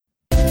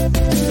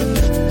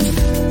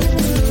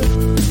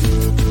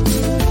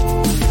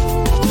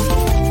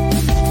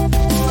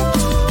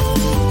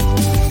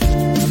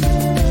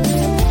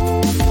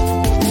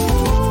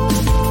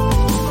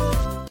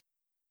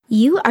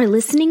You are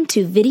listening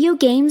to Video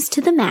Games to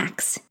the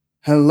Max.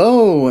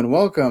 Hello and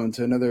welcome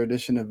to another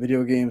edition of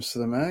Video Games to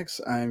the Max.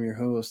 I am your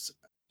host,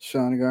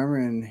 Sean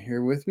Garmer, and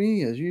here with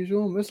me, as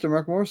usual, Mr.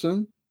 Mark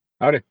Morrison.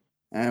 Howdy.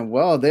 And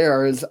well,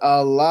 there is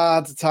a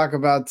lot to talk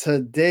about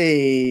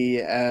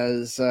today,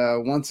 as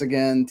once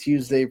again,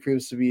 Tuesday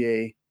proves to be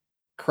a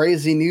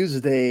crazy news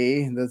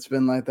day that's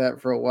been like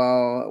that for a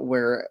while,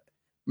 where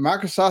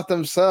Microsoft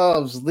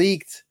themselves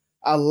leaked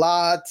a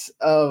lot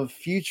of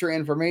future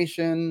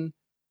information.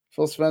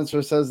 Phil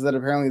Spencer says that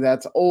apparently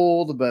that's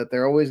old, but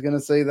they're always going to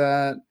say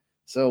that.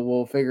 So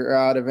we'll figure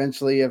out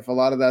eventually if a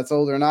lot of that's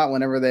old or not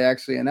whenever they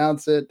actually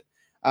announce it.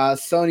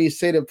 Sony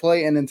State of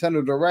Play and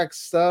Nintendo Direct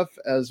stuff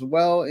as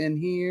well in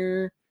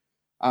here.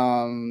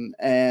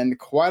 And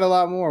quite a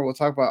lot more. We'll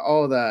talk about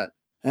all of that.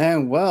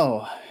 And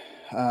well,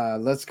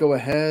 let's go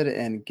ahead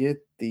and get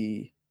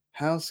the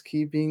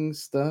housekeeping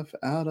stuff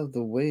out of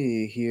the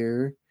way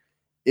here.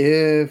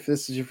 If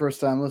this is your first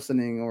time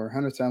listening or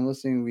 100th time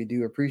listening, we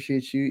do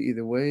appreciate you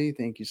either way.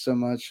 Thank you so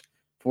much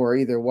for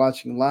either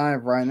watching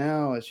live right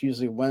now. It's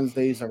usually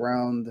Wednesdays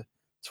around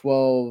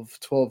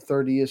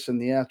 12:30ish in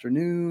the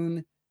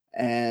afternoon.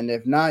 And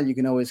if not, you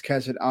can always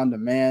catch it on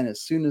demand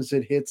as soon as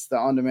it hits the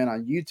on demand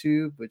on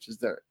YouTube, which is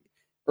the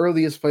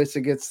earliest place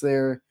it gets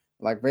there.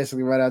 Like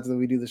basically right after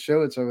we do the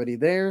show, it's already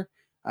there.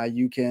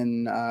 You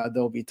can,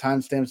 there'll be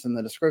timestamps in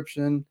the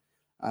description.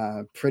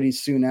 Pretty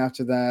soon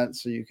after that,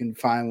 so you can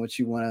find what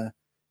you want to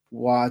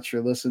watch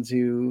or listen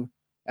to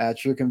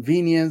at your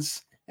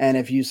convenience. And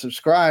if you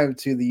subscribe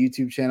to the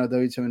YouTube channel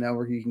WTM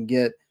Network, you can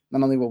get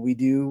not only what we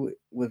do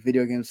with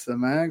Video Games to the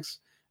Max,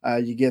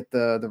 you get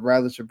the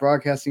Radler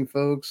Broadcasting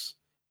folks,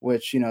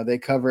 which they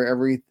cover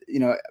every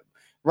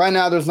right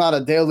now there's not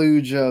a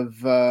deluge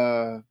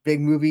of big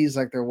movies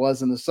like there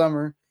was in the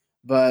summer,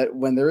 but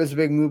when there is a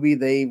big movie,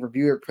 they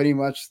review it pretty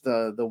much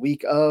the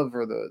week of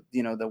or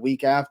the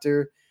week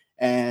after.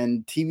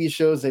 And TV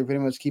shows, they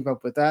pretty much keep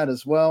up with that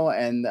as well.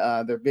 And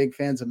they're big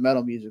fans of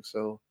metal music.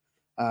 So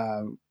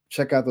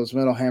check out those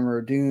Metal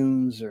Hammer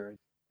Dooms or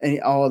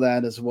all of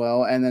that as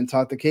well. And then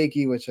Talk to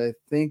Keiki, which I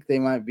think they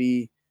might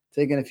be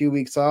taking a few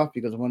weeks off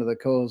because one of the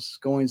co-hosts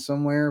going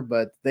somewhere.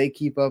 But they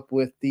keep up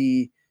with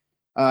the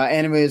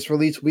anime is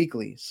released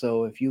weekly.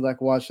 So if you like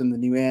watching the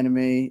new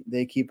anime,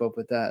 they keep up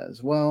with that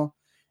as well.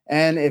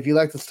 And if you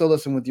like to still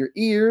listen with your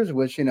ears,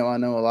 which, I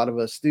know a lot of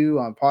us do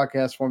on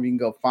podcast form, you can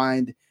go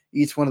find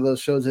each one of those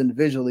shows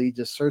individually,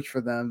 just search for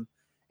them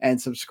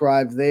and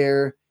subscribe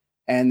there,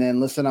 and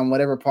then listen on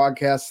whatever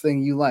podcast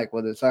thing you like,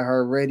 whether it's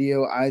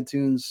iHeartRadio,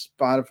 iTunes,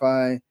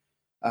 Spotify,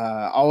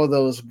 all of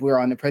those. We're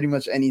on pretty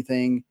much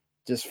anything.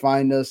 Just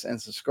find us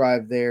and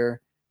subscribe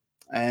there.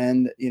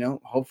 And,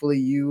 hopefully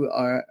you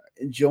are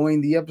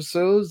enjoying the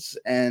episodes,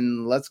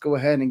 and let's go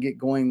ahead and get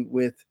going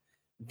with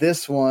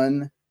this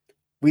one.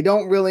 We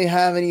don't really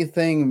have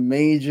anything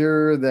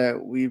major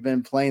that we've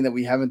been playing that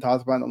we haven't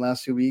talked about in the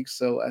last 2 weeks.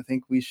 So I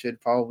think we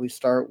should probably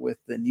start with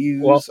the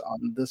news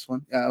on this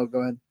one. Yeah, go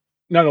ahead.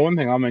 No, the one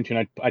thing I'll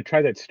mention, I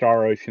tried that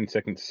Star Ocean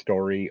Second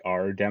Story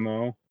R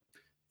demo.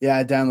 Yeah,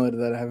 I downloaded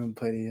that. I haven't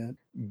played it yet.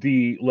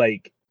 The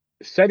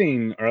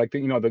setting or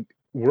the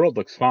world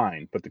looks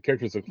fine, but the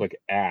characters look like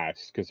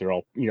ass because they're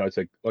all it's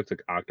looks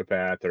like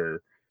Octopath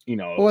or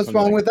Well, what's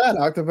wrong with that?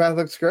 Octopath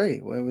looks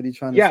great. What are you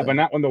trying to say? Yeah, but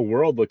not when the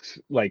world looks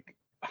like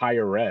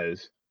higher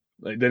res.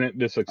 Then it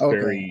just looks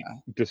very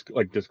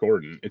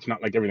discordant. It's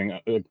not like everything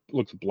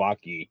looks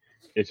blocky.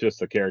 It's just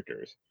the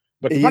characters.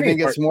 But you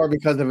think it's more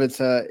because of it's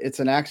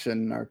an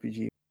action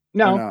RPG?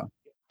 No,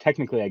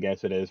 technically I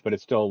guess it is, but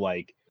it's still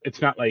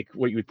it's not like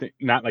what you would think,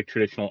 not like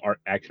traditional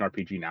action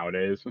RPG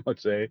nowadays.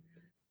 Let's say,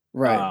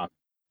 right.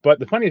 But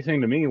the funniest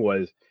thing to me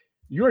was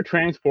you were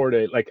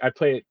transported. Like I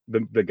played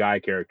the guy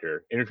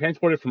character, and you're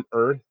transported from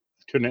Earth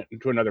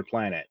to another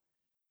planet.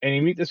 And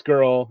you meet this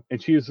girl,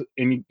 and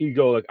you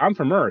go like, "I'm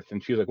from Earth,"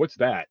 and she's like, "What's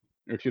that?"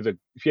 Or she's like,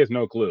 she has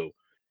no clue.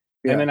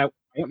 Yeah. And then I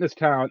went to this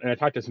town, and I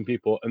talked to some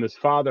people, and this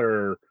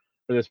father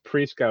or this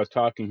priest guy was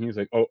talking. He's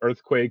like, "Oh,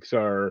 earthquakes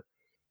are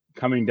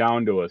coming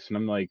down to us," and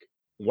I'm like,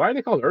 "Why are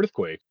they called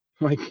earthquake?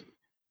 Like,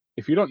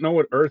 if you don't know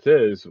what Earth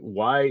is,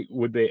 why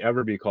would they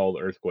ever be called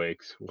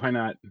earthquakes? Why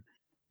not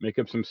make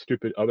up some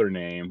stupid other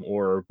name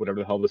or whatever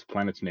the hell this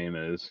planet's name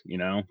is?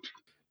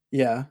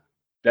 Yeah.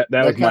 That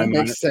was my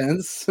makes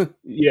sense.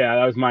 Yeah,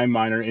 that was my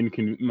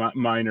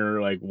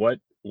minor like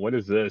what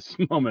is this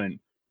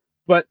moment?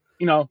 But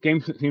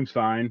game seems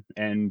fine,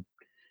 and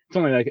it's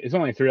only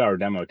a 3-hour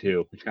demo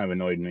too, which kind of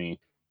annoyed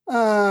me.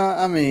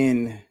 I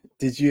mean,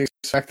 did you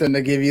expect them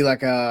to give you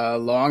like a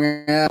long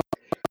app?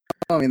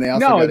 I mean, they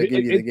also got to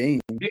give you the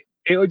game.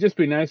 It would just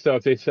be nice though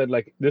if they said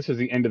like this is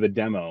the end of the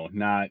demo,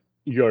 not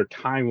you're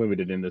time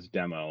limited in this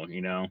demo.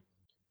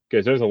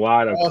 Because there's a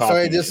lot of. So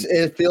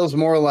it feels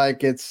more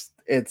like it's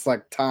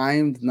like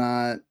timed,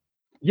 not.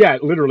 Yeah,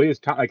 it literally is.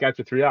 Like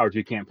after 3 hours,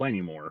 you can't play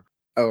anymore.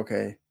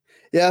 Okay.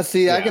 Yeah.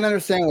 See, I can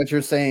understand what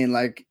you're saying.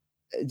 Like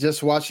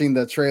just watching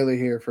the trailer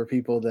here for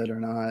people that are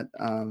not,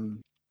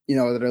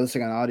 that are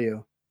listening on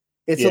audio.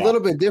 It's a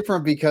little bit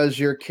different because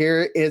your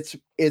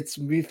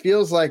it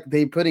feels like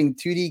they putting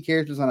 2D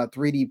characters on a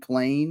 3D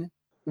plane,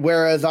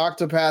 whereas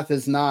Octopath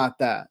is not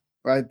that,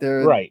 right?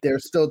 They're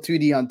still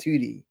 2D on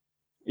 2D.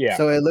 Yeah.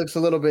 So it looks a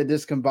little bit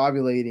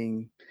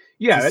discombobulating.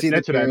 Yeah, to see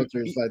that's the what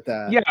characters like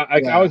that. Yeah,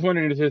 I was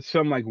wondering if it's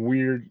some like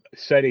weird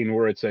setting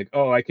where it's like,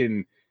 oh, I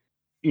can,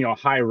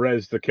 high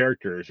res the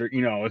characters, or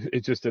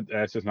it's just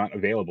that's just not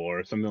available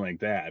or something like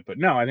that. But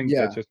no, I think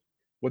that's just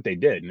what they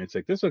did, and it's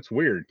like this looks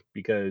weird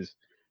because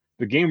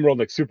the game world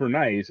looks super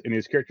nice and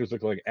his characters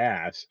look like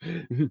ass.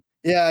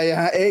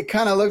 Yeah, it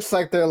kind of looks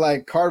like they're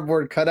like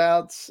cardboard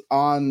cutouts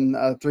on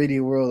a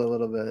 3D world a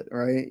little bit,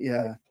 right?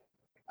 Yeah,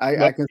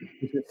 I can see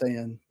what you're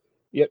saying.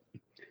 Yep.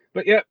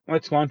 But yeah,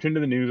 let's launch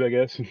into the news, I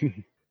guess.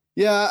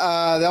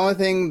 Yeah, the only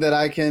thing that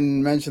I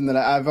can mention that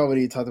I've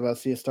already talked about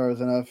Sea of Stars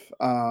enough,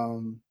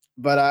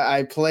 but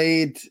I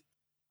played.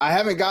 I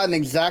haven't gotten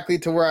exactly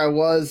to where I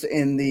was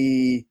in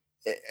the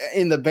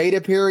beta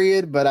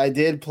period, but I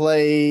did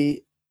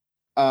play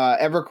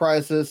Ever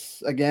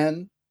Crisis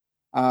again.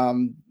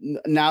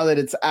 Now that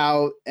it's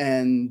out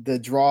and the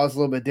draw is a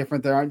little bit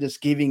different, they aren't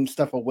just giving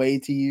stuff away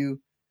to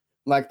you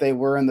like they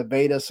were in the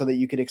beta so that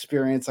you could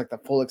experience like the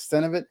full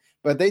extent of it,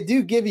 but they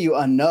do give you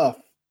enough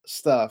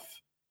stuff.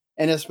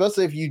 And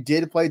especially if you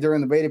did play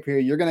during the beta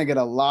period, you're going to get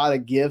a lot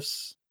of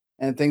gifts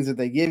and things that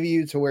they give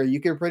you to where you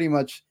can pretty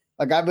much,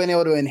 like I've been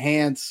able to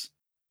enhance.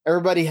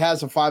 Everybody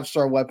has a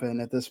 5-star weapon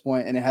at this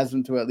point, and it has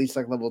them to at least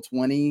like level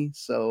 20.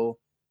 So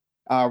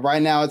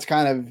right now it's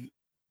kind of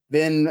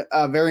been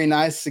very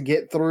nice to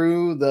get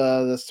through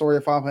the story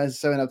of Final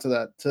Fantasy VII up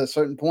to a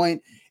certain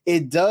point.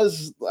 It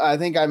does, I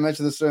think I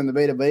mentioned this during the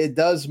beta, but it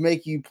does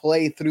make you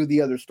play through the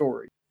other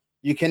story.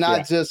 You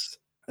cannot just,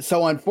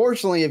 so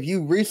unfortunately, if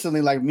you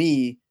recently, like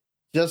me,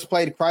 just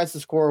played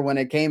Crisis Core when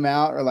it came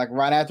out or like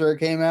right after it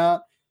came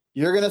out,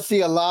 you're going to see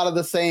a lot of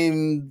the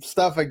same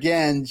stuff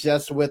again,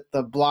 just with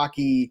the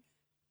blocky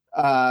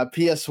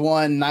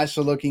PS1,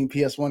 nicer looking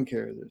PS1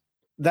 characters.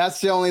 That's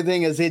the only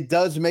thing, is it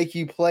does make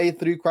you play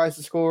through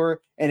Crisis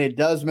Core, and it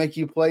does make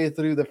you play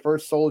through the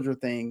first soldier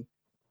thing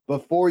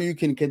before you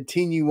can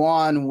continue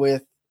on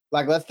with,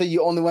 like, let's say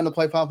you only want to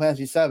play Final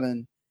Fantasy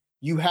VII,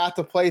 you have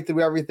to play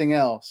through everything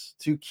else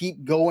to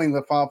keep going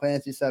with Final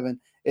Fantasy VII.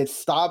 It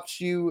stops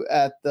you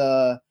at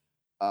the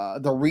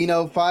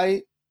Reno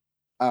fight.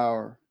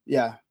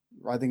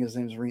 I think his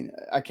name's Reno.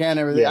 I can't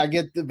ever. Yeah. I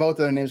get both of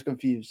their names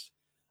confused.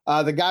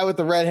 The guy with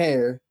the red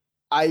hair.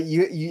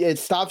 It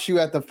stops you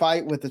at the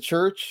fight with the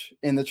church,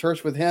 in the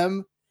church with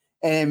him,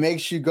 and it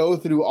makes you go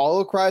through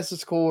all of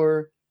Crisis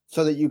Core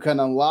so that you can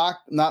unlock,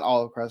 not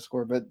all of Crisis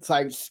Core, but it's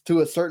like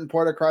to a certain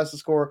part of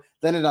Crisis Core.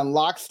 Then it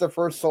unlocks the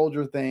first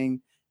soldier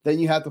thing. Then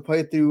you have to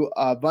play through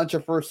a bunch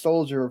of first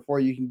soldier before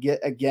you can get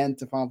again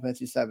to Final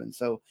Fantasy VII.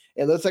 So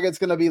it looks like it's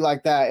going to be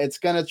like that. It's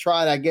going to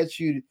try to get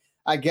you,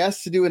 I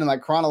guess, to do it in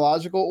like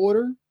chronological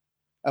order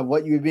of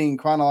what you would be in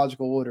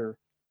chronological order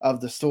of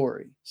the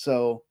story.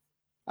 So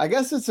I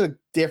guess it's a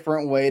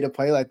different way to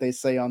play, like they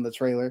say on the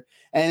trailer.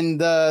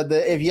 And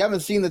if you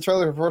haven't seen the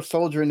trailer for First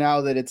Soldier,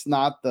 now that it's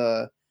not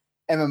the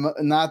MMO,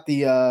 not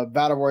the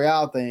Battle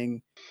Royale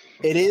thing,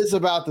 it is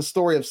about the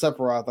story of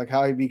Sephiroth, like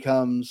how he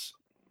becomes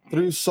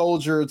through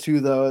soldier to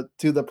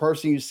the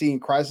person you see in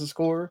Crisis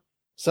Core.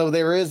 So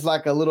there is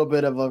like a little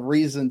bit of a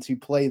reason to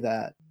play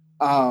that.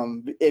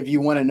 If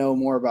you want to know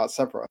more about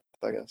Sephiroth,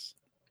 I guess.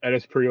 I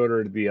just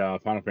pre-ordered the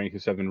Final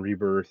Fantasy VII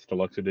Rebirth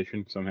Deluxe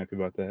Edition, so I'm happy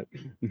about that.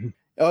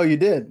 Oh, you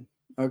did?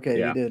 Okay,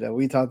 yeah. You did.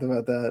 We talked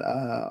about that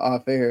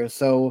off air.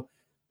 So,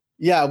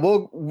 yeah,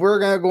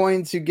 we're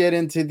going to get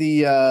into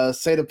the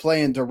state of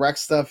play and direct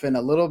stuff in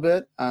a little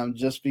bit,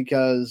 just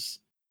because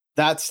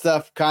that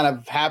stuff kind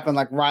of happened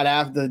like right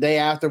after the day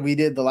after we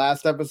did the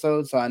last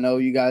episode. So I know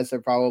you guys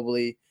have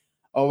probably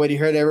already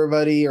heard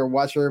everybody or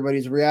watched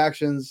everybody's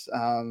reactions.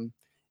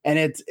 And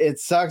it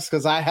sucks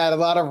because I had a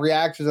lot of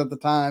reactions at the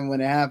time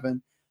when it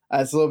happened.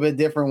 It's a little bit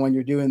different when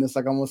you're doing this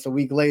like almost a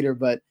week later,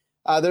 but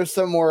there's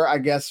some more, I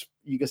guess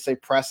you could say,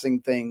 pressing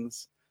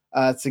things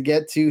to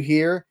get to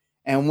here.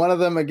 And one of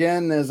them,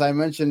 again, as I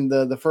mentioned,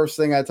 the first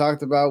thing I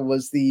talked about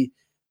was the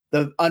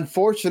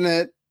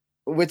unfortunate,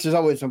 which is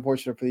always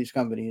unfortunate for these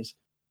companies,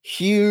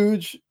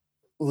 huge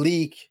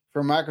leak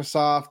from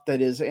Microsoft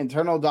that is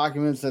internal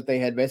documents that they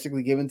had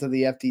basically given to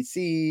the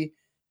FTC.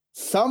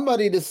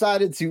 Somebody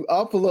decided to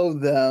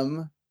upload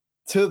them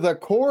to the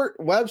court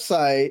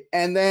website,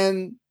 and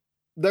then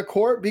the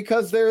court,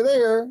 because they're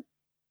there,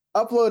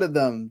 uploaded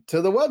them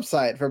to the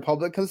website for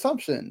public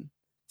consumption.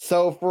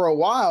 So for a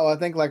while, I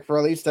think like for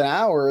at least an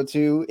hour or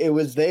two, it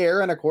was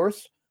there. And of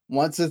course,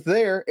 once it's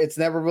there, it's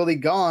never really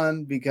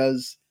gone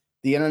because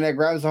the internet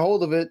grabs a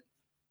hold of it.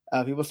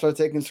 People start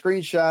taking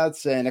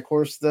screenshots, and of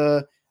course,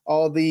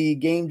 all the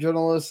game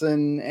journalists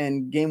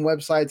and game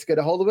websites get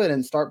a hold of it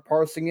and start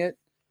parsing it.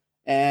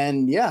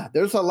 And yeah,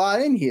 there's a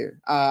lot in here.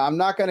 I'm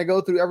not going to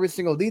go through every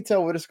single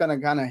detail. We're just going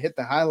to kind of hit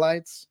the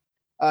highlights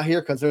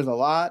here because there's a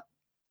lot.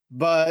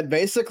 But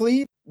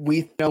basically,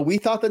 we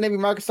thought that maybe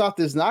Microsoft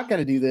is not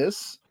going to do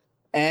this,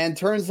 And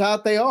turns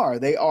out they are.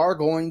 They are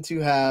going to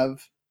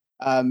have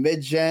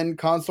mid-gen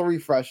console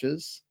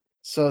refreshes.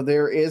 So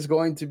there is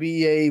going to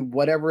be a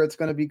whatever it's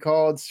going to be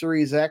called,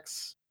 Series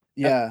X.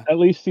 Yeah. At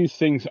least these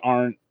things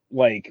aren't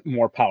like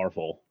more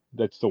powerful.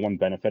 That's the one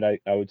benefit I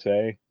would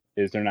say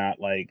is they're not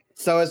like.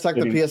 So it's like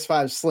the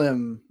PS5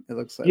 Slim. It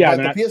looks like. Yeah,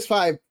 but the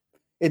PS5.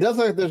 It does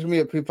look like there's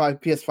going to be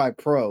a PS5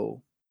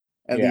 Pro,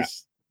 at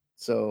least.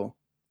 So.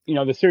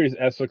 The Series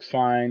S looks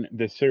fine.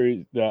 The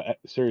Series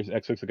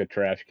X looks like a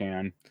trash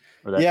can.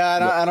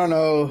 I don't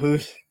know who.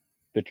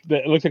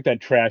 It looks like that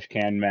trash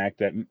can Mac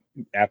that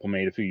Apple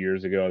made a few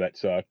years ago that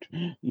sucked.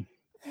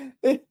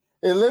 It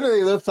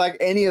literally looks like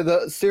any of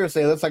those.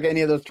 Seriously, it looks like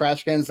any of those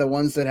trash cans. The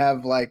ones that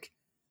have like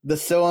the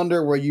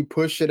cylinder where you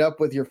push it up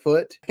with your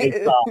foot.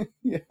 It's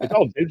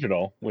all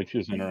digital, which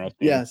is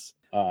interesting. Yes.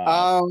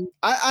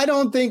 I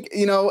don't think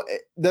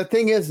the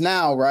thing is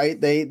now,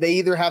 right? They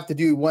either have to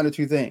do one or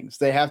two things.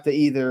 They have to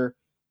either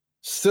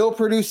still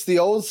produce the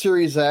old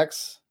Series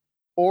X,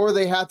 or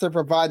they have to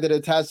provide the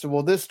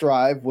detachable disk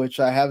drive, which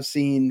I have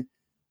seen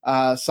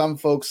some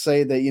folks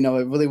say that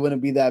it really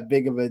wouldn't be that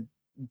big of a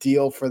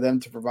deal for them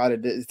to provide a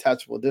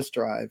detachable disk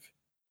drive.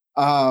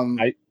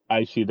 I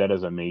see that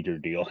as a major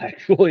deal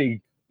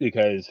actually,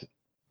 because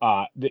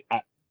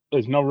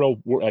there's no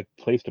real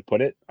place to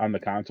put it on the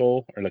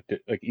console or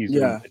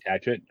easily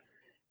attach it,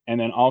 and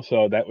then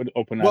also that would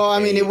open up. Well, I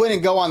mean, it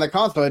wouldn't go on the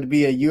console; it'd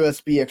be a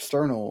USB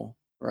external,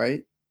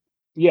 right?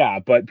 Yeah,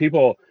 but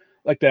people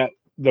like that.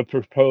 The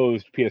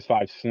proposed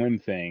PS5 Slim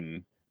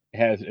thing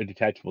has a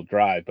detachable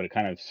drive, but it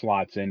kind of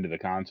slots into the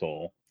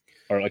console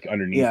or like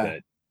underneath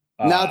it.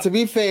 Now, to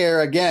be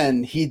fair,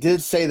 again, he did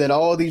say that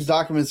all of these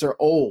documents are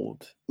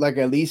old, like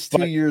at least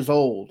 2 years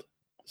old.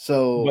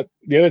 So, but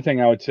the other thing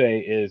I would say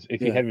is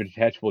if you have a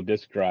detachable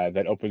disk drive,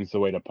 that opens the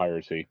way to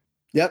piracy.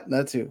 Yep,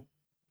 that too.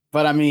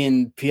 But I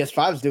mean,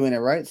 PS5's doing it,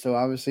 right? So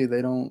obviously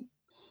they don't.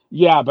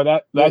 Yeah, but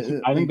I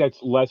think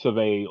that's less of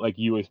a like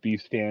USB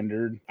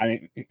standard. I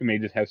mean, it may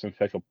just have some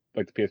special,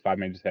 like the PS5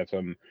 may just have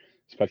some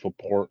special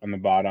port on the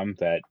bottom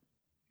that,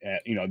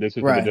 this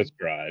is for the disk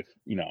drive.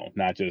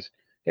 Not just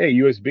hey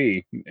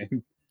USB,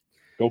 and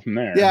go from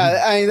there.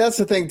 Yeah, I mean that's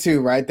the thing too,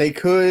 right? They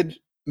could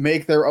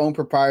make their own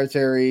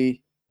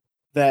proprietary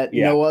that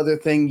no other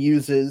thing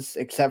uses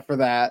except for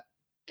that.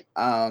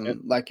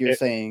 Like you're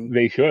saying,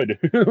 they should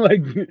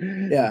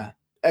yeah.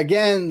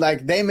 Again,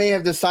 like they may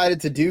have decided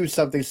to do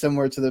something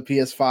similar to the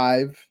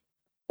PS5,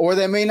 or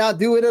they may not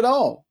do it at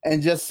all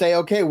and just say,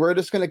 okay, we're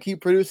just going to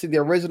keep producing the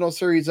original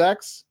Series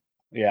X.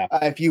 Yeah.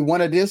 If you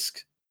want a disk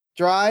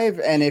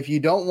drive, and if you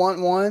don't want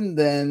one,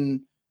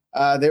 then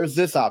there's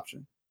this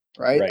option,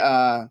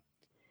 right?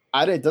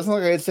 It doesn't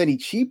look like it's any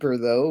cheaper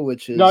though,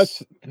 which is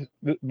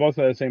it's both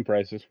at the same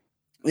prices.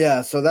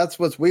 Yeah, so that's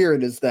what's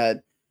weird is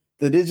that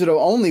the digital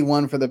only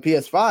one for the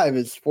PS5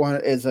 is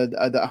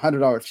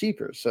 $100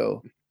 cheaper.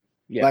 So.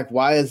 Yeah. Like,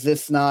 why is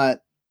this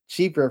not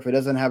cheaper if it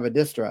doesn't have a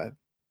disk drive?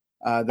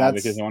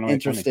 That's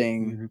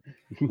interesting.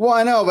 Well,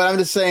 I know, but I'm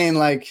just saying,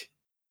 like,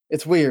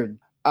 it's weird.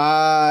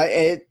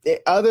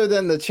 It other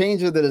than the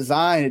change of the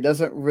design, it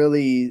doesn't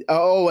really.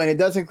 Oh, and it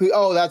does include.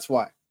 Oh, that's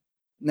why.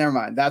 Never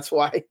mind. That's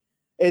why.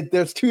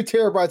 There's 2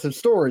 terabytes of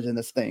storage in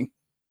this thing.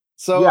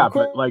 So yeah,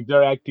 but like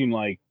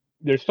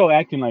they're still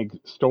acting like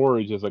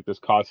storage is like this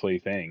costly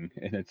thing,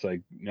 and it's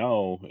like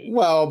no.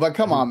 Well, but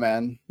come on,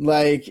 man,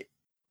 like.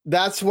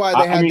 That's why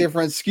they have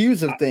different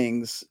SKUs of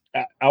things.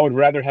 I would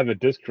rather have a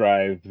disk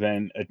drive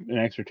than an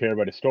extra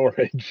terabyte of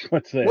storage.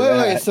 Let's say.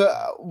 Wait.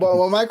 So,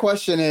 well, my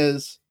question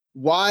is,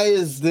 why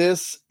is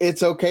this?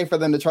 It's okay for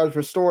them to charge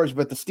for storage,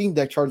 but the Steam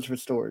Deck charges for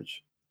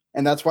storage,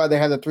 and that's why they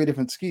have the 3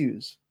 different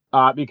SKUs.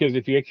 Because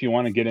if you actually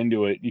want to get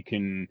into it, you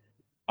can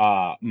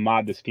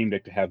mod the Steam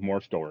Deck to have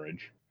more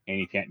storage, and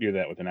you can't do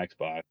that with an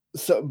Xbox.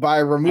 So by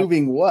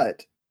removing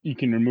what? You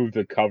can remove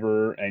the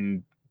cover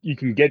and. You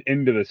can get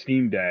into the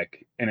Steam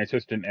Deck, and it's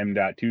just an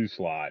M.2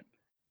 slot.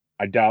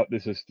 I doubt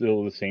this is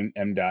still the same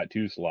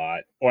M.2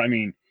 slot. Or, I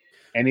mean,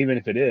 and even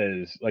if it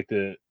is, like,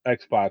 the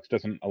Xbox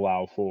doesn't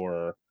allow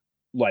for,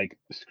 like,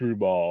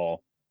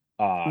 screwball.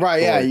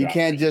 Right, yeah, you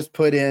can't just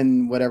put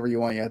in whatever you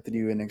want. You have to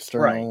do an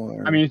external.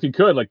 Right. I mean, if you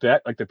could, like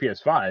that, like the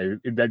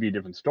PS5, that'd be a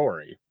different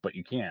story, but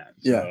you can't.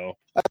 Yeah. So.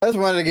 I just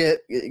wanted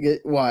to get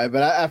why,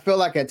 but I feel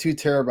like at 2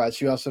 terabytes,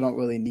 you also don't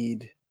really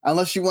need,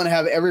 unless you want to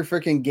have every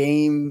freaking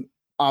game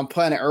on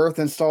planet Earth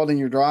installed in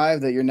your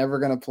drive that you're never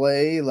going to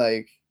play.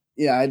 Like,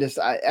 yeah,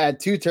 I add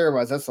 2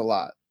 terabytes. That's a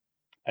lot.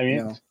 I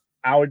mean,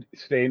 I would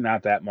say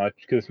not that much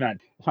because it's not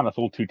a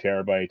full 2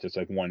 terabytes. It's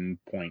like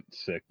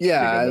 1.6.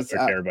 Yeah,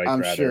 terabytes. I'm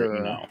rather,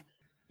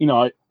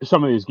 sure.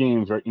 Some of these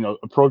games are,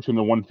 approaching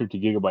the 150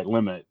 gigabyte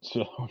limit.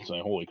 So it's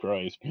like, holy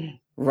Christ.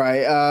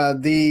 Right.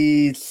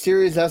 The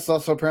Series S is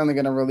also apparently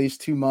going to release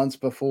 2 months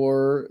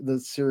before the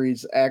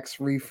Series X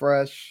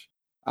refresh.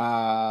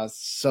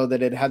 So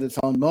that it has its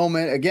own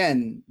moment.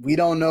 Again, we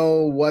don't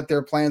know what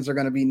their plans are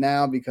going to be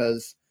now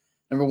because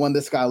number 1,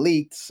 this got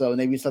leaked, so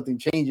maybe something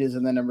changes,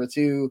 and then number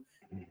 2,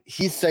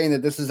 he's saying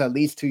that this is at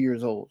least 2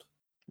 years old,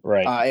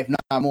 right? If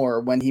not more.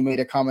 When he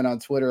made a comment on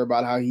Twitter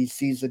about how he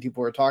sees that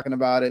people are talking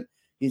about it,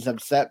 he's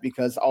upset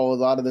because a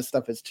lot of this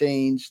stuff has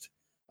changed.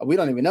 We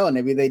don't even know.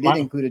 Maybe they did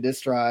include a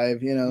disk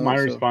drive. My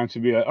response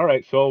would be, all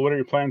right, Phil, what are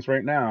your plans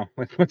right now?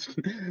 Like,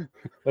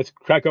 let's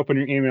crack open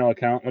your email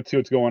account. Let's see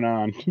what's going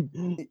on.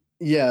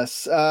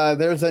 Yes,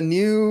 there's a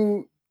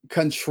new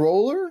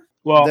controller.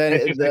 Well,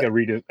 it's just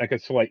like a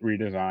slight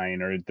redesign,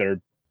 or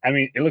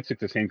it looks like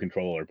the same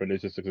controller, but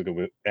it just looks like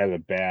it has a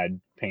bad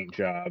paint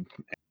job,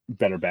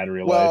 better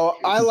battery life. Well,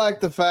 I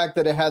like the fact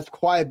that it has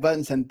quiet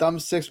buttons and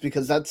thumbsticks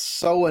because that's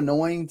so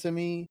annoying to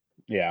me.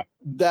 Yeah.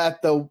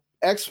 That the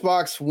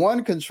Xbox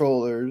One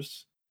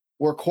controllers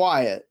were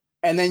quiet.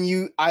 And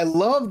then I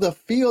love the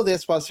feel of the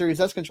Xbox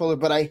Series S controller,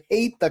 but I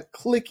hate the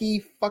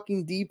clicky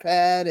fucking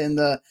D-pad and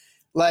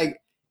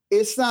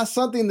it's not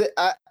something that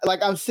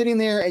I'm sitting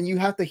there and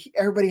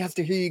everybody has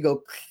to hear you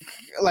go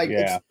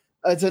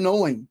it's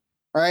annoying,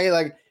 right?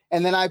 Like,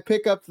 and then I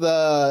pick up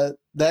the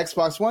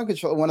Xbox One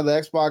controller, one of the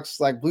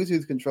Xbox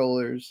Bluetooth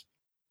controllers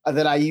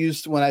that I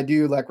used when I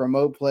do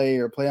remote play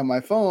or play on my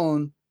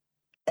phone,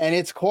 and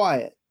it's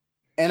quiet.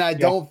 And I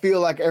don't feel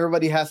like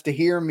everybody has to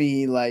hear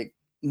me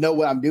know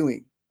what I'm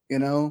doing,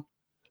 Well,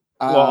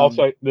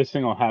 also this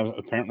thing will have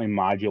apparently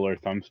modular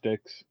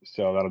thumbsticks,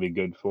 so that'll be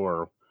good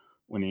for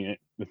when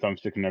the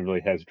thumbstick never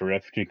really has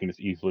drift. You can just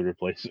easily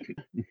replace it.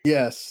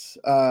 Yes,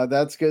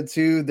 that's good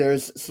too.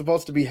 There's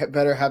supposed to be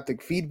better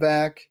haptic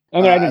feedback.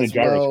 And they're adding a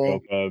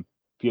gyroscope, the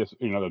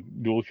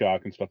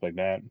DualShock and stuff like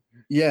that.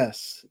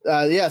 Yes,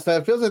 so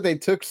it feels like they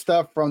took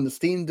stuff from the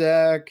Steam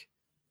Deck,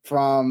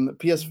 from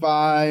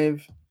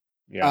PS5.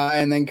 Yeah.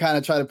 And then kind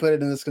of try to put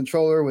it in this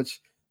controller,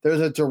 which there's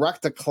a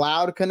direct to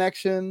cloud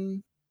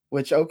connection,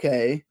 which,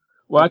 okay.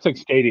 Well, that's like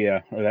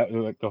Stadia, or that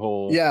like the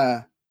whole.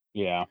 Yeah.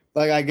 Yeah.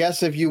 I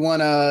guess if you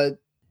want to,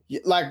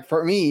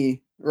 for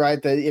me, right,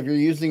 that if you're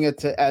using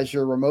it as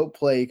your remote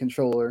play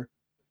controller,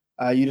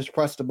 you just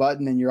press the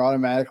button and you're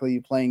automatically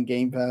playing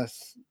Game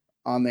Pass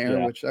on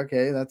there, which,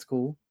 okay, that's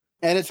cool.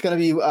 And it's going to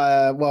be,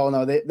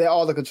 they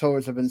all the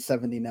controllers have been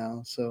 70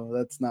 now, so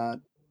that's not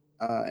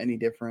any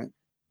different.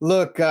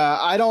 Look,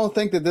 I don't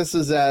think that this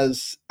is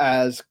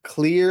as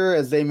clear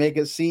as they make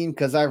it seem,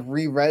 because I've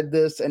reread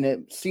this and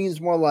it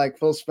seems more like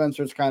Phil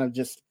Spencer's kind of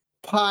just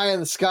pie in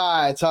the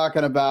sky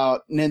talking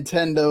about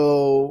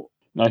Nintendo.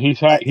 No,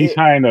 he's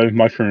high in those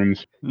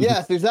mushrooms.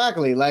 Yes,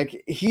 exactly.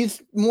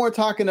 He's more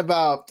talking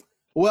about,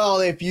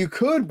 well, if you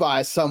could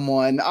buy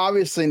someone,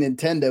 obviously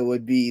Nintendo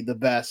would be the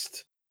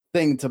best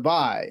thing to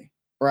buy,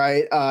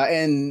 right?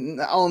 And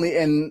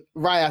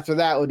right after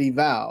that would be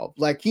Valve.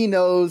 He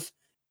knows.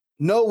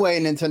 No way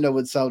Nintendo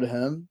would sell to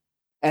him,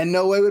 and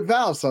no way would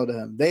Valve sell to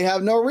him. They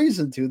have no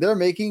reason to. They're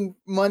making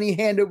money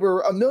hand over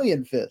a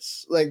million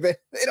fists. They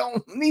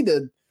don't need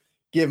to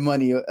give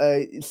money,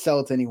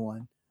 sell to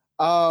anyone.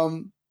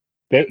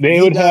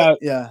 They would have,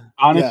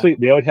 honestly,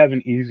 they would have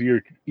an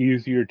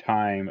easier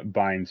time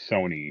buying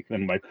Sony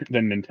than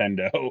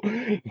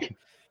Nintendo.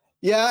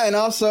 Yeah, and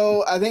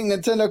also I think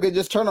Nintendo could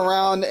just turn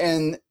around,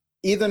 and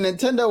either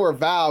Nintendo or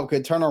Valve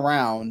could turn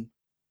around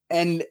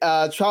and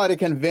try to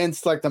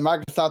convince the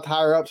Microsoft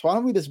higher ups, why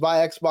don't we just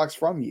buy Xbox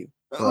from you?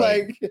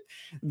 Right.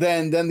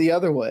 Than the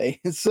other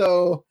way.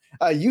 So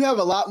you have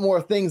a lot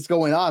more things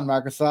going on,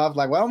 Microsoft.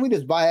 Why don't we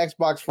just buy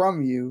Xbox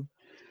from you,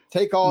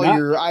 take all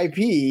your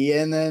IP,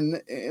 and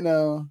then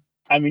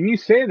I mean, you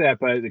say that,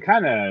 but they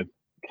kind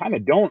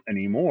of don't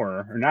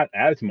anymore, or not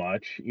as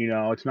much.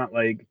 It's not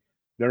like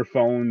their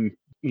phone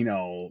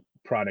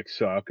products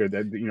suck, or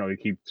that they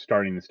keep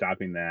starting and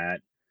stopping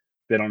that.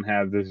 They don't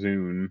have the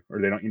Zune, or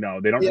they don't,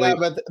 they don't. Yeah,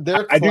 but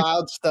their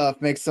cloud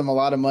stuff makes them a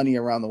lot of money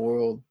around the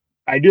world.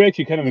 I do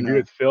actually kind of agree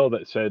with Phil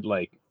that said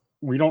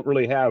we don't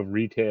really have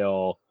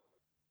retail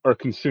or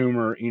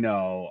consumer,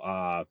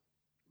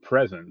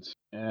 presence.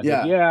 And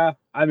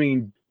I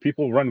mean,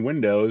 people run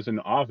Windows in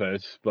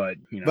Office, but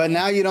But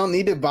now you don't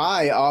need to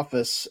buy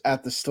Office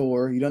at the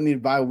store. You don't need to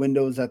buy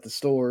Windows at the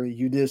store.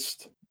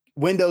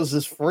 Windows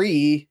is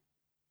free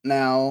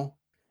now.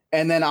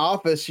 And then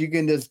Office, you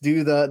can just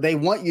they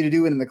want you to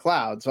do it in the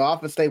cloud. So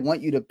Office, they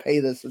want you to pay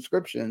the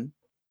subscription.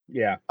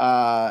 Yeah.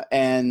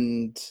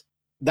 And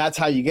that's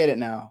how you get it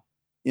now,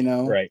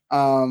 Right.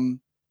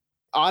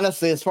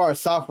 Honestly, as far as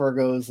software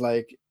goes,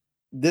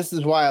 this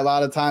is why a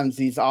lot of times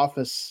these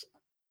Office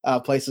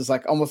places,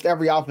 almost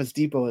every Office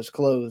Depot is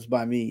closed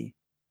by me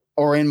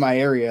or in my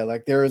area.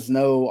 There is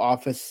no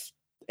Office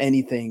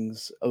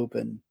anything's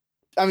open.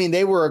 I mean,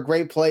 they were a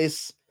great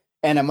place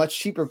and a much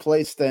cheaper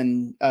place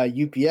than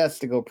UPS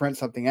to go print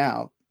something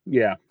out.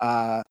 Yeah.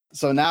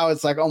 So now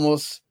it's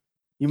almost,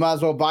 you might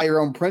as well buy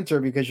your own printer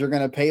because you're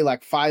going to pay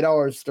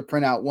 $5 to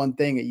print out one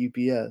thing at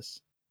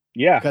UPS.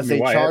 Yeah. Because they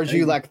charge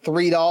you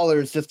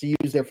 $3 just to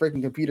use their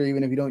freaking computer,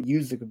 even if you don't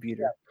use the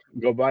computer. Yeah.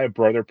 Go buy a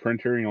Brother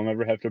printer and you'll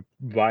never have to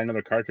buy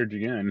another cartridge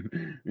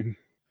again.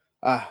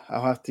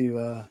 I'll have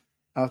to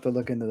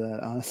look into that,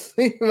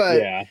 honestly.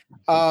 But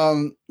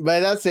but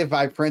that's if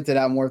I printed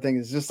out more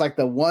things. It's just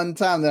the one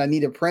time that I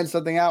need to print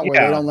something out where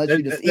they don't let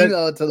you just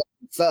email it to them.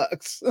 It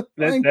sucks.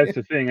 That's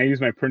the thing. I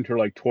use my printer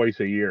twice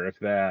a year, if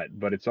that.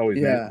 But it's always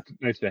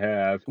nice to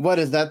have. What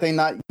is that thing?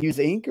 Not use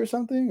ink or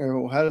something,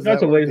 or how does that?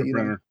 That's a work? laser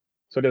printer.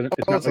 So it doesn't.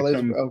 It's Oh, not it's a like laser.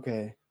 some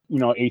Okay.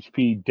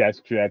 HP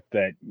DeskJet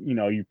that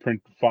you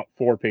print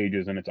 4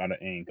 pages and it's out of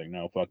ink. Like,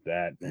 no, fuck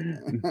that.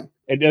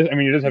 It does. I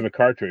mean, it does have a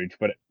cartridge,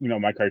 but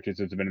my cartridge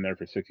has been in there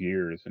for 6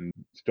 years and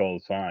still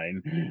is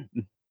fine.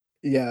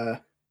 Yeah.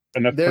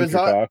 Enough There's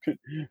printer talk.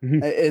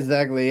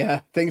 exactly,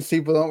 yeah. Things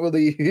people don't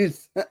really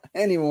use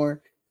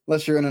anymore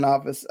unless you're in an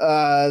office.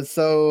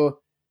 So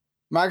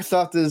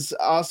Microsoft is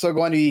also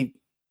going to be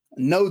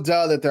no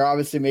doubt that they're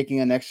obviously making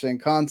a next gen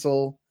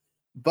console,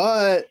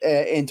 but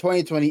in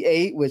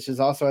 2028, which is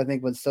also I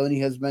think what Sony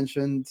has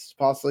mentioned,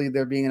 possibly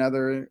there being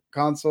another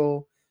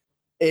console,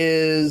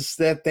 is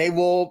that they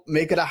will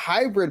make it a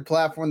hybrid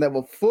platform that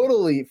will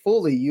fully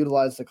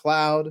utilize the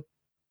cloud.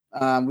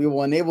 We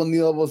will enable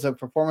new levels of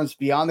performance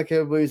beyond the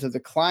capabilities of the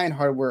client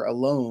hardware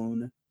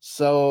alone.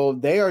 So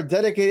they are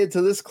dedicated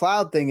to this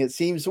cloud thing, it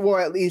seems, or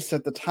at least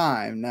at the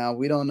time. Now,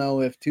 we don't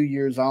know if 2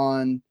 years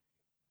on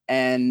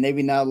and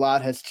maybe not a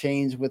lot has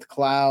changed with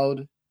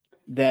cloud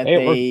that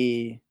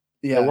It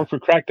worked for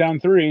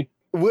Crackdown 3.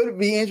 Would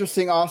be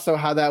interesting also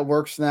how that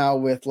works now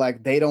with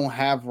like they don't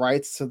have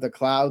rights to the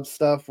cloud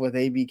stuff with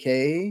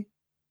ABK.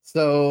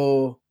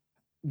 So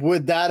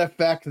would that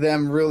affect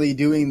them really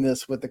doing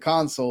this with the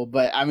console?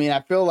 But I mean,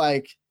 I feel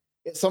like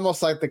it's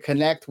almost like the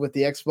Kinect with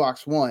the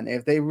Xbox One.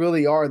 If they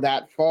really are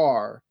that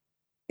far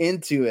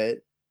into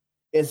it,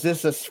 is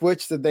this a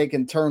switch that they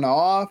can turn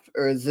off,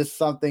 or is this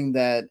something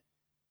that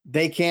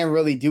they can't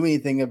really do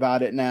anything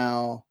about it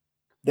now?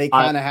 They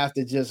kind of have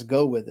to just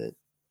go with it.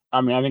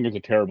 I mean, I think it's a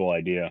terrible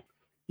idea.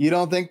 You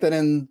don't think that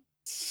in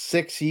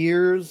 6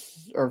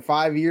 years or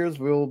 5 years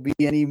we'll be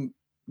any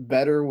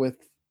better with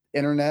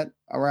internet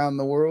around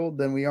the world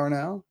than we are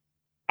now?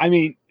 I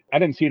mean, I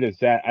didn't see it as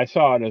that. I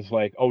saw it as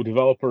like, oh,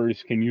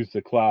 developers can use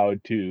the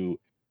cloud to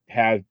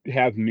have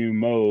new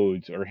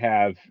modes or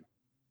have,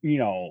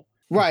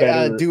 right,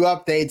 better... do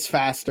updates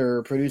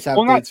faster, produce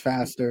updates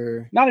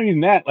faster. Not even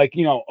that, like,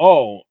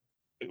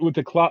 with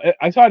the cloud,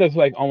 I saw it as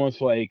like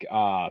almost like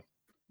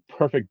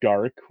Perfect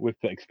Dark with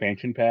the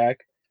expansion pack.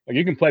 Like,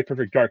 you can play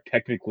Perfect Dark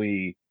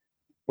technically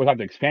without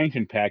the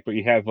expansion pack, but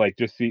you have like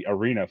just the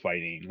arena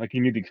fighting. Like,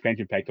 you need the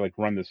expansion pack to like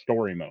run the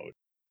story mode.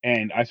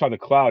 And I saw the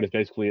cloud is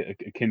basically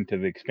akin to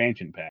the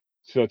expansion pack.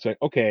 So it's like,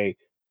 okay,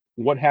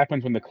 what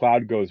happens when the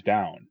cloud goes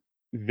down?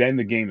 Then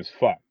the game is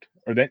fucked.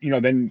 Or then,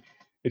 then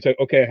it's like,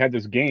 okay, I have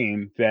this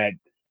game that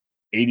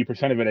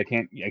 80% of it I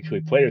can't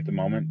actually play at the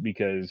moment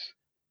because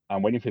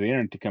I'm waiting for the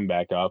internet to come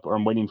back up, or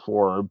I'm waiting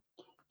for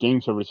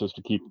game services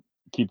to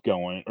keep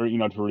going, or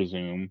to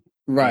resume.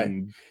 Right.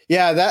 And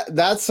yeah,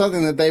 that's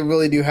something that they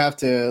really do have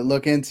to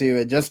look into.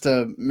 And just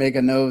to make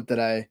a note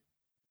that I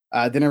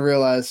didn't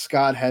realize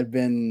Scott had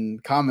been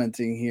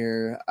commenting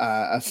here.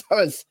 I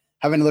was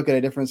having to look at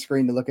a different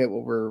screen to look at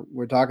what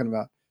we're talking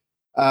about.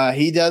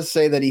 He does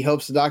say that he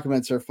hopes the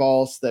documents are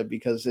false, that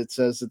because it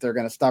says that they're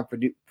going to stop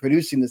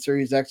producing the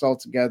Series X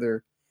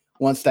altogether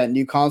once that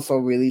new console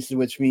releases,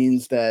 which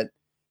means that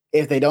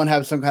if they don't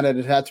have some kind of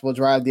detachable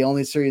drive, the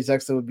only Series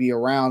X that would be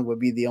around would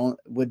be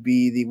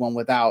the one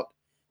without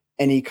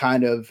any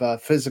kind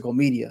of physical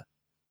media.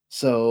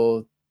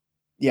 So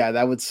yeah,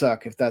 that would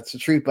suck if that's the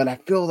truth. But I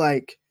feel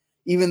like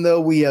even though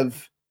we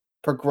have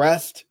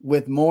progressed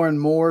with more and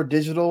more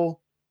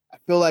digital, I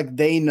feel like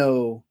they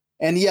know.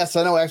 And yes,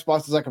 I know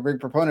Xbox is like a big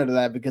proponent of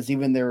that because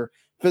even their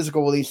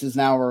physical releases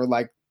now are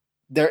like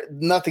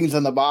nothing's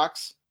in the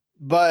box.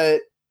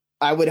 But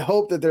I would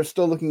hope that they're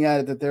still looking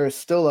at it, that there is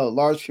still a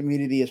large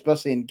community,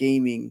 especially in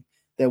gaming,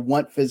 that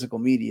want physical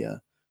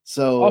media.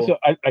 So also,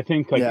 I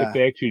think like if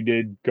they actually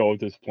did go with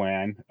this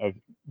plan of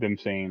them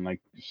saying like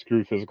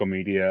screw physical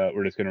media,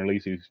 we're just going to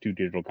release these 2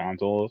 digital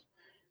consoles,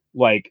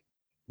 like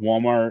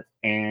Walmart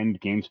and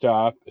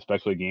GameStop,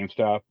 especially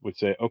GameStop, would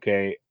say,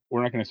 okay,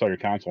 we're not going to sell your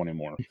console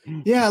anymore.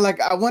 Yeah, like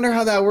I wonder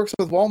how that works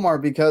with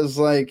Walmart, because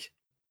like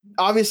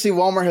obviously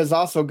Walmart has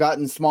also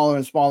gotten smaller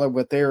and smaller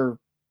with their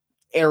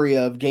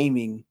area of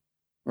gaming,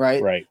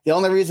 right? Right. The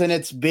only reason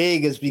it's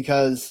big is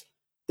because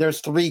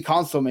there's 3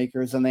 console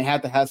makers and they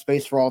have to have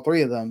space for all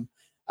 3 of them.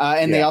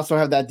 And they also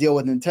have that deal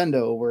with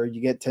Nintendo where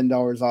you get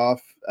 $10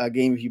 off a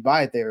game if you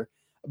buy it there.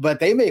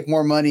 But they make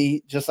more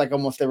money just like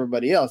almost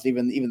everybody else,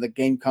 even the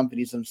game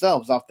companies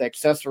themselves, off the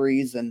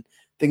accessories and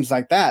things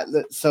like that.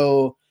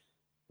 So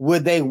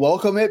would they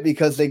welcome it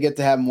because they get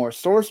to have more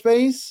store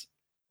space,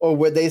 or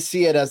would they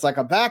see it as like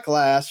a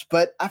backlash?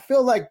 But I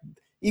feel like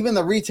even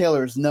the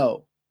retailers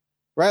know,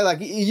 right? Like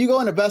you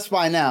go into Best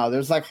Buy now,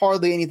 there's like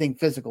hardly anything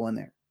physical in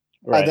there.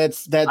 Right.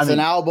 That's an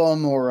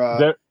album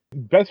or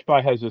Best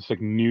Buy has this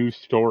like new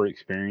store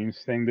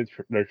experience thing that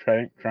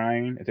they're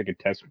trying. It's like a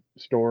test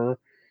store,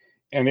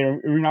 and they're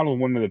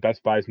remodeling one of the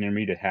Best Buys near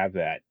me to have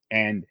that.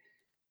 And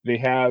they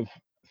have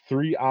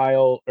 3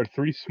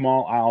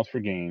 small aisles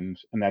for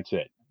games, and that's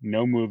it.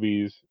 No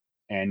movies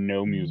and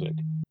no music.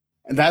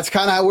 And that's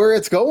kind of where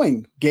it's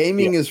going.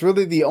 Gaming is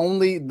really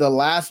the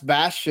last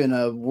bastion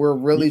of we're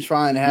really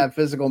trying to have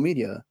physical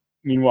media.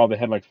 Meanwhile, they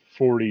had like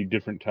 40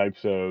 different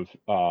types of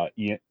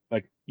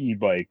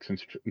e-bikes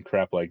and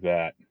crap like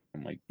that.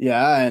 I'm like,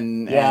 yeah,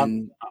 and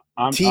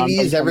I'm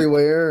TVs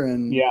everywhere,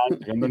 and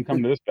I'm gonna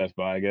come to this Best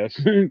Buy, I guess.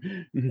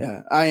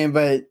 yeah,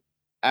 but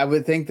I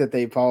would think that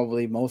they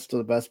probably most of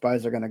the Best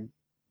Buys are gonna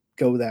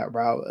go that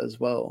route as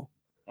well.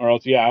 Or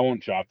else, I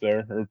won't shop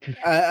there.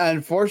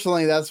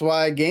 Unfortunately, that's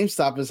why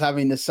GameStop is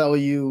having to sell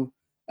you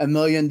a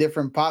million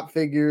different pop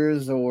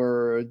figures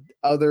or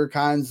other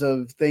kinds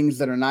of things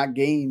that are not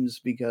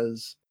games,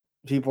 because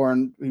people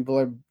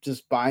are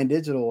just buying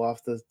digital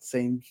off the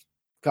same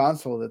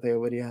console that they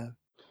already have.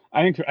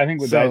 I think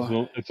with So,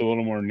 that, it's a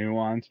little more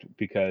nuanced,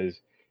 because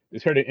they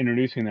started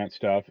introducing that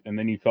stuff, and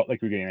then you felt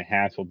like you're getting a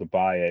hassle to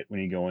buy it when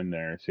you go in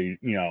there. So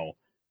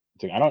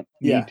it's like, I don't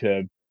yeah. need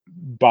to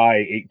buy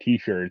 8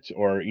 T-shirts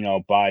or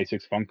buy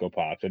 6 Funko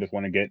Pops. I just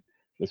want to get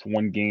this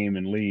one game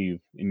and leave.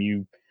 And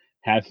you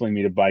hassling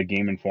me to buy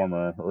Game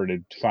Informer or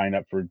to sign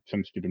up for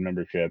some stupid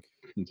membership.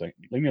 It's like,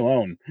 leave me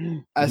alone.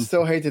 I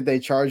still hate that they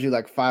charge you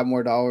like $5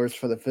 more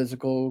for the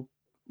physical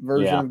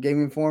version of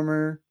Game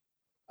Informer.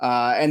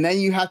 And then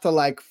you have to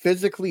like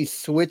physically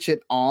switch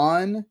it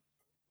on.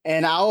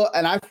 And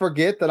I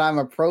forget that I'm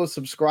a pro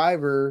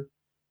subscriber.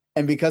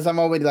 And because I'm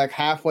already like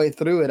halfway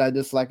through it, I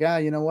just like,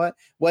 you know what?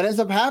 What ends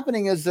up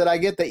happening is that I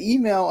get the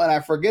email and I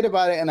forget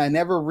about it, and I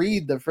never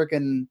read the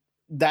freaking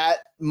that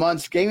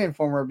month's Game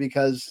Informer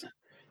because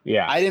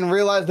I didn't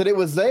realize that it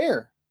was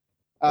there.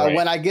 Right.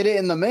 When I get it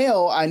in the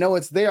mail, I know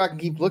it's there. I can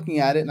keep looking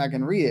at it and I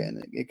can read it,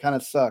 and it kind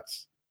of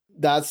sucks.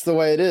 That's the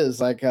way it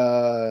is. Like,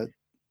 I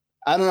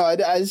don't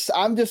know.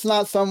 I'm just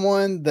not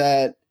someone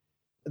that.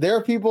 There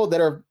are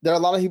a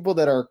lot of people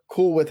that are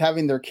cool with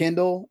having their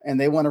Kindle and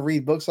they want to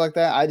read books like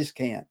that. I just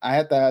can't. I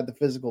have to have the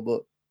physical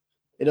book.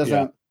 It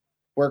doesn't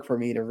work for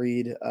me to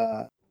read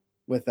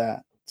with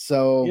that.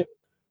 So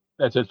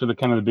that's it for the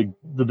kind of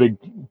the big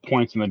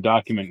points in the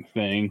document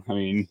thing. I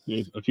mean,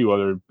 there's a few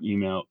other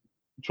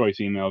choice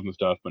emails and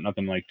stuff, but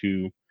nothing like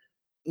too.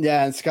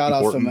 Yeah, and Scott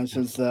important. also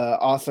mentions the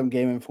awesome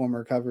Game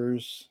Informer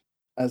covers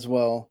as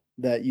well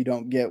that you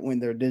don't get when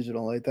they're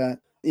digital like that.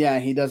 Yeah,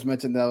 he does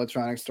mention the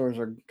electronic stores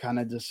are kind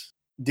of just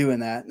doing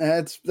that.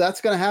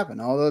 That's going to happen.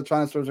 All the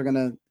electronic stores are going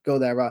to go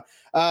that route.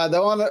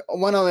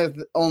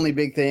 The only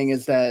big thing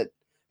is that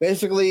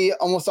basically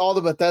almost all the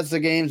Bethesda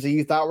games that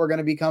you thought were going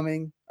to be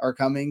coming are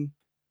coming.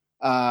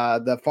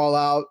 The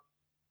Fallout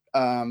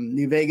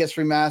New Vegas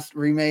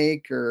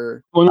remake,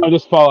 or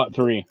just Fallout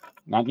 3,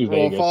 not New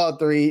Vegas. Fallout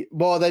 3.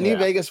 Well, the New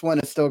Vegas one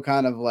is still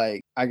kind of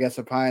like, I guess,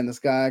 a pie in the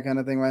sky kind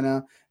of thing right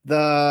now.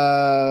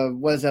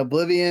 The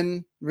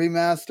Oblivion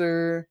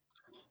remaster.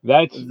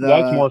 That's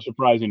more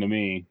surprising to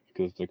me,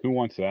 because like, who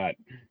wants that?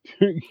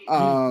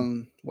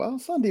 Well,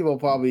 some people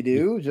probably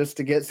do, just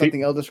to get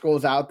something Elder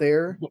Scrolls out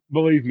there.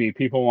 Believe me,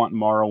 people want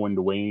Morrowind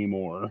way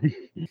more.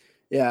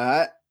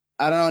 Yeah,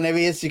 I don't know.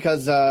 Maybe it's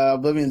because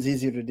Oblivion's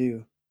easier to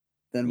do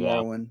than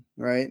Morrowind,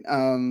 right?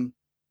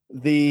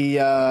 The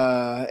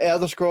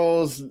Elder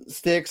Scrolls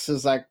Styx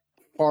is like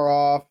far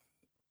off,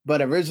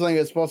 but originally it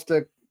was supposed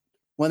to.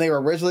 When they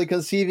were originally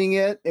conceiving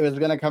it, it was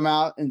going to come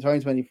out in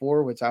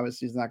 2024, which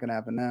obviously is not going to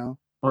happen now.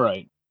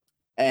 Right.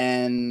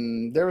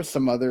 And there was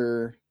some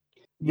other.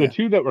 The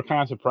two that were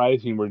kind of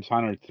surprising were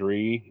Dishonored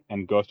 3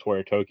 and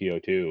Ghostwire Tokyo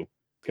 2.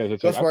 Because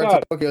it's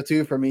Ghostwire Tokyo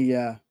 2 for me,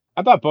 yeah.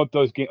 I thought both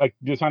those games, like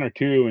Dishonored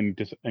 2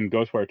 and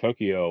Ghostwire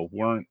Tokyo,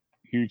 weren't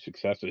huge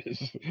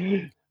successes.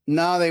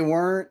 No, they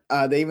weren't.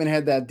 They even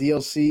had that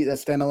DLC, that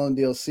standalone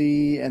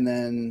DLC, and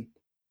then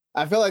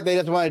I feel like they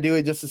just want to do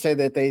it just to say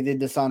that they did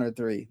Dishonored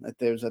 3, that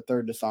there's a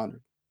third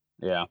Dishonored.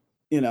 Yeah.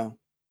 You know.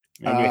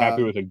 Maybe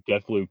happy with a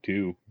Deathloop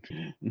 2.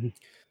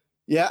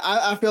 Yeah,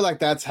 I feel like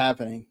that's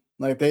happening.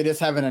 Like, they just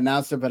haven't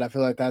announced it, but I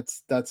feel like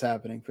that's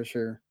happening for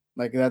sure.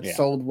 Like, that's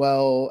sold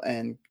well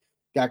and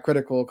got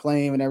critical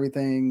acclaim and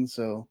everything.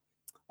 So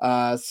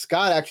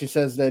Scott actually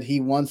says that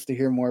he wants to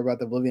hear more about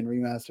the Oblivion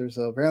remaster.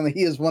 So apparently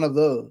he is one of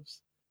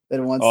those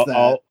that wants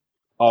that.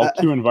 All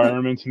 2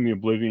 environments in the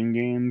Oblivion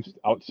games,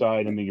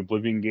 outside in the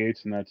Oblivion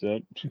gates, and that's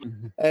it.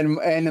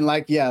 and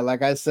like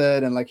I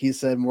said, and like he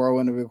said,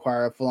 Morrowind would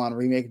require a full-on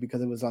remake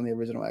because it was on the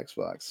original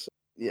Xbox.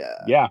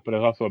 Yeah, but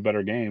it's also a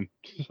better game.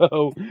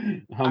 So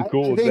I'm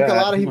cool with that. I think a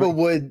lot of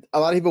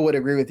people would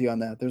agree with you on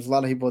that. There's a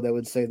lot of people that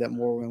would say that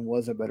Morrowind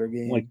was a better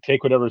game. Like,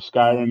 take whatever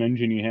Skyrim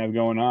engine you have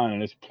going on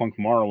and just plunk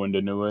Morrowind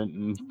into it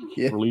and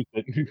release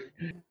it.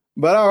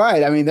 But all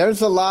right, I mean,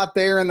 there's a lot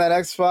there in that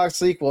Xbox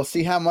leak. We'll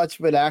see how much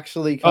of it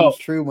actually comes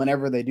true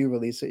whenever they do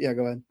release it. Yeah,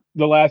 go ahead.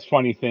 The last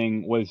funny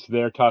thing was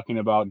they're talking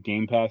about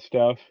Game Pass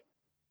stuff,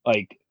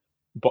 like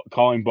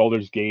calling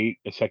Baldur's Gate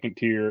a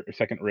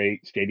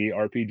second-rate Stadia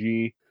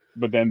RPG,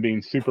 but then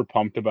being super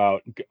pumped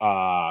about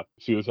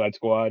Suicide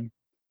Squad.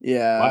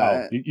 Yeah.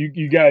 Wow.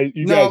 You guys.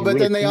 No, but really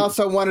then they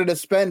also wanted to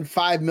spend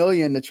 $5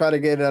 million to try to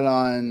get it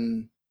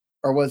on,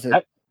 or was it?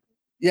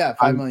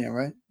 $5 million,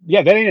 right?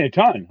 Yeah, that ain't a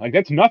ton. Like,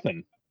 that's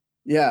nothing.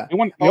 Yeah.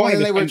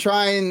 They were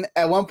trying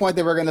at one point.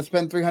 They were going to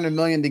spend $300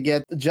 million to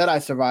get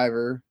Jedi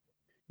Survivor.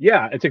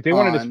 Yeah, it's like they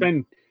wanted to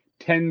spend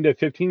 $10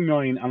 to $15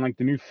 million on like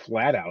the new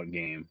Flat Out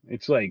game.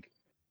 It's like,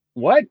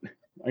 what?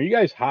 Are you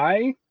guys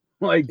high?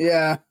 Like,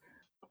 yeah.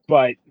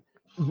 But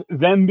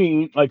them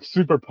being like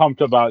super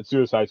pumped about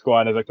Suicide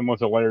Squad is like the most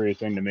hilarious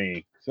thing to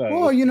me. So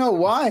Well, you know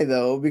why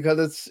though?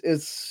 Because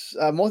it's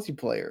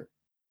multiplayer,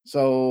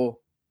 so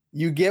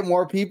you get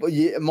more people.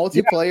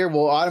 Multiplayer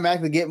will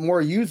automatically get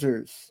more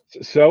users.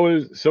 so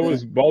is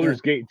Yeah.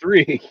 Baldur's Gate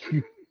 3.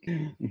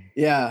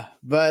 Yeah,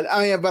 but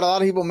I mean, but a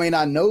lot of people may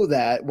not know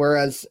that.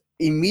 Whereas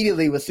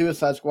immediately with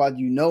Suicide Squad,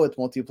 you know it's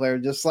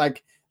multiplayer. Just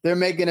like they're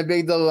making a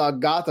big deal about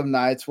Gotham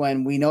Knights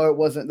when we know it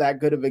wasn't that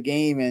good of a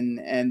game,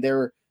 and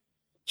they're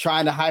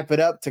trying to hype it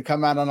up to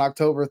come out on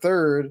October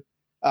 3rd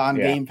on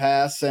Yeah. Game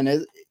Pass,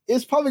 and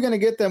it's probably going to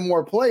get them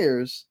more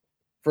players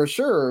for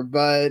sure.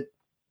 But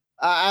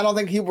I don't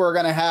think people are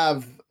going to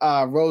have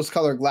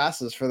rose-colored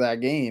glasses for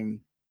that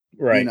game,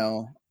 Right. You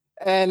know.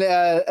 And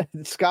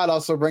Scott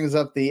also brings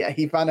up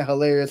he found it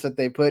hilarious that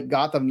they put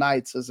Gotham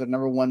Knights as their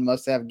number one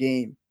must-have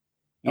game.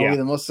 And will be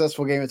the most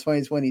successful game of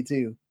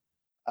 2022.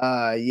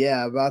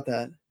 Yeah, about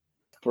that.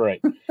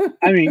 Right.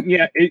 I mean,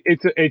 yeah,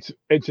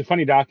 it's a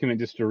funny document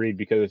just to read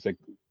because it's like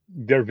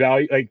their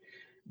value, like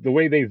the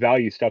way they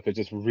value stuff is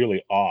just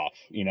really off,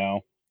 you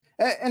know.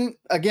 And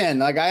again,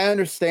 like I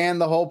understand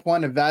the whole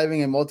point of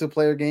valuing a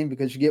multiplayer game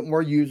because you get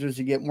more users,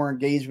 you get more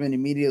engagement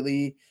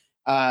immediately.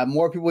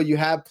 More people you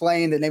have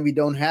playing that maybe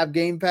don't have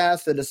Game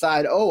Pass to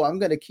decide, oh, I'm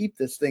going to keep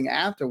this thing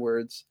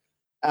afterwards.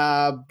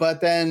 But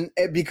then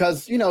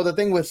because, you know, the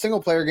thing with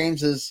single player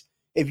games is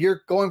if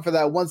you're going for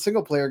that one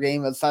single player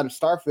game outside of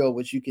Starfield,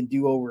 which you can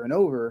do over and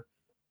over,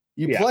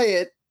 you play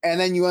it and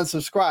then you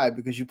unsubscribe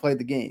because you played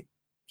the game.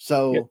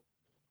 So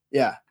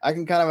yeah, I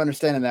can kind of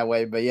understand in that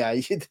way. But yeah,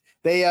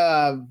 they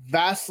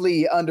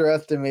vastly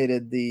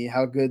underestimated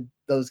how good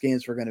those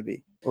games were going to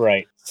be.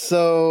 Right.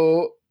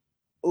 So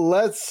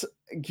let's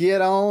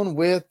get on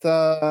with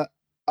a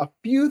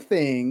few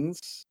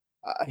things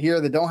here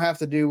that don't have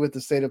to do with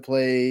the state of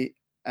play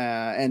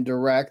and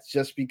direct,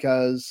 just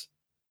because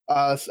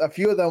a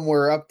few of them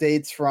were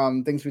updates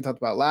from things we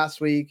talked about last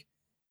week.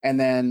 And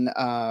then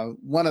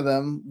one of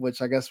them,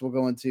 which I guess we'll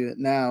go into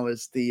now,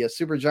 is the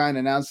Supergiant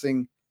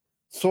announcing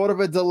sort of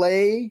a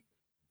delay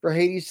for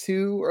Hades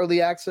 2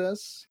 early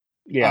access.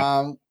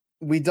 Yeah.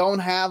 We don't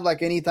have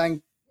like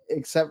anything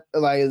except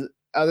like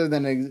other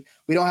than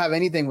we don't have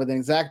anything with an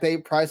exact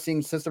date,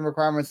 pricing, system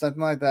requirements,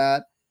 nothing like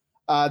that.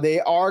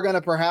 They are going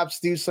to perhaps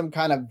do some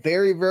kind of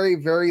very, very,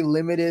 very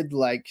limited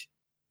like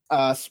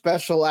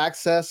special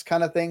access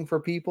kind of thing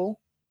for people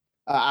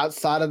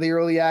outside of the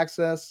early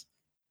access.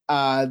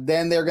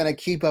 Then they're going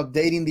to keep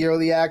updating the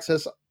early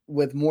access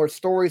with more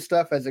story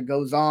stuff as it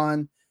goes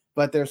on.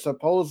 But they're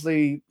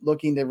supposedly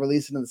looking to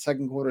release it in the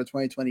second quarter of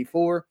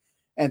 2024.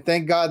 And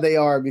thank God they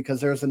are,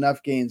 because there's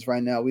enough games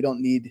right now. We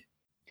don't need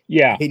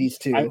Hades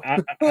 2.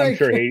 I'm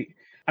sure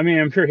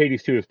I'm sure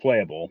Hades 2 is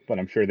playable, but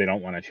I'm sure they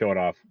don't want to show it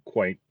off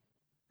quite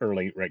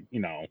early, right?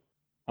 You know,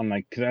 I'm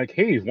like, because like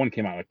Hades 1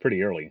 came out like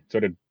pretty early. So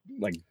did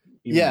like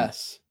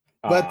yes.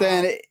 But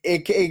then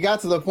it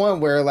got to the point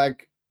where,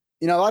 like,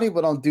 you know, a lot of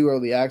people don't do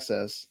early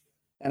access.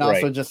 And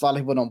also just a lot of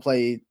people don't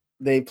play.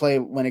 They play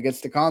when it gets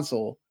to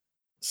console.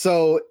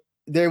 So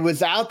there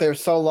was out there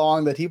so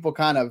long that people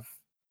kind of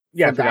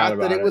forgot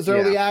that it was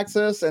early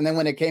access. And then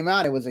when it came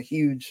out, it was a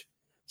huge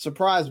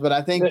surprise. But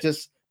I think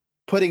just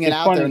putting it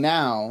out there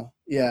now.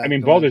 Yeah. I mean,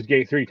 Baldur's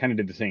Gate 3 kind of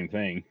did the same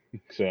thing.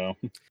 So.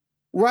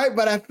 Right.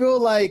 But I feel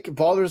like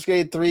Baldur's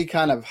Gate 3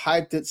 kind of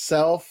hyped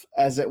itself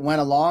as it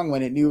went along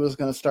when it knew it was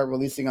going to start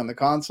releasing on the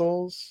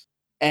consoles.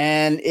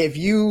 And if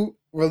you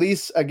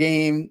release a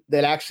game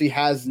that actually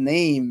has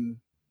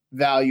name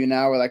value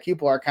now, where like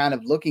people are kind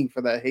of looking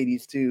for that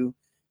Hades 2,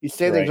 you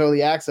say there's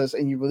early access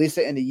and you release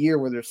it in a year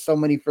where there's so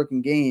many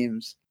freaking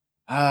games.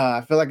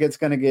 I feel like it's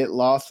going to get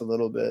lost a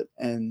little bit,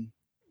 and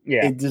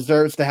it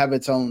deserves to have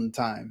its own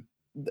time.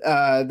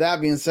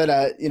 That being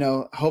said, you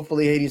know,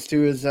 hopefully Hades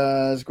 2 is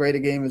as great a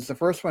game as the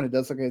first one. It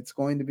does look like it's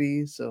going to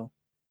be, so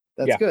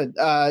that's good.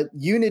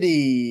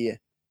 Unity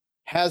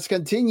has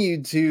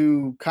continued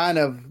to kind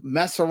of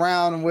mess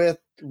around with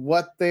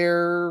what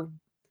their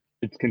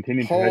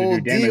whole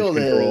deal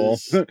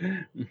is.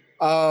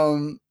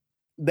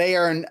 They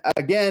are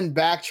again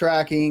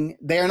backtracking.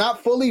 They are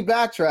not fully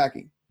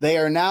backtracking. They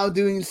are now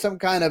doing some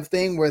kind of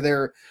thing where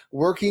they're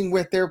working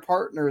with their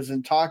partners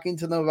and talking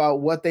to them about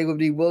what they would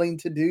be willing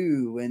to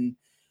do. And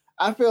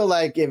I feel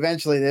like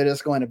eventually they're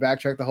just going to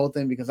backtrack the whole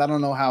thing, because I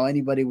don't know how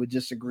anybody would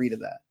just agree to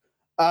that.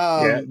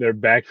 They're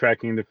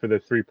backtracking for the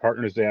 3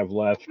 partners they have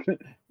left.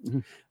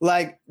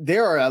 Like,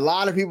 there are a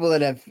lot of people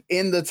that have,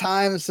 in the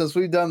time since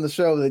we've done the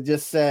show, that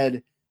just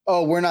said,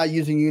 oh, we're not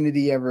using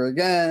Unity ever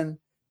again.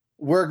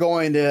 We're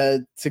going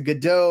to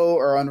Godot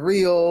or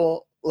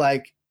Unreal.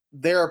 Like,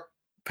 they're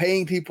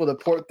paying people to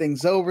port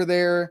things over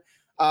there.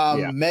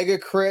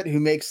 Megacrit, who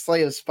makes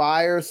Slay of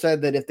Spire,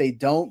 said that if they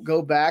don't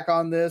go back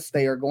on this,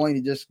 they are going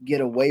to just get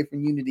away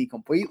from Unity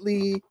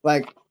completely.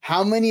 Like,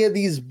 how many of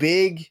these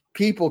big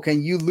people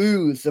can you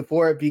lose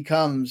before it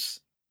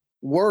becomes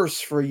worse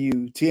for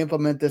you to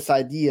implement this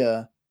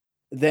idea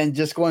than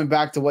just going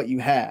back to what you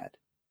had?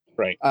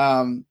 Right.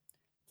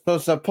 So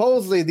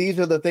supposedly these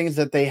are the things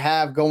that they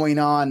have going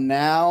on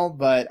now,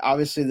 but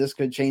obviously this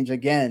could change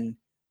again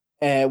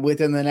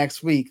within the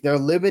next week. They're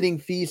limiting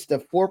fees to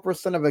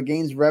 4% of a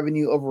game's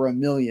revenue over $1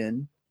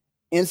 million.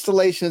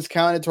 Installations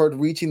counted toward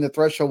reaching the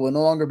threshold will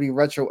no longer be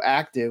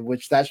retroactive,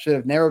 which that should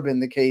have never been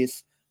the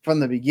case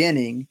from the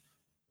beginning.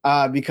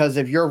 Because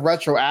if you're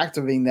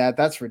retroactivating that,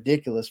 that's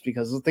ridiculous.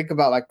 Because think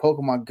about like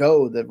Pokemon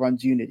Go that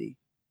runs Unity,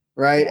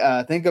 right?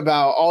 Yeah. Think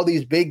about all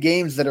these big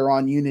games that are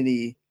on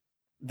Unity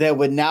that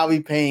would now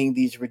be paying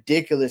these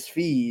ridiculous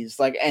fees.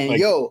 Like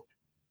Genshin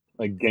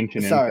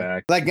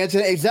Impact. Like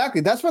Genshin,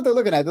 exactly. That's what they're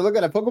looking at. They're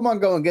looking at Pokemon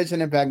Go and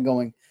Genshin Impact and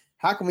going,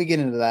 how can we get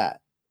into that?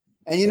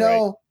 And you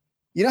know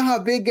how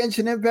big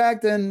Genshin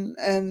Impact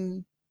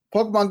and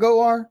Pokemon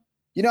Go are?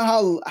 You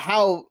know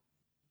how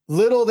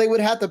little they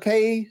would have to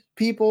pay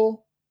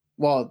people?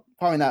 Well,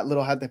 probably not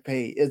little have to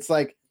pay. It's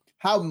like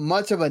how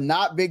much of a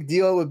not big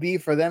deal it would be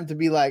for them to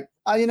be like,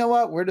 oh, you know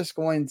what? We're just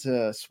going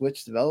to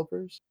switch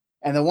developers.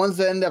 And the ones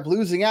that end up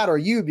losing out are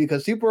you,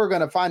 because people are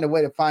going to find a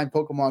way to find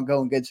Pokemon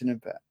Go and Genshin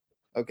Impact.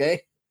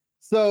 Okay?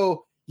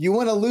 So you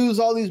want to lose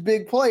all these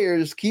big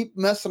players, keep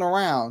messing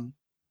around,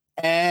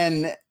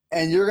 and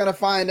you're going to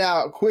find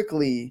out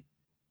quickly,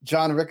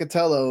 John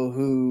Riccitiello,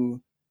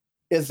 who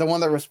is the one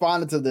that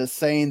responded to this,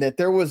 saying that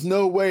there was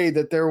no way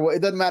that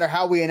it doesn't matter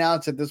how we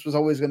announce it, this was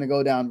always going to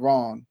go down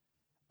wrong.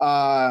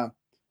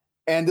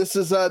 And this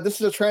is a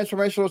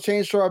transformational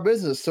change to our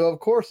business. So of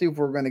course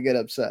people are going to get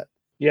upset.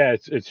 Yeah,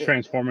 it's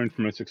transforming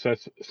from a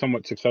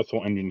somewhat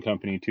successful engine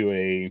company to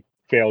a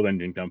failed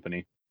engine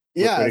company.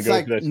 Yeah, it's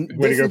like this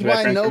is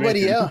why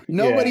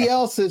nobody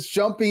else is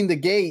jumping the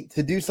gate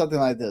to do something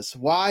like this.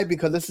 Why?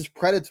 Because this is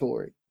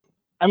predatory.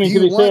 I mean,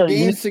 do you want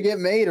games to get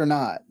made or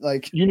not?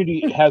 Like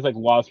Unity has like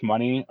lost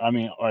money. I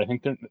mean, or I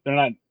think they're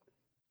not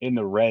in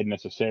the red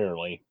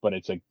necessarily, but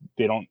it's like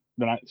they're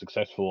not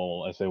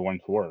successful as they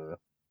once were.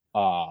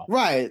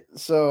 Right.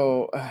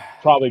 So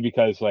probably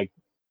because like,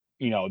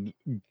 you know,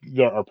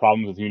 there are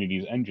problems with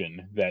Unity's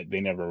engine that they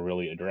never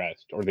really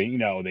addressed, or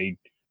they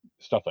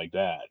stuff like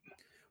that.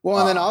 Well,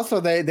 and then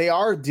also they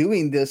are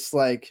doing this,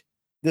 like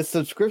this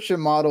subscription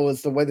model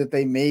is the way that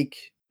they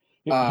make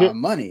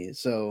money.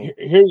 So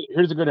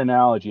here's a good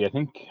analogy. I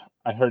think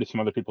I heard some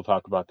other people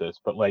talk about this,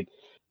 but like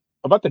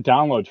about the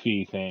download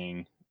fee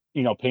thing,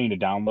 paying to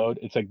download.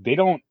 It's like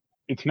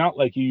it's not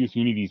like you use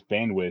Unity's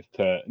bandwidth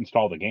to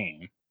install the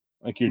game.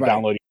 Like you're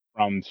downloading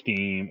from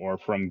Steam or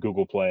from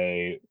Google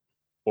Play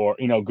or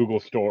Google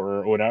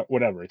Store or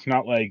whatever. It's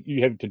not like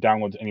you have to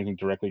download anything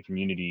directly from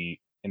Unity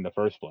in the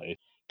first place.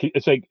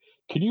 It's like,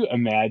 could you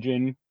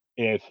imagine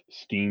if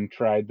Steam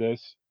tried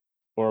this,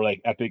 or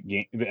like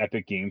the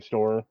Epic Game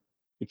Store?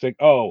 It's like,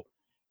 oh,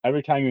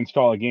 every time you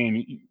install a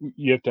game,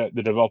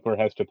 the developer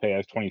has to pay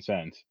us 20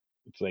 cents.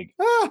 It's like,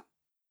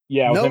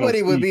 yeah,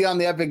 nobody would be on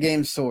the Epic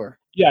Game Store.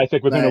 Yeah, it's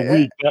like within a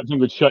week, that thing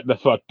would shut the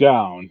fuck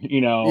down.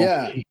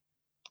 Yeah.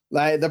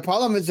 Like the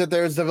problem is that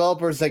there's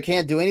developers that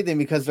can't do anything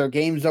because their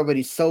game's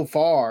already so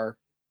far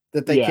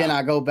that they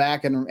cannot go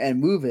back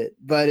and move it.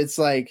 But it's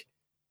like,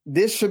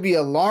 this should be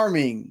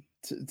alarming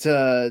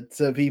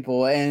to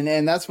people,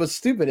 and that's what's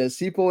stupid is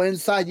people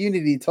inside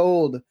Unity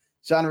told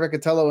John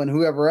Riccitiello and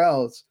whoever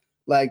else,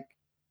 like,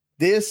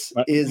 this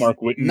is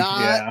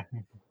not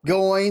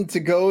going to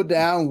go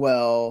down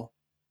well.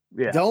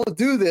 Yeah. Don't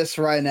do this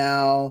right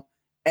now.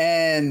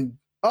 And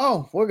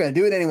we're gonna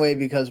do it anyway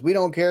because we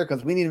don't care,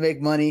 because we need to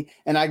make money.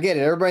 And I get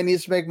it, everybody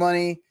needs to make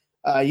money.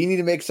 You need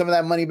to make some of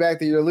that money back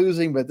that you're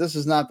losing, but this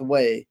is not the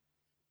way.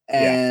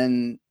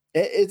 And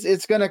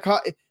it's gonna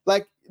cost.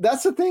 Like,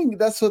 that's the thing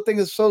that's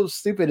so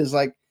stupid is,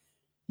 like,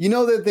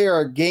 that there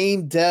are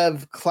game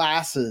dev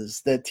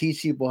classes that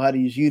teach people how to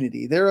use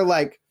Unity. There are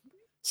like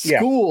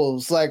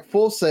schools like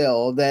Full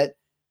Sail that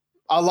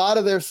a lot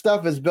of their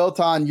stuff is built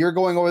on you're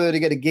going over there to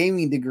get a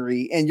gaming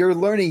degree and you're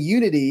learning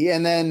Unity,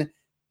 and then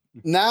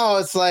now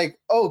it's like,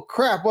 oh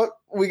crap, what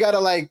we gotta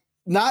like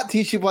not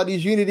teach people how to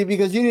use Unity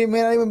because Unity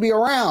may not even be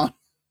around.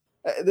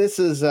 This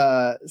is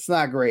it's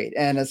not great.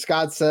 And as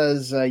Scott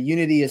says,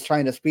 Unity is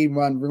trying to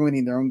speedrun,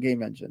 ruining their own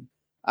game engine.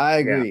 I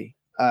agree.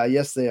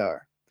 Yes, they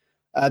are.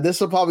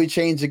 This will probably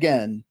change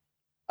again.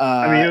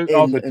 I mean, it was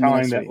all the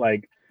time that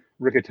like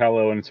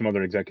Riccitiello and some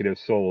other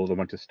executives sold a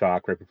bunch of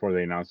stock right before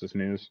they announced this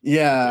news.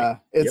 Yeah,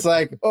 it's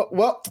like, oh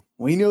well,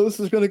 we know this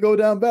is going to go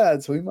down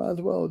bad, so we might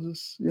as well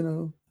just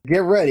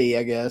get ready,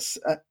 I guess.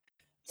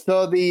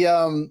 So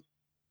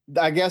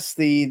I guess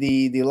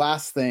the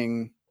last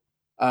thing,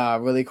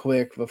 really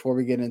quick before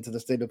we get into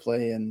the state of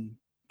play and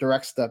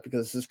direct stuff,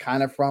 because this is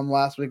kind of from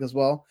last week as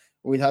well.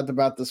 We talked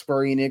about the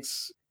Square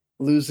Enix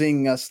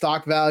losing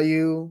stock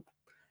value,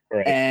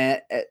 right.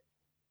 And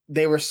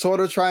they were sort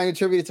of trying to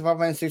attribute it to Final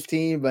Fantasy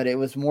 16, but it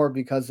was more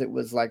because it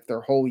was like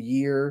their whole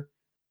year.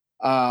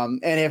 And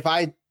if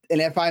I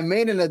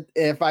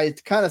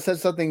kind of said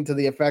something to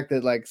the effect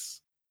that like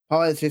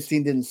Final Fantasy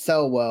 16 didn't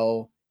sell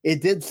well,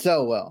 it did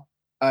sell well.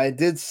 It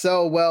did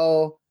sell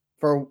well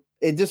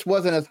it just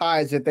wasn't as high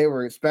as that they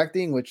were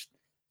expecting, which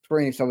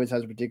Square Enix always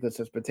has ridiculous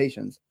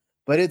expectations.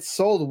 But it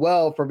sold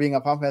well for being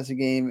a Final Fantasy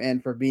game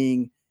and for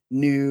being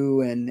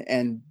new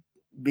and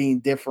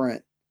being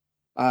different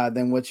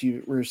than what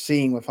you were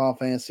seeing with Final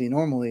Fantasy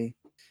normally.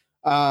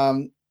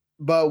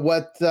 But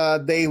what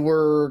they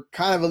were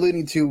kind of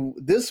alluding to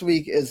this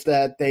week is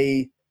that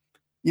they,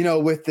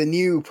 with the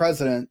new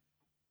president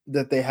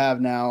that they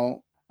have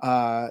now,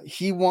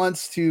 he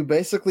wants to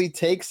basically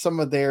take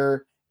some of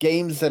their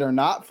games that are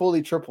not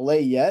fully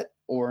AAA yet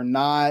or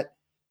not,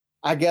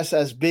 I guess,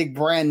 as big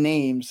brand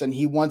names, and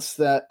he wants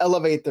to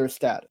elevate their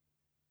status.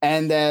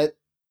 And that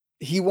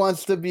he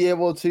wants to be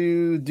able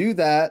to do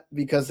that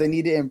because they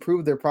need to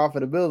improve their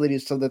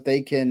profitability so that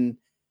they can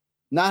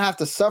not have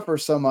to suffer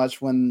so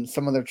much when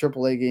some of their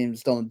AAA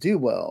games don't do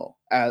well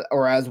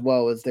as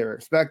well as they're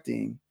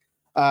expecting.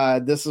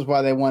 This is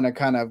why they want to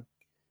kind of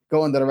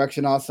go in the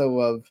direction also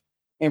of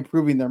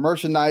improving their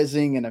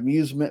merchandising and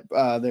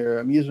their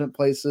amusement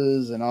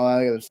places and all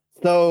that other stuff.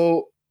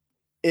 So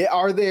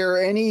are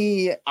there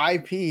any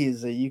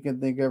IPs that you can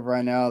think of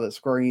right now that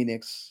Square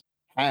Enix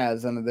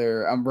has under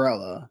their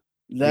umbrella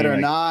that are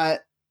not?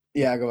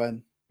 Yeah, go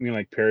ahead. You mean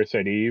like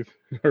Parasite Eve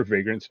or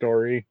Vagrant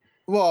Story?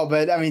 Well,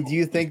 but I mean, do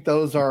you think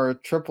those are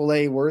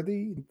AAA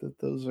worthy? That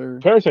those are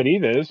Parasite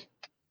Eve is.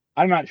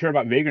 I'm not sure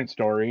about Vagrant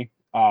Story.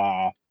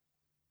 I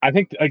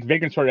think like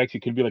Vagrant Story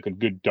actually could be like a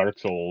good Dark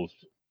Souls.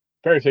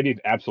 Parasite Eve,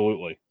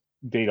 absolutely.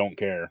 They don't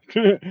care.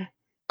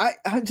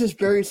 I'm just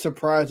very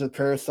surprised with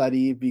Parasite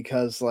Eve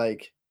because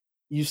like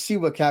you see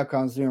what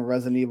Capcom's doing with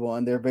Resident Evil,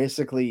 and they're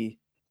basically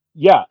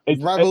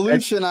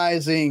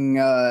revolutionizing,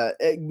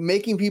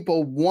 making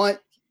people want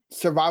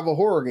survival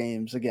horror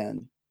games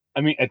again. I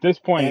mean, at this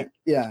point,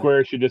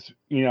 Square should just,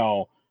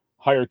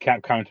 hire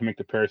Capcom to make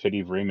the Parasite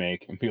Eve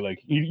remake and be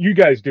like, you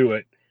guys do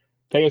it.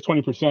 Pay us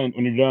 20%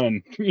 when you're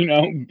done,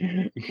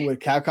 Would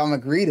Capcom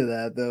agree to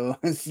that, though?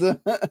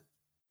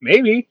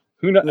 Maybe.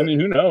 Who knows? I mean,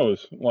 who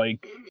knows?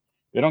 Like,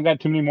 they don't got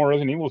too many more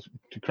Resident Evils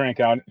to crank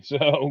out,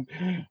 so...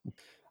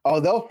 Oh,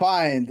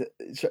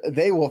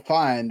 they will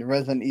find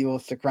Resident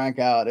Evils to crank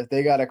out. If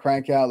they got to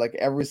crank out, like,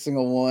 every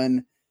single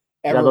one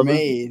ever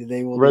made,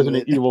 they will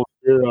Resident Evil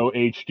 0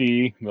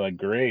 HD. They're like,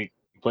 great.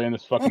 Playing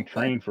this fucking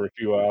train for a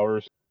few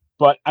hours.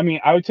 But, I mean,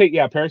 I would say,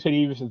 Parasite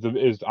Eve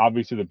is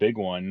obviously the big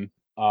one.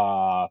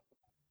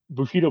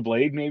 Bushido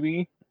Blade,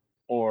 maybe?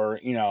 Or,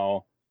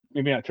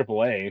 maybe not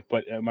AAA,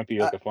 but it might be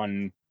like a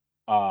fun...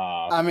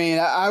 I mean,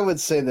 I would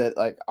say that,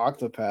 like,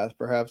 Octopath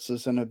perhaps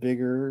is in a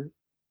bigger...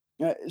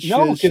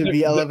 should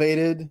be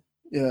elevated.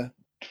 Yeah.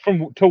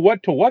 To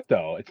what,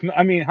 though? It's not,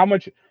 I mean, how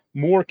much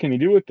more can you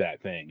do with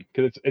that thing?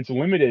 Because it's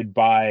limited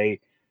by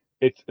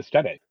its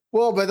aesthetic.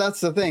 Well, but that's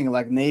the thing.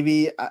 Like,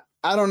 maybe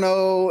I don't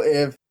know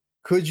if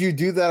could you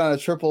do that on a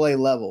AAA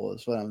level?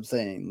 Is what I'm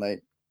saying.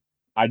 Like,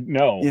 I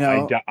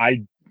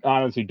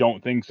honestly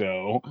don't think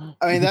so.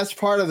 I mean, that's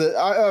part of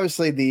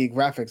obviously the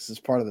graphics is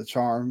part of the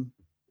charm,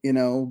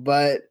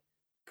 but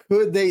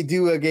could they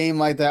do a game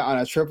like that on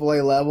a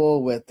AAA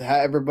level with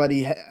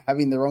everybody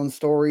having their own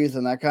stories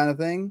and that kind of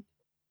thing?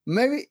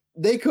 Maybe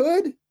they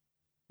could.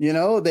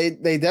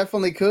 They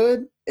definitely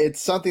could. It's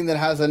something that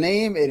has a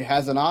name. It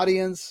has an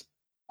audience.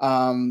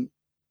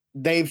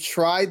 They've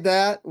tried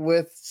that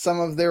with some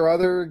of their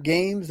other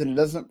games, and it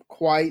doesn't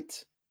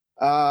quite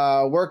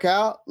work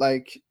out.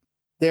 Like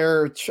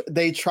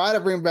they try to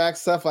bring back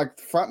stuff like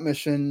Front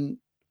Mission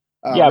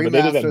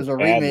remasters or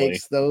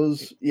remakes.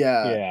 Those,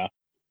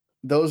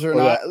 those are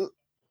not.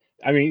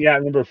 I mean, I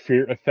remember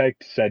Fear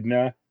Effect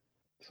Sedna.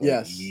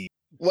 Yes.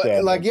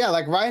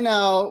 Like right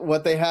now,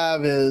 what they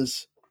have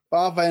is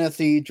Final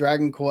Fantasy,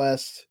 Dragon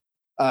Quest,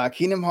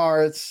 Kingdom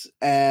Hearts,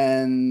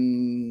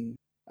 and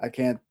I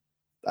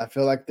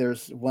feel like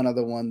there's one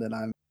other one that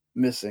I'm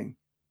missing.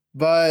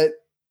 But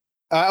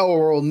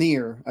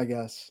Nier, I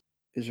guess,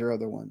 is your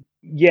other one.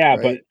 Yeah,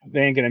 right? But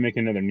they ain't gonna make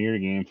another Nier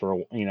game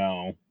for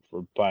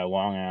by a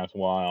long ass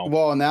while.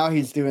 Well, now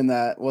he's doing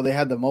that. Well, they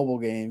had the mobile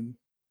game.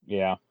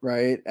 Yeah.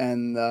 Right,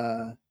 and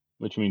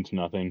which means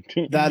nothing.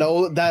 that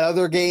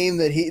other game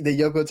that the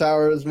Yoko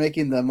Tower is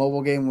making, the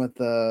mobile game with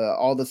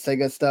all the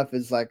Sega stuff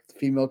is like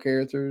female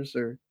characters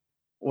or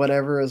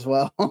whatever as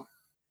well.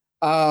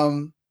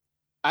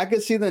 I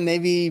could see the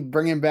Navy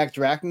bringing back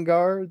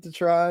Drakengard to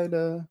try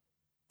to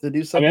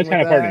do something. I mean, that's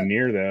kind of part of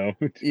Nier, though.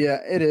 Yeah,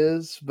 it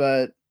is,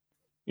 but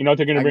you know what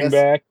they're going to bring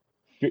back?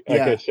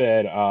 Like I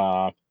said,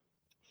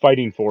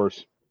 Fighting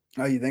Force.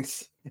 Oh, you think?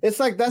 It's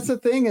like that's the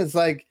thing. Is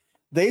like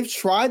they've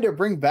tried to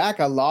bring back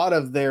a lot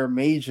of their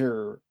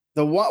major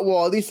at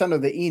least under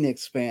the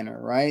Enix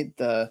banner, right?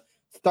 The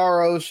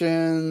Star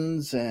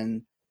Oceans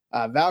and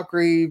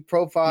Valkyrie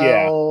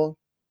Profile.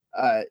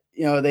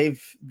 Yeah.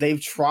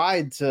 They've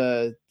tried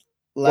to.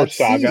 Let's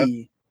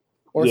see.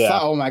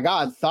 Oh my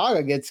God,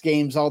 Saga gets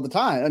games all the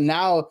time, and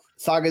now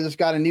Saga just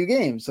got a new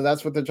game. So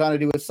that's what they're trying to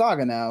do with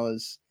Saga now.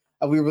 Is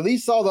we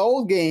released all the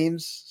old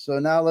games, so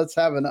now let's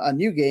have a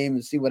new game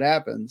and see what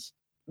happens.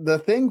 The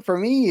thing for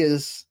me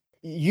is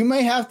you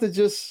may have to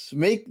just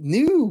make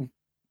new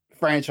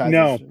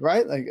franchises,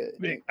 right? Like,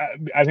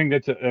 I think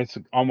that's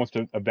almost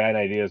a bad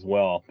idea as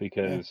well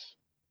because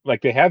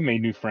like they have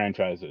made new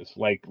franchises,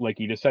 like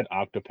you just said,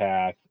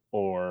 Octopath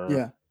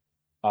or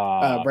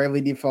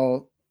Bravely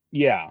Default.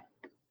 Yeah.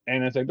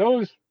 And it's like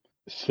those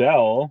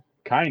sell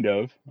kind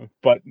of,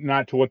 but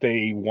not to what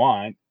they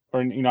want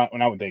or not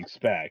what they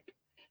expect.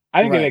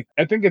 I think Right.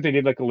 I think if they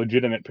did like a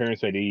legitimate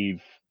Parasite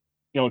Eve,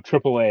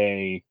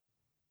 AAA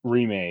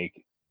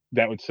remake,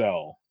 that would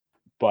sell.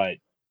 But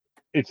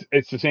it's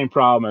the same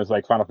problem as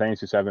like Final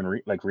Fantasy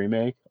VII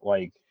remake.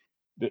 Like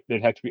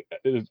there'd have to be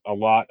there's a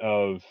lot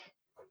of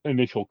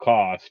initial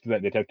cost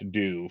that they'd have to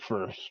do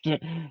first,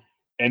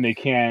 and they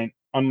can't.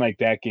 Unlike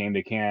that game,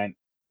 they can't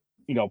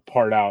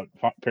part out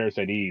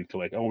Parasite Eve to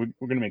like, oh,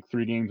 we're gonna make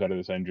 3 games out of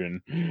this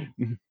engine.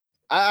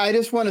 I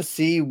just want to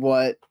see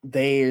what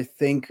they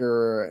think,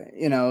 or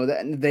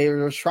they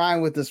were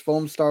trying with this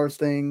Foam Stars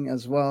thing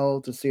as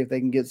well to see if they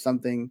can get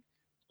something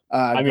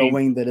I mean,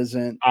 going that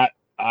isn't.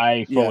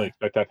 I fully Yeah,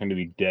 expect that thing to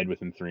be dead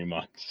within 3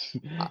 months.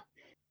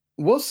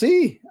 we'll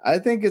see. I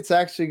think it's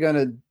actually going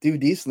to do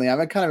decently.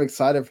 I'm kind of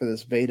excited for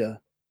this beta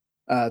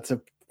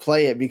to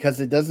play it because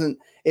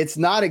it's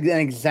not an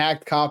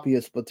exact copy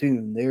of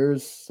Splatoon.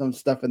 There's some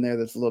stuff in there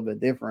that's a little bit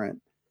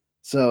different.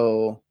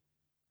 So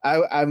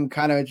I'm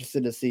kind of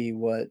interested to see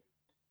what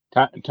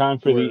time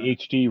for the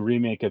HD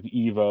remake of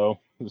Evo,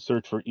 The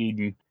Search for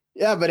Eden.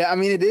 Yeah, but I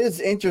mean, it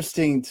is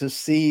interesting to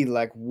see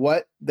like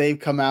what they've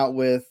come out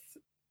with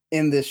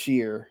in this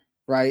year,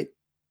 right?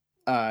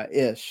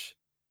 Ish.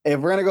 If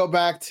we're gonna go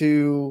back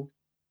to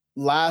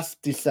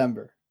last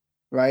December,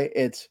 right?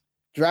 It's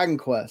Dragon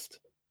Quest,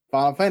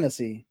 Final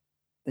Fantasy,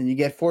 then you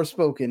get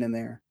Forspoken in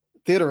there.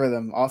 Theater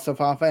Rhythm, also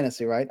Final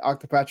Fantasy, right?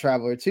 Octopath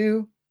Traveler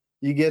 2.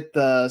 You get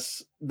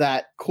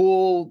that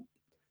cool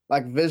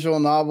like visual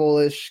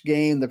novel-ish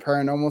game, The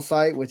Paranormal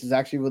Site, which is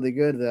actually really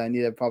good that I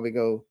need to probably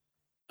go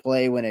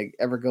play when it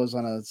ever goes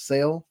on a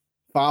sale.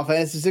 Final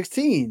Fantasy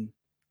 16,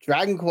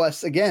 Dragon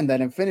Quest, again,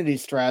 that Infinity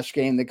Strash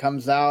game that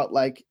comes out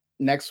like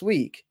next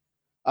week.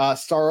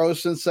 Star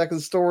Ocean Second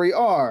Story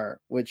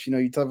R, which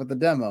you talk about the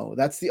demo.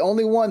 That's the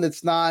only one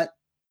that's not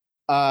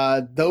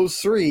those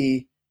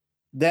 3.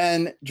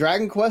 Then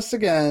Dragon Quest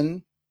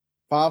again,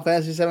 Final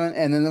Fantasy 7,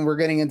 and then we're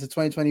getting into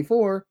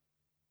 2024,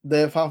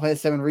 the Final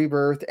Fantasy 7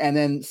 Rebirth, and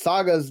then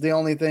Saga's the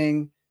only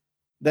thing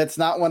that's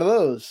not one of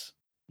those.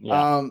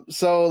 Yeah.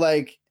 So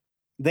like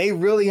they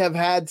really have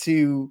had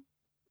to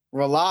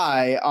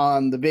rely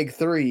on the big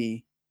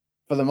 3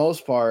 for the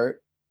most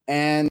part.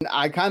 And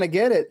I kind of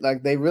get it.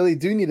 Like they really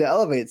do need to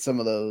elevate some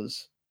of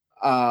those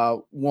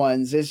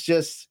ones. It's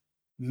just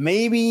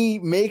maybe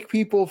make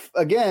people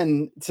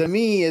again, to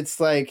me, it's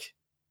like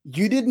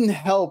you didn't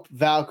help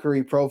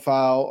Valkyrie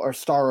Profile or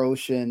Star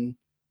Ocean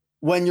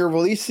when you're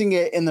releasing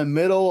it in the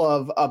middle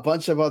of a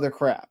bunch of other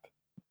crap.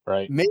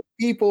 Right. Make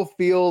people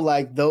feel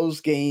like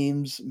those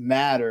games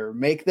matter.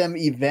 Make them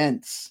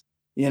events.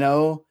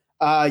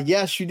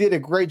 Yes, you did a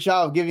great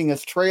job of giving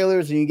us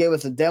trailers and you gave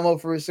us a demo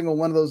for every single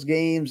one of those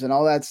games and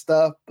all that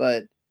stuff,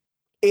 but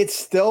it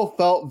still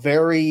felt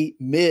very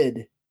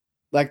mid.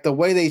 Like the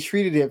way they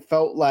treated it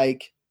felt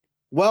like,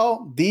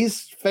 well,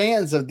 these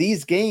fans of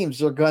these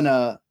games are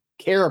gonna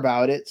care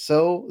about it,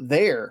 so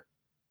there.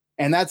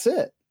 And that's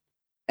it.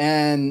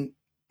 And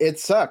it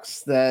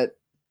sucks that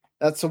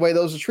that's the way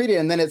those are treated.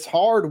 And then it's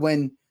hard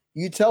when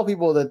you tell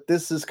people that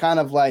this is kind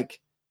of like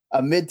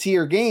a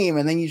mid-tier game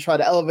and then you try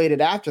to elevate it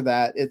after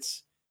that.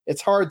 It's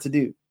hard to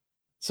do.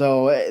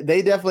 So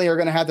they definitely are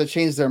going to have to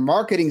change their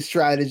marketing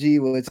strategy,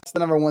 which is the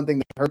number one thing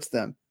that hurts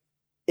them.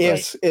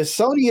 If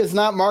Sony is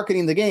not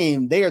marketing the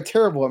game, they are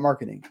terrible at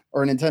marketing,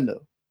 or Nintendo.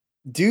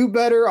 Do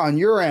better on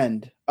your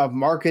end of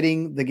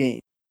marketing the game.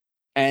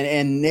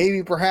 And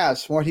maybe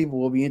perhaps more people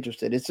will be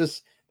interested. It's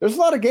just there's a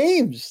lot of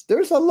games.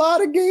 There's a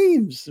lot of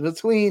games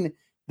between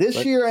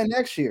this year and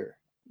next year.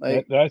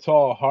 Like that's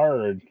all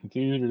hard. It's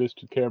easier just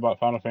to care about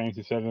Final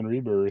Fantasy VII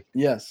Rebirth.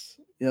 Yes.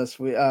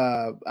 We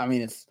I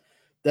mean it's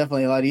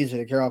definitely a lot easier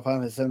to care about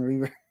Final Fantasy VII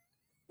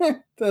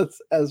Rebirth.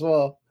 That's as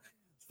well.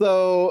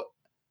 So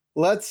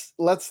let's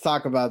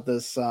talk about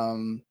this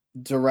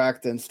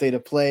direct and state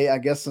of play. I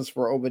guess since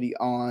we're already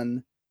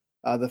on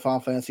the Final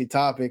Fantasy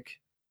topic,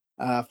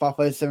 Final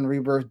Fantasy VII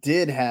Rebirth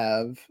did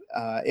have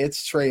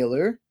its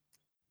trailer,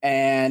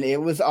 and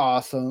it was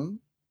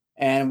awesome.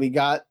 And we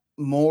got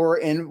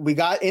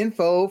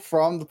info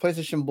from the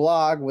PlayStation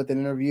blog with an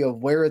interview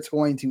of where it's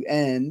going to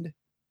end,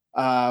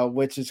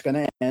 which is going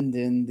to end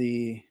in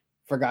the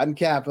Forgotten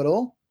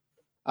Capital,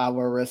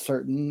 where a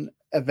certain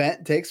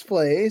event takes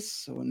place.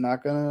 So we're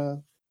not going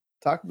to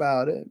talk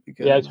about it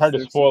because it's hard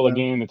to spoil a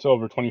game that's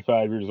over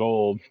 25 years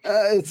old.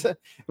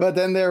 But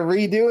then they're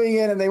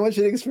redoing it and they want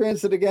you to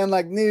experience it again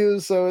like new.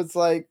 So it's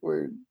like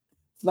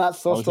it's not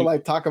supposed to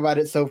like talk about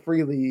it so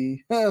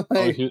freely. I'll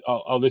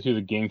let you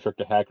the game trick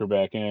to hacker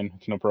back in.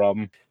 It's no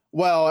problem.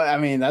 Well, I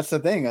mean, that's the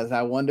thing is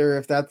I wonder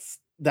if that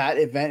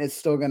event is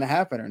still going to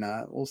happen or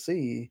not. We'll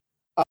see.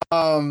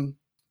 No,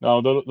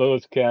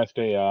 let's cast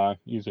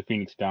use a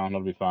Phoenix down.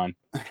 That'll be fine.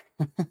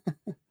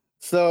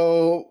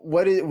 So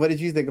what did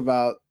you think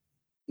about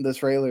the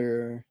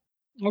trailer?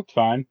 Looks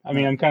fine. I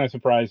mean, I'm kind of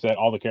surprised that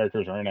all the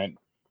characters are in it,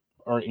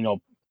 or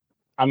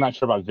I'm not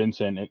sure about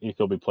Vincent if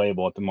he'll be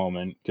playable at the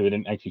moment because they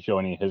didn't actually show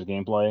any of his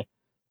gameplay.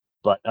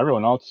 But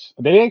everyone else,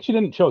 they actually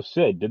didn't show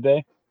Sid, did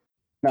they?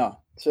 No,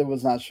 Sid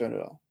was not shown at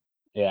all.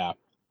 Yeah.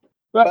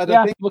 But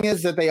the thing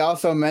is that they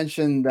also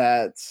mentioned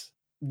that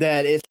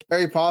that it's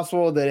very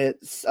possible that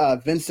it's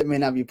Vincent may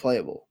not be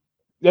playable.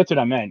 That's what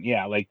I meant.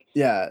 Yeah, like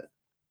Yeah.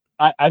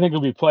 I think it'll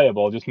be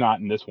playable, just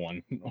not in this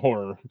one.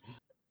 Or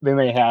they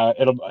may have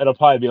it'll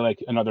probably be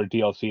like another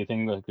DLC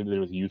thing like they did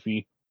with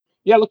Yuffie.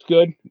 Yeah, it looks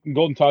good.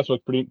 Golden Toss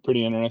looked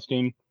pretty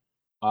interesting.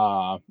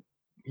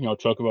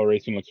 Chocobo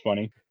racing looks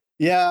funny.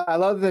 Yeah, I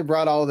love that they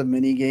brought all the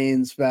mini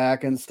games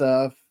back and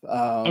stuff.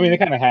 I mean, they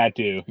kind of had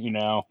to,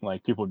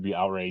 like people would be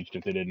outraged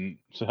if they didn't.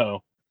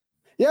 So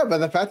yeah, but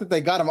the fact that they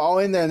got them all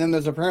in there, and then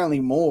there's apparently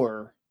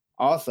more.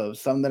 Also,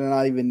 some that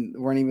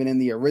weren't even in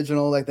the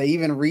original. Like they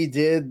even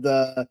redid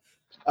the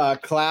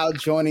Cloud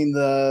joining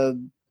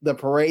the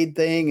parade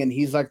thing, and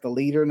he's like the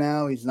leader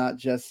now. He's not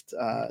just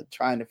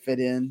trying to fit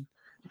in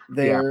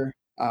there.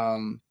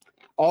 Yeah.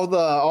 All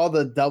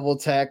the double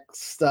tech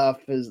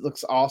stuff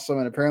looks awesome,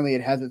 and apparently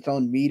it has its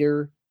own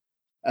meter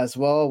as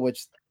well,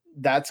 which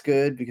that's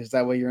good because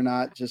that way you're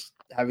not just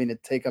having to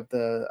take up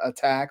the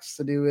attacks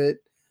to do it.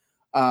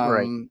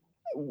 Right.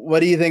 What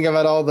do you think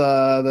about all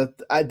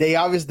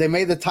they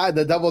made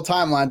the double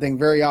timeline thing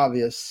very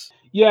obvious?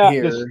 Yeah,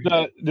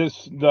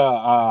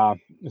 the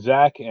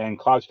Zack and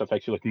Cloud stuff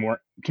actually looked more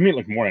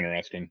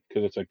interesting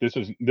because it's like this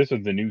is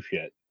the new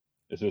shit.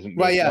 This isn't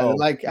right. Yeah,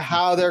 like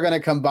how they're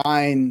gonna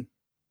combine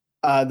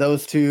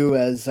those two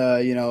as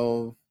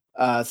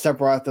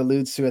Sephiroth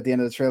alludes to at the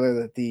end of the trailer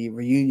that the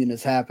reunion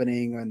is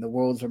happening and the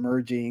worlds are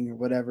merging or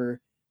whatever.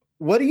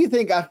 What do you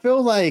think? I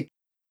feel like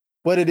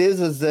what it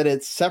is that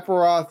it's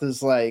Sephiroth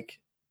is like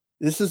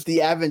this is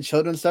the Advent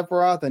Children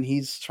Sephiroth, and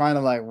he's trying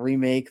to like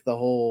remake the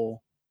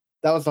whole.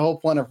 That was the whole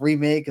point of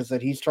remake, is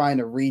that he's trying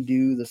to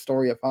redo the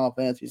story of Final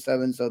Fantasy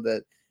VII so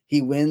that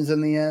he wins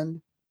in the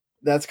end.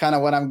 That's kind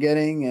of what I'm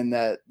getting, and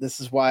that this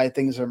is why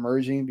things are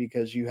merging,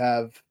 because you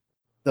have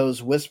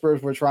those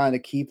whispers were trying to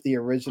keep the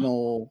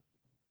original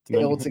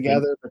tale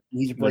together, but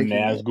he's breaking the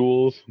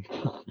Nazguls.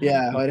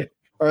 Yeah,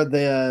 or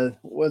the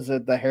was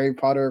it the Harry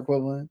Potter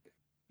equivalent?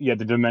 Yeah,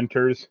 the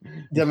Dementors.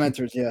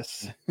 Dementors,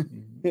 yes.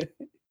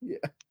 Yeah.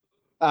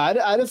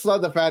 I just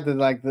love the fact that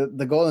like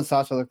the Golden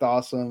Saucer looked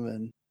awesome,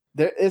 and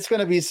it's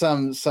going to be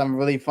some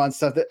really fun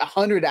stuff.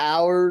 100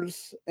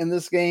 hours in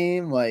this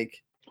game,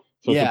 like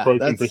so it's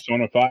approaching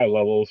Persona 5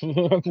 levels.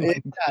 Yeah,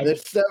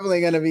 there's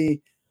definitely going to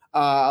be a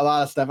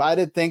lot of stuff. I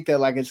did think that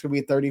like it's going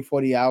to be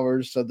 30-40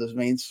 hours of this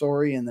main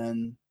story, and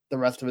then the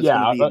rest of it's going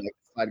to be like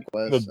side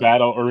quests. The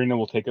battle arena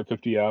will take up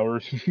 50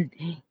 hours. Do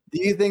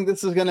you think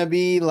this is going to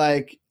be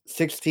like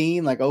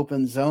 16, like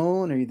open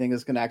zone, or you think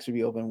it's going to actually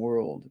be open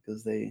world?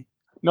 Because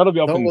it'll be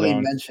open don't really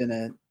zone. mention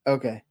it.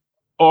 Okay.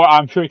 Or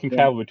I'm sure you can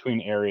travel between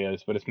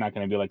areas, but it's not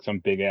going to be like some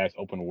big ass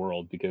open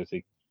world because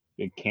they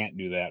can't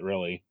do that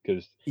really,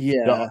 because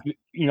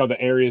the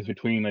areas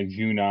between like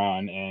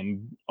Junon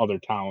and other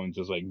towns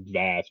is like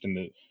vast,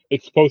 and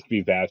it's supposed to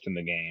be vast in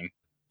the game.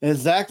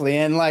 Exactly,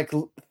 and like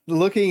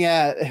looking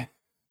at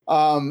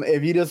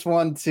if you just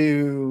want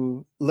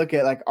to look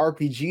at like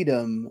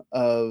RPGdom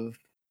of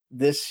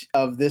this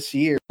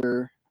year,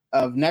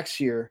 of next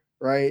year,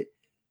 right?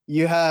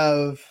 You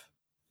have,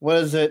 what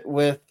is it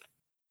with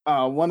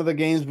one of the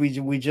games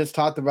we just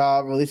talked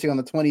about releasing on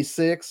the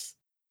 26th.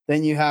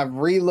 Then you have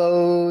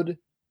Reload.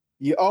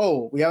 We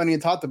haven't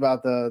even talked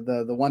about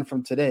the one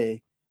from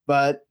today,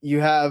 but you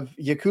have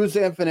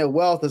Yakuza Infinite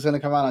Wealth is going to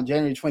come out on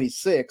January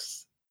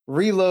 26th.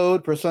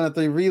 Reload, Persona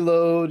 3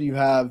 Reload. You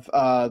have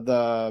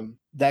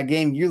that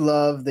game you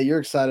love that you're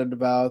excited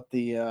about.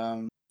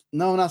 The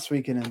no, not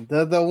Suikoden.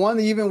 The one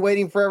that you've been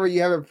waiting forever.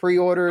 You have it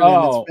pre-ordered.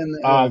 Oh, and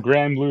it's been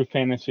Grand Blue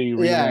Fantasy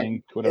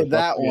Relink. Yeah,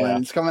 that one. Yeah.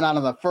 It's coming out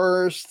on the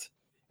 1st.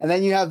 And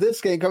then you have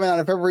this game coming out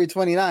on February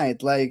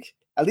 29th. Like,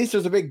 at least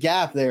there's a big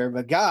gap there.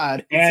 But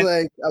God, it's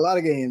like a lot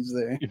of games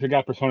there. You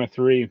forgot Persona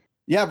 3.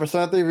 Yeah,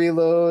 Persona 3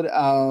 Reload.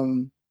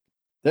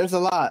 There's a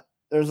lot.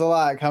 There's a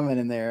lot coming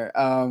in there.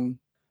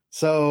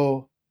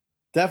 So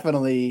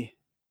definitely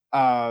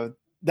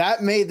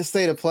that made the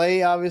state of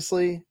play,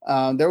 obviously.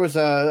 There was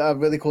a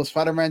really cool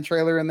Spider-Man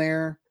trailer in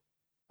there.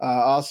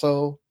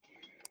 Also,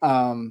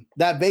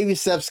 that Baby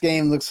Steps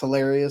game looks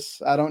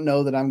hilarious. I don't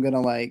know that I'm going to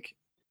like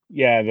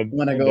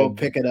want to go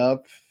pick it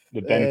up.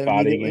 The Ben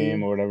Foddy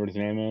game or whatever his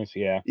name is.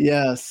 Yeah.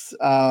 Yes.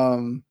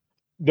 The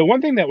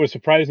one thing that was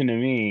surprising to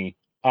me,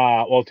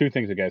 two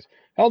things, I guess.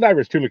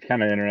 Helldivers 2 looked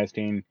kind of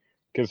interesting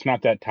because it's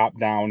not that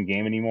top-down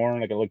game anymore.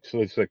 Like it looks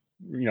like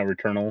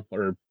Returnal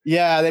or.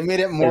 Yeah, they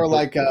made it more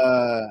like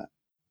a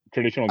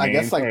traditional game. I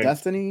guess like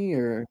Destiny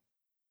or.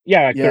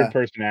 Yeah, like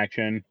third-person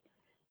action.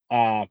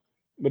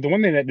 But the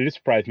one thing that did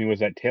surprise me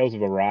was that Tales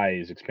of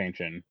Arise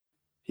expansion.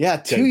 Yeah,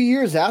 2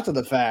 years after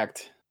the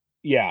fact.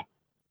 Yeah.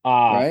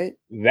 Right?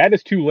 That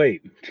is too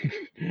late.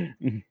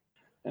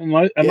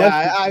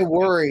 I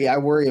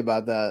worry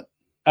about that.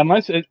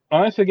 Unless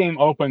the game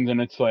opens and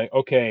it's like,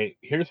 okay,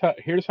 here's how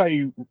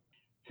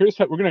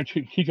we're gonna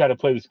teach you how to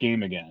play this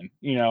game again.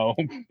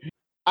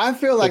 I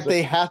feel like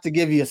they have to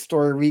give you a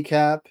story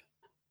recap.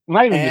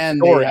 Not even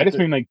the story. I just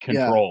mean like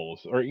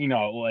controls or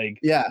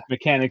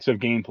mechanics of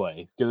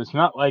gameplay, because it's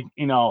not like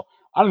I don't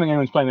think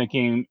anyone's playing that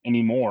game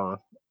anymore.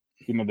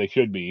 They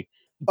should be.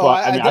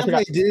 But I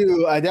definitely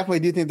do. I definitely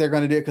do think they're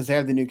going to do it because they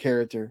have the new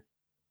character.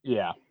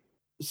 Yeah.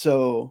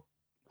 So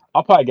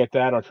I'll probably get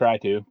that or try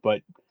to,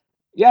 but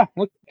yeah,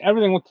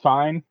 everything looks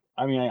fine.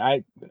 I mean,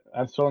 I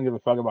still don't give a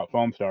fuck about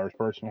Foam Stars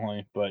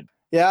personally, but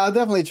yeah, I'll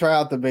definitely try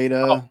out the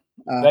beta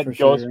that for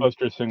sure.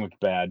 Ghostbusters thing looks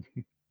bad.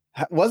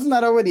 Wasn't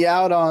that already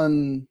out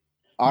on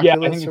Yeah, I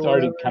Oculus think it's or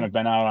already whatever? kind of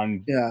been out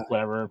on Yeah.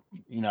 whatever,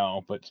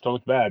 but still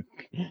looks bad.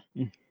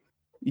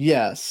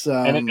 Yes.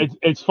 And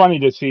it's funny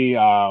to see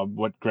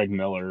what Greg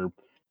Miller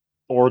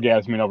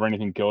orgasming over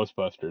anything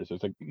Ghostbusters.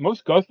 It's like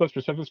most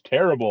Ghostbusters stuff is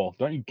terrible.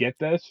 Don't you get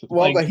this?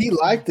 Well, Like, but he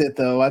liked it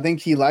though. I think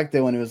he liked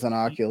it when it was on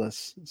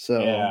Oculus. So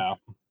yeah,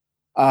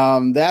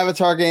 the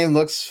Avatar game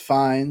looks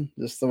fine,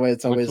 just the way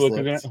it's always looks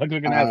looked.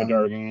 like an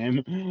Avatar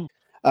game.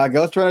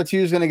 Ghost Runner 2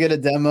 is going to get a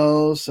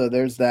demo, so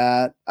there's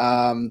that.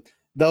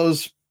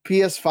 Those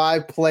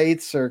PS5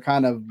 plates are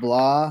kind of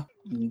blah,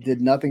 did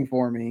nothing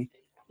for me.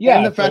 Yeah,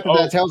 and the fact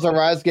that Tales of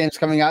Rise game's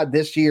coming out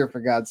this year,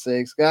 for God's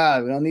sakes.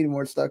 God, we don't need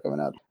more stuff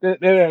coming out. The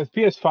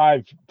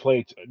PS5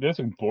 plates, this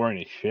is boring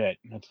as shit.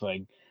 It's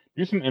like,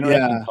 do some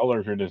interesting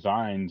colors or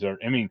designs, or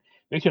I mean,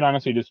 they should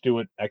honestly just do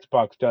what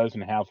Xbox does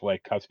and have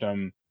like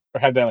custom,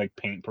 or have that like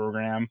paint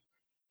program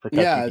for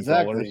custom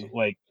controllers. Exactly.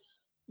 Like,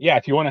 yeah,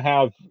 if you want to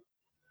have,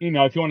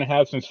 if you want to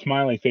have some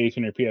smiley face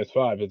in your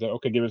PS5, it's like,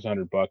 okay, give us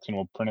 $100 and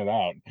we'll print it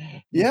out.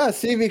 Yeah,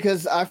 see,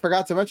 because I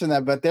forgot to mention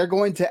that, but they're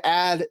going to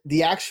add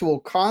the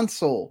actual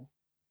console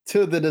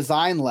to the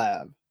design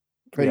lab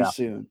pretty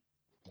soon.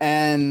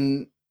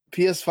 And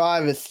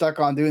PS5 is stuck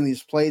on doing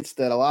these plates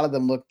that a lot of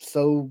them look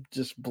so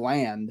just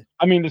bland.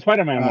 I mean, the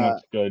Spider-Man one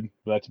looks good,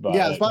 but that's about it.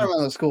 Yeah, the Spider-Man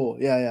looks cool.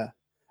 Yeah.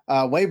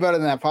 Way better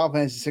than that Final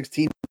Fantasy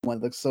 16 one.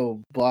 It looks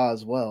so blah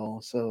as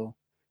well. So,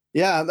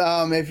 yeah,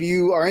 if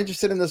you are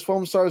interested in this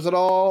Foam Stars at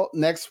all,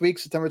 next week,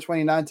 September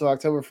 29th to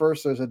October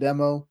 1st, there's a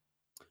demo.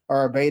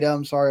 Or a beta,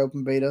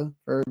 open beta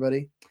for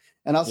everybody.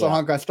 And also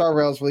Honkai Star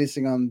Rail's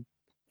releasing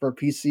for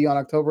PC on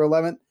October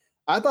 11th.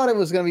 I thought it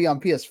was going to be on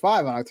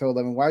PS5 on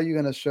October 11th. Why are you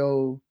going to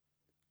show?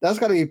 That's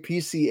got to be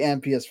PC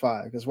and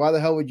PS5. Because why the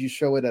hell would you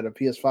show it at a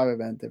PS5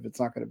 event if it's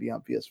not going to be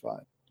on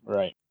PS5?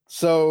 Right.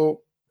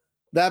 So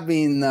that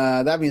being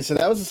said,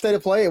 that was the state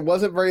of play. It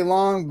wasn't very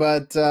long,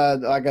 but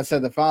like I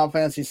said, the Final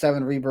Fantasy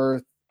VII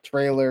Rebirth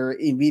trailer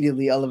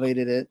immediately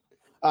elevated it.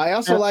 I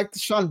also liked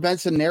Sean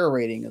Benson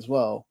narrating as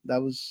well.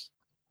 That was.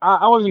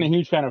 I wasn't a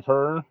huge fan of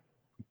her,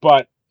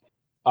 but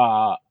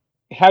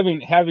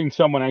having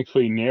someone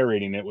actually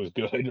narrating it was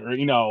good. Or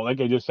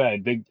like I just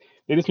said, they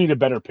just need a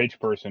better pitch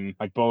person,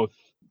 like both.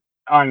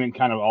 I mean,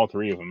 kind of all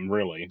three of them,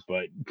 really.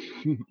 But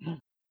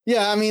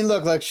yeah, I mean,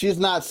 look, like she's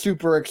not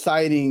super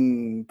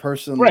exciting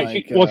person,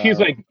 right? Like, she's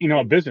like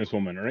a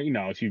businesswoman,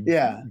 or she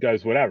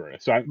does whatever.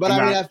 So,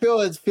 I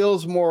feel it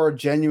feels more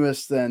genuine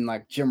than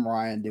like Jim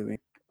Ryan doing.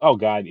 Oh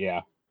God,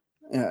 yeah.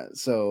 Yeah.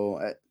 So.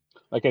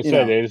 Like I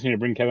said, they just need to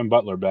bring Kevin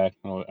Butler back.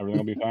 Everything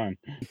will be fine.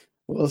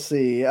 We'll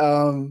see.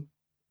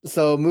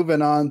 So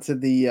moving on to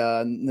the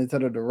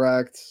Nintendo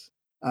Direct,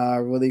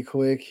 really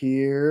quick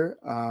here.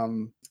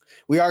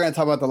 We are going to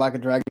talk about the Like a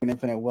Dragon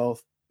Infinite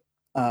Wealth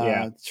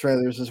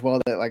trailers as well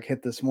that like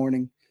hit this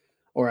morning,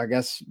 or I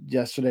guess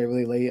yesterday,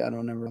 really late. I don't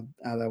remember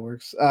how that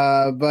works.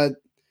 But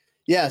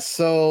yes,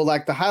 so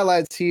like the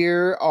highlights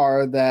here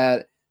are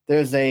that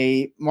there's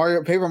a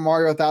Paper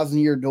Mario 1000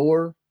 Year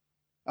Door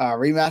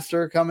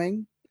remaster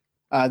coming.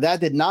 That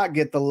did not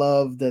get the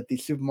love that the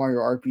Super Mario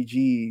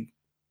RPG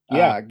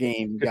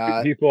game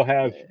got. People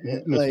have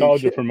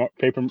nostalgia for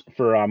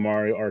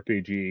Mario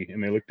RPG,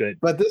 and they looked at.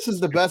 But this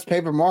is the best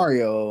Paper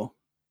Mario,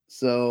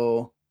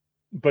 so.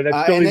 But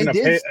it's still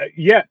even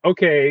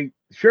okay,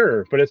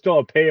 sure, but it's still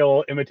a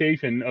pale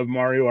imitation of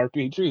Mario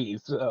RPG.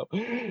 So.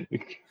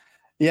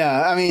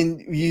 Yeah, I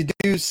mean, you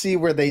do see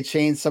where they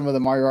changed some of the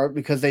Mario art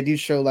because they do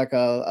show like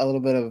a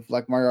little bit of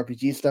like Mario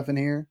RPG stuff in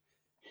here.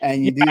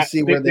 And you do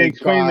see where they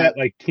explain that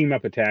like team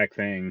up attack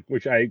thing,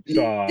 which I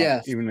saw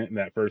even in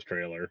that first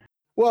trailer.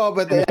 Well,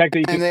 but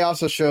they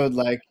also showed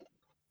like,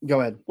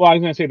 go ahead. Well, I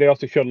was gonna say they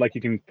also showed like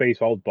you can face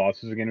all the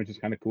bosses again, which is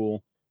kind of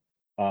cool.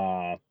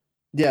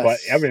 Yes, but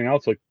everything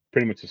else looked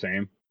pretty much the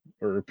same,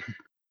 or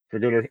for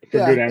good and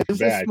for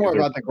bad. It's more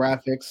about the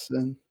graphics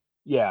and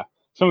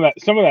some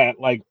of that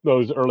like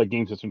those early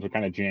game systems are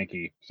kind of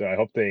janky. So I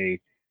hope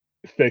they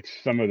fix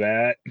some of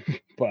that,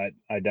 but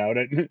I doubt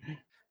it.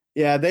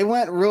 Yeah, they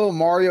went real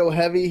Mario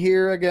heavy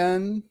here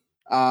again.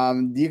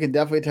 You can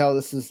definitely tell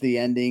this is the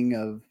ending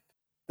of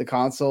the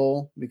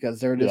console because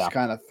they're just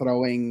kind of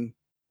throwing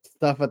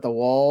stuff at the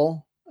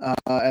wall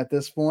at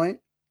this point.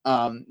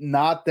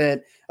 Not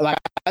that like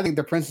I think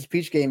the Princess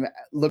Peach game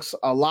looks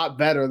a lot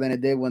better than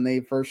it did when they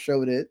first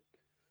showed it.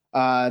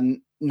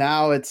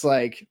 Now it's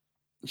like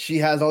she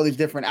has all these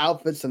different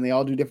outfits and they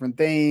all do different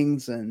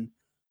things, and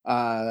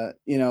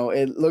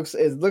it looks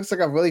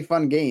like a really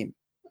fun game.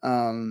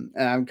 And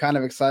I'm kind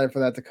of excited for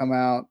that to come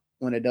out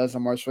when it does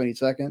on March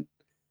 22nd.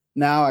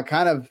 Now I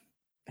kind of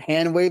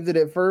hand waved it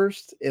at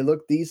first. It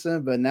looked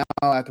decent, but now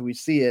after we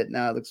see it,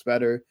 now it looks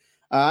better.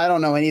 I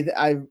don't know anything.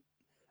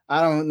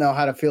 I don't know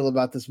how to feel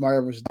about this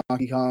Mario vs.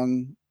 Donkey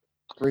Kong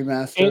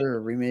remaster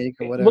or remake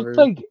or whatever. It looked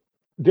like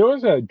There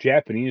was a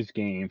Japanese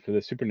game for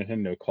the Super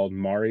Nintendo called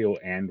Mario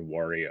and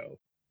Wario,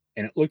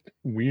 and it looked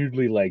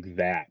weirdly like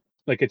that.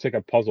 Like it's like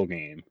a puzzle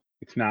game.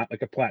 It's not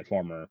like a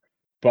platformer,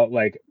 but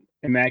like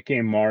in that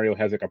game, Mario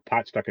has like a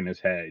pot stuck in his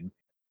head,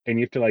 and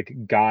you have to like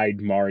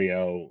guide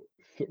Mario,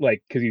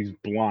 like because he's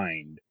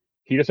blind.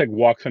 He just like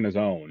walks on his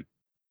own.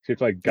 So you have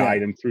to like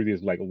guide Yeah. him through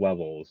these like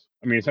levels.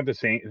 I mean, it's not the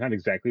same. It's not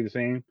exactly the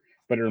same,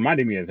 but it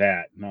reminded me of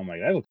that. And I'm like,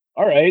 that looks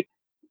all right.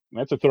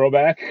 That's a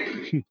throwback.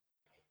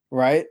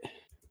 Right.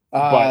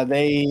 But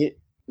They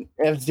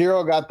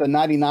F-Zero got the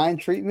 99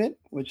 treatment,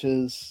 which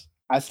is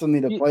I still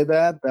need to play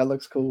that. That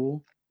looks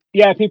cool.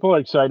 yeah, people are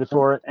excited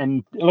for it,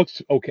 and it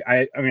looks okay.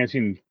 I mean, I've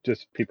seen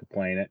just people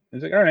playing it.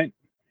 It's like, all right.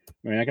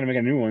 I mean, I'm not gonna make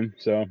a new one,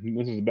 so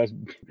this is the best.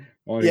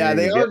 Only Yeah, thing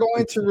they you are get.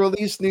 going to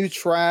release new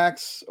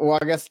tracks, or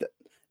I guess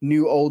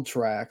new old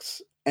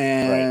tracks,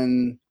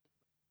 and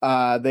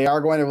they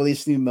are going to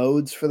release new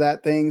modes for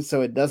that thing.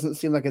 So it doesn't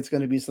seem like it's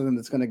going to be something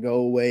that's going to go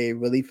away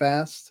really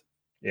fast.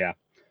 Yeah,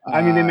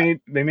 I mean,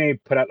 they may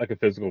put out like a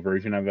physical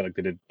version of it, like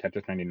they did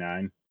Tetris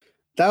 99.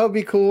 That would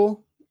be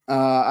cool.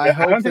 I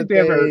hope don't that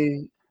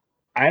think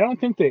I don't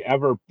think they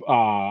ever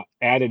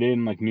added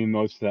in like new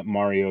modes to that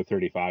Mario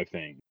 35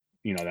 thing.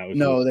 You know, that was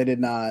No, just, they did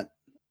not.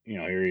 you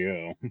know, here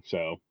you go.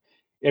 So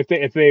if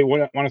they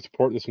want to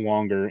support this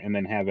longer and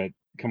then have it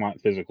come out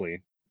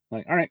physically,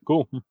 like, all right,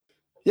 cool.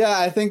 Yeah,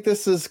 I think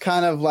this is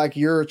kind of like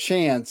your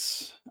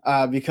chance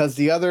because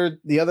the other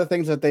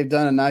things that they've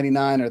done in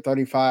 99 or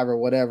 35 or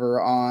whatever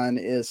on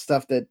is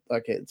stuff that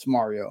like it's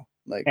Mario,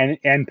 like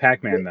And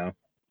Pac-Man though.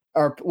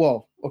 or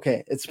well,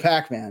 okay, it's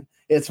Pac-Man,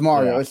 it's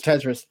Mario, Yeah. it's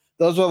Tetris.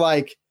 Those are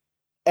like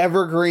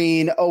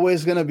evergreen,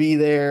 always going to be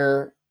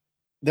there.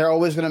 They're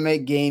always going to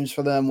make games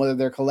for them, whether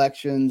they're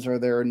collections or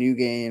they're new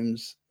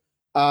games.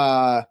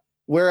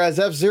 Whereas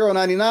F-Zero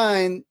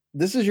 99,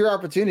 this is your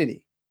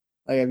opportunity.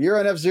 Like if you're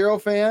an F-Zero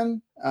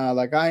fan,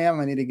 like I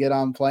am, I need to get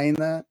on playing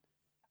that.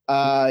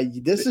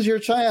 This is your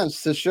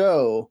chance to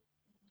show,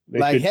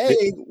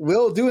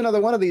 we'll do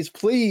another one of these.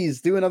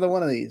 Please do another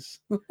one of these.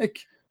 Like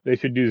they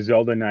should do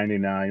Zelda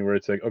 99, where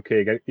it's like,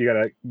 okay, you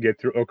gotta get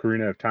through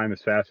Ocarina of Time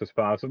as fast as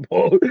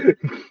possible.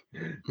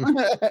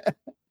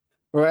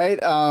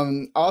 Right.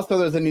 Also,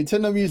 there's a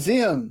Nintendo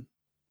Museum,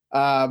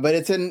 but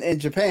it's in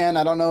Japan.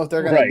 I don't know if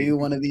they're gonna do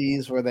one of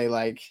these where they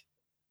like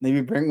maybe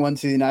bring one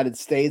to the United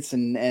States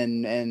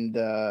and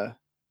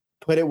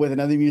put it with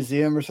another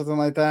museum or something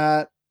like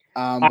that.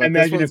 I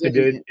imagine if they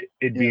did,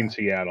 it'd be in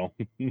Seattle.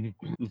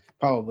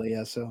 Probably,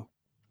 yeah. So,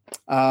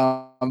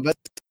 but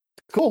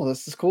cool.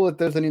 This is cool that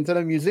there's a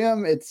Nintendo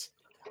Museum. It's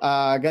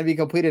gonna be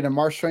completed in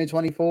March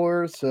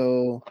 2024.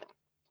 So,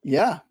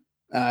 yeah.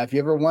 If you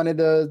ever wanted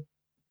to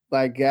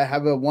like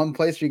have one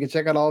place where you can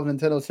check out all of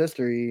Nintendo's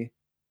history,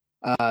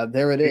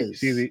 there it is.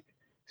 See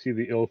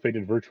the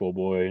ill-fated Virtual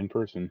Boy in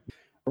person.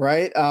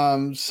 Right.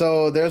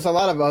 So there's a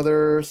lot of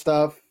other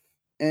stuff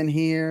in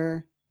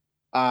here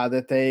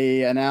that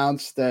they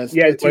announced.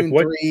 Splatoon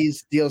like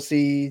 3's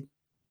DLC.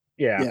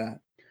 Yeah.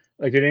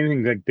 Like, did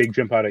anything like big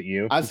jump out at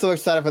you? I'm still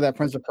excited for that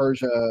Prince of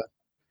Persia.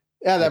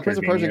 Yeah, that Prince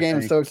of Persia game.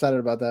 I'm so excited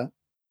about that.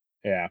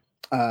 Yeah.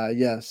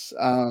 Yes.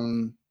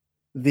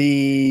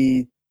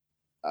 The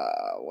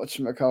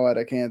whatchamacallit,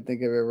 I can't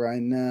think of it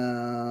right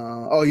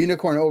now. Oh,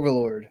 Unicorn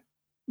Overlord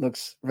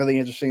looks really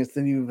interesting. It's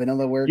the new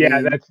VanillaWare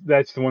game.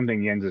 That's the one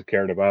thing Jens has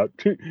cared about.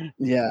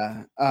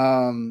 Yeah.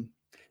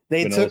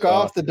 They took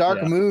off the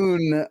Dark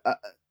Moon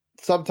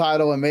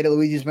subtitle and made it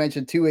Luigi's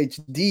Mansion 2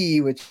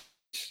 HD, which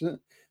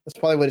that's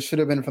probably what it should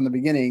have been from the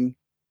beginning.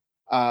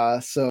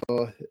 So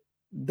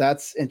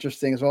that's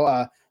interesting as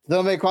well.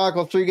 Devil May Cry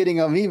Chronicles 3 getting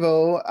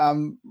Amiibo.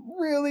 I'm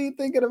really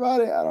thinking about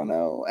it. I don't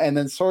know. And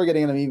then Sora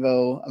getting an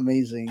Amiibo.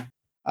 Amazing.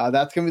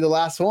 That's going to be the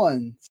last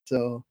one.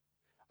 So,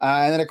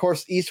 and then of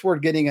course,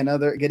 Eastward getting a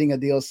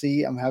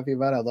DLC. I'm happy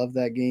about it. I love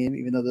that game,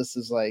 even though this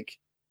is like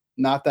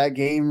not that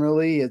game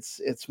really.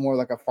 It's more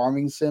like a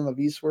farming sim of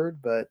Eastward.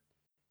 But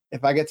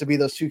if I get to be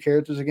those two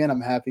characters again,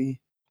 I'm happy.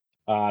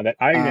 That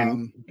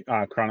Eigen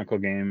Chronicle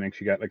game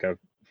actually got like a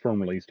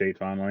firm release date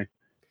finally.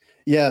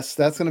 Yes,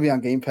 that's going to be on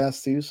Game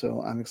Pass too,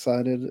 so I'm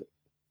excited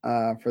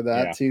for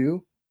that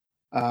too.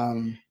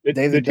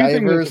 David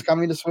Diver is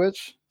coming to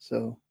Switch,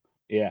 so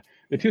yeah.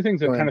 The two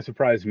things that kind of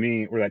surprised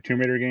me were that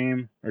Tomb Raider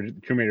game, or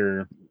Tomb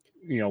Raider,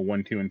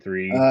 1, 2, and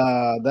 3.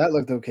 That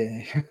looked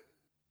okay.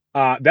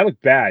 That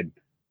looked bad,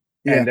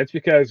 and that's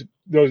because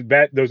those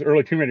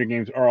early Tomb Raider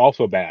games are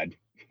also bad.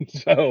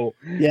 So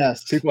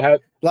yes, people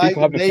have they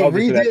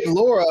redid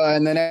Laura,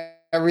 and then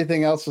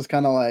everything else was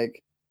kind of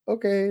like,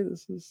 okay,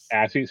 this is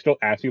still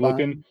assy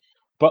looking,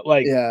 but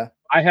like, yeah,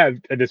 I have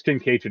a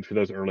distinct hatred for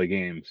those early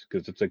games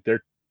because it's like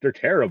they're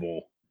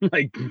terrible.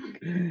 Like,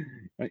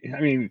 I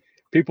mean,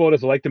 people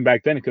just liked them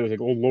back then because it was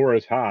like, oh,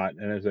 Laura's hot,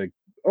 and it's like,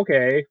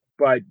 okay,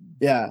 but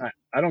yeah,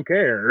 I don't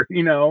care,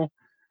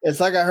 It's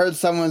like I heard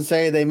someone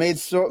say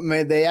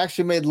they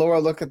actually made Laura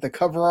look at the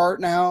cover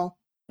art now,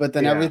 but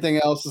then everything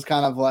else is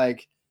kind of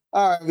like,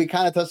 all right, we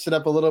kind of touched it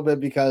up a little bit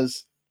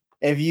because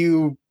if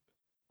you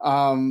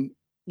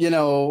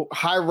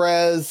high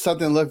res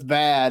something looked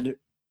bad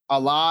a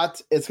lot,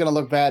 it's gonna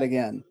look bad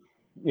again.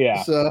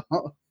 Yeah. So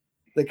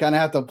they kind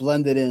of have to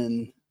blend it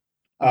in.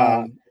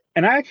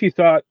 And I actually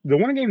thought the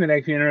one game that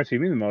actually interested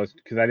me the most,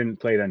 because I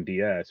didn't play it on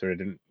DS or I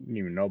didn't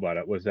even know about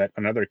it, was that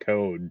Another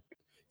Code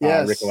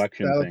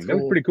recollection that was thing. cool. That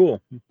was pretty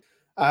cool.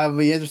 I'll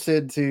be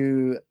interested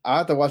to. I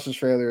have to watch the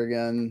trailer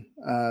again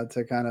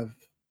to kind of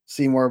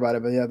see more about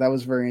it. But yeah, that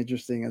was very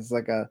interesting. It's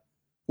like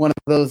one of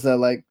those that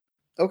like,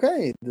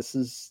 okay, this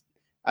is.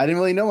 I didn't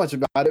really know much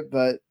about it,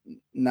 but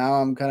now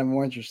I'm kind of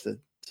more interested.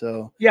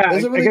 So yeah,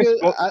 it's a really good.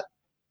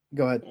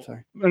 Go ahead.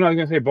 Sorry. No, I was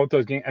gonna say both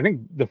those games. I think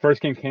the first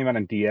game came out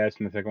on DS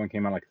and the second one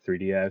came out like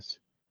 3DS.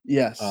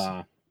 Yes.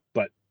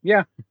 But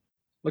yeah,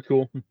 looks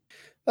cool.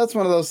 That's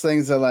one of those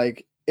things that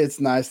like it's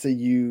nice that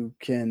you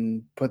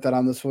can put that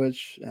on the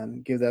Switch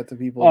and give that to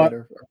people that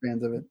are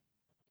fans of it.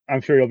 I'm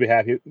sure you'll be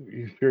happy.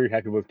 You're very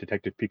happy with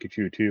Detective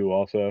Pikachu too,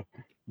 also.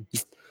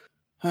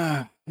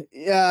 Yeah,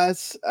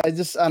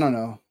 I don't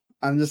know.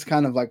 I'm just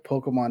kind of like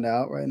Pokemon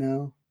out right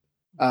now.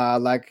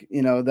 Like,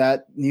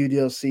 that new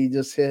DLC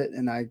just hit,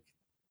 and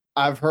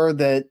I've heard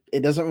that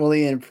it doesn't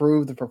really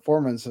improve the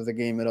performance of the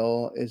game at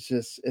all.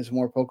 It's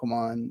more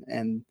Pokemon,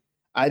 and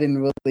I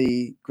didn't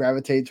really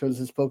gravitate towards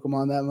this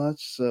Pokemon that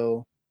much,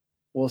 so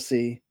we'll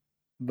see.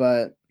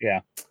 But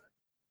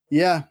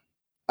yeah,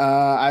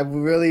 I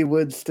really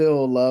would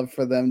still love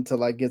for them to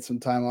like get some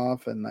time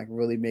off and like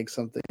really make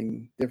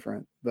something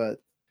different, but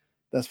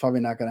that's probably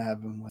not going to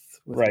happen with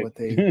what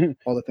they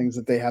all the things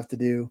that they have to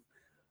do.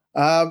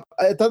 I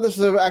thought this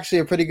was actually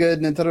a pretty good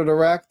Nintendo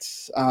Direct.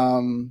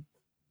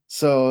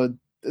 So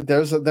there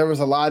was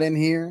a lot in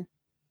here.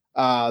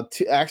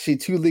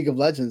 Two League of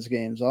Legends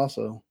games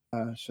also.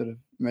 Should have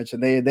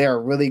mentioned they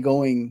are really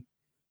going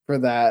for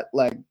that.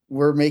 Like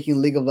we're making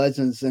League of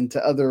Legends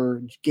into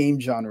other game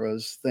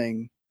genres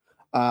thing.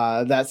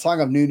 That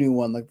Song of Nunu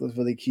one was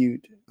really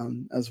cute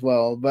as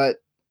well. But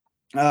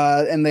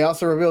and they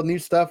also revealed new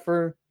stuff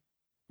for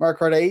Mario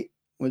Kart 8,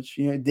 which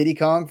Diddy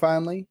Kong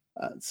finally.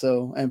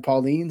 And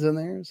Pauline's in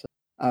there. So,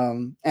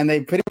 and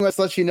they pretty much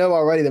let you know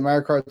already that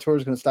Mario Kart Tour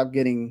is going to stop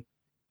getting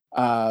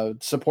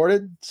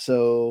supported.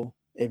 So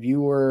if you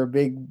were a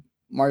big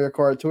Mario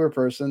Kart Tour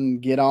person,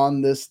 get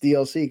on this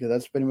DLC because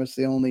that's pretty much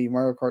the only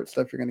Mario Kart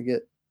stuff you're going to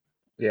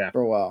get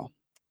for a while.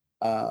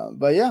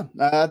 But yeah,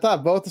 I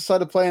thought both the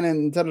side of playing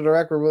and Nintendo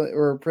Direct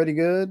were pretty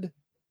good.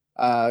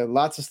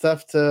 Lots of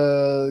stuff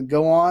to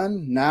go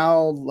on.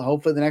 Now,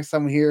 hopefully, the next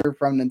time we hear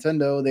from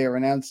Nintendo, they are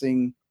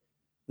announcing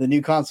the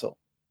new console.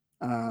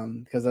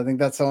 Because I think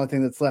that's the only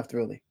thing that's left,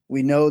 really.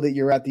 We know that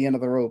you're at the end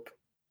of the rope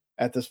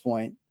at this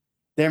point.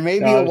 There may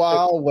be a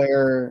while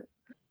where,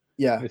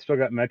 they still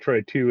got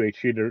Metroid 2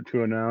 HD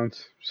to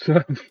announce.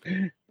 So.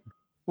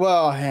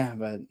 Well, yeah,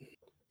 but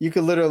you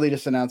could literally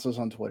just announce those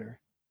on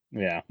Twitter.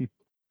 Yeah. And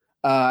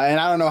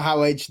I don't know how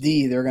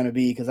HD they're going to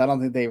be because I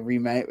don't think they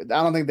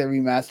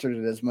remastered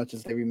it as much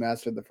as they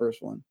remastered the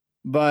first one.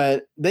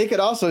 But they could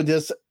also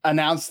just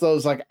announce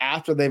those like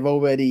after they've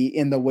already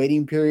in the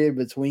waiting period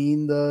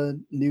between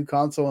the new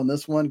console and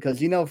this one,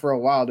 because for a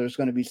while there's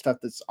going to be stuff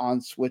that's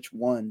on Switch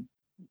 1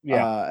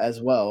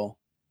 as well.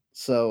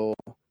 So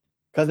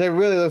because it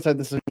really looks like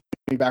this is going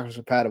to be backwards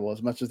compatible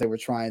as much as they were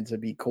trying to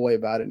be coy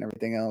about it and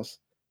everything else.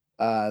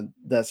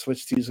 That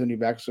Switch 2 is going to be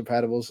backwards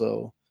compatible.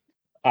 So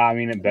I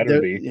mean, it better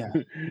be.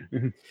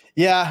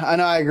 Yeah, I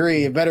know. I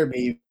agree. It better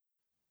be.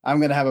 I'm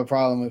going to have a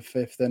problem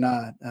if they're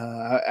not.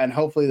 And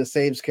hopefully the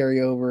saves carry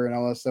over and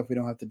all that stuff. We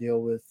don't have to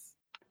deal with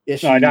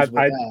issues with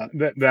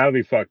that. That'll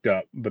be fucked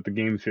up, but the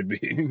game should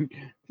be.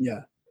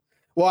 Yeah.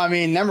 Well, I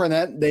mean, remember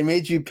that they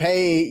made you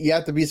pay. You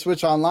have to be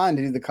Switch Online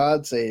to do the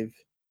COD save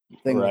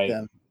thing with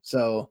them.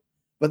 So,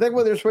 but think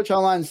whether Switch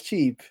Online is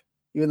cheap,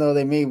 even though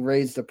they may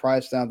raise the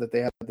price now that they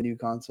have the new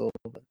console.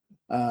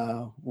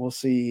 We'll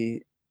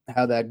see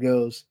how that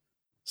goes.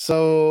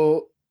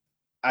 So,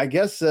 I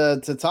guess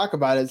to talk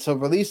about it, so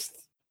released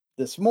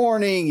this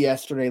morning,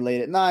 yesterday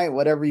late at night,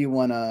 whatever you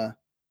want to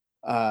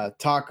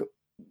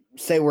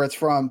say where it's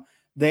from.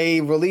 They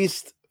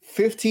released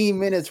 15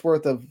 minutes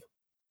worth of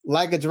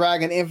Like a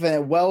Dragon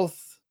Infinite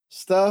Wealth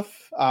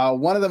stuff.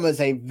 One of them is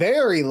a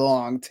very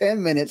long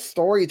 10-minute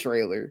story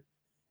trailer,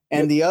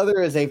 and the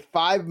other is a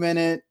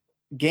 5-minute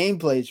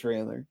gameplay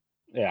trailer.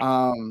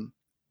 Yeah.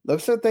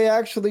 Looks like they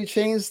actually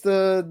changed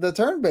the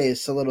turn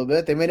base a little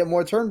bit. They made it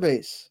more turn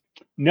base.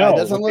 No, it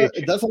doesn't look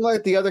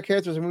like the other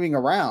characters are moving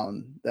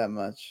around that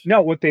much.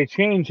 No, what they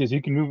changed is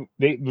you can move.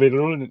 They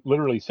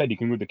literally said you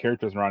can move the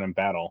characters around in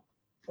battle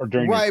or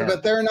during your turn.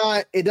 But they're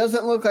not. It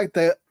doesn't look like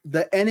the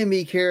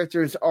enemy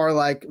characters are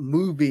like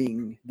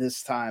moving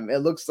this time. It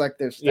looks like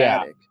they're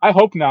static. Yeah, I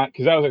hope not,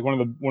 because that was like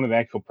one of the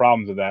actual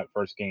problems of that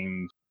first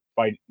game's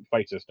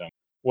fight system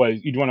was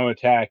you'd want to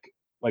attack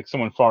like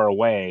someone far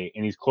away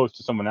and he's close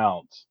to someone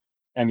else,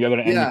 and the other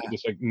enemy can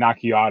just like knock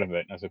you out of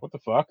it. And I was like, what the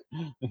fuck?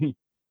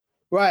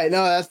 Right.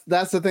 No,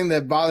 that's the thing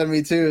that bothered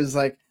me too, is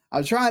like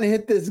I'm trying to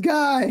hit this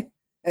guy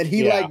and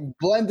he like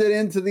blended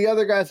into the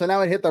other guy. So now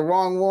I hit the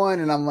wrong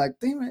one and I'm like,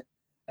 damn it.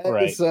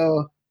 Right.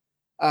 So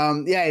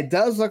it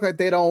does look like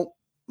they don't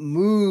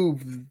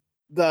move.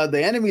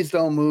 The enemies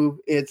don't move.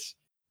 It's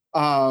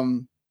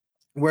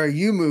where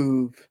you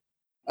move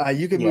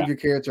You can move your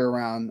character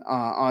around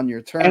on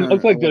your turn. And it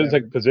looks like there's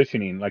like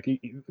positioning, like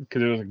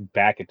because there's like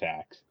back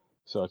attacks.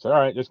 So it's all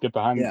right. Just get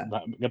behind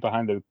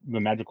the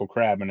magical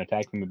crab and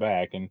attack from the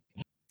back.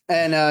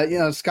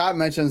 And Scott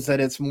mentions that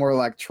it's more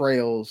like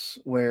trails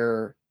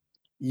where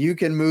you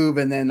can move,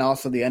 and then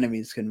also the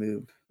enemies can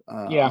move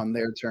on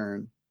their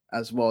turn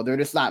as well. They're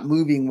just not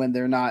moving when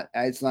they're not.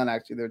 It's not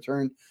actually their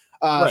turn.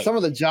 Right. Some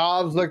of the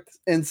jobs looked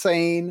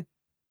insane,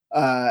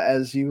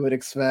 as you would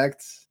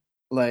expect.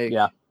 Like,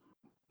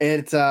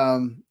 it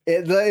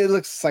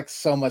looks like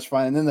so much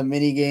fun, and then the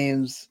mini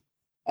games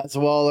as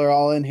well are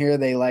all in here.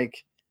 They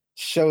like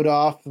showed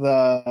off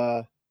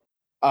the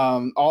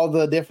all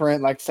the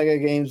different like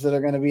Sega games that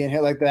are going to be in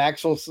here, like the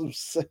actual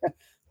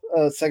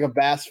Sega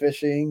bass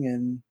fishing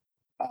and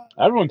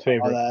everyone's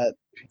favorite. That.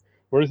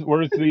 Where's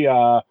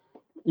the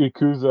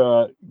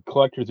Yakuza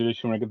collector's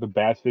edition when I get the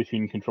bass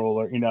fishing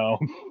controller?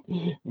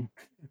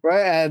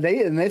 Right?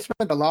 They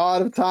spent a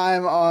lot of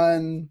time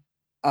on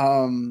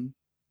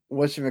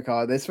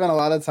whatchamacallit. They spent a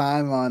lot of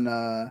time on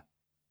the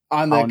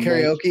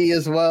karaoke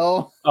as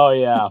well. Oh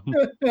yeah.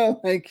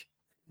 Like,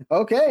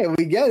 okay,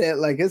 we get it.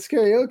 Like, it's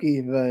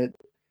karaoke, but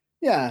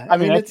yeah, I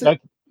mean that's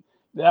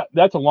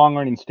a long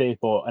running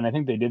staple, and I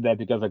think they did that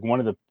because like one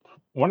of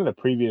the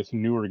previous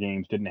newer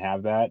games didn't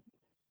have that,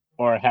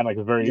 or it had like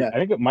a very I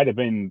think it might have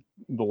been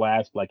the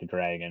last Like a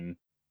Dragon,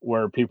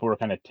 where people were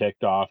kind of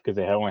ticked off because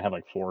they only had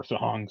like 4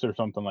 songs or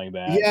something like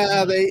that.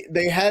 Yeah,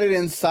 they had it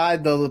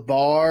inside the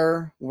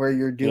bar where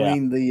you're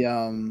doing the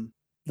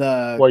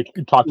where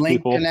you talk to link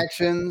people.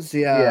 Connections.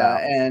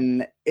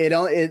 And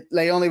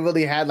they only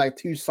really had like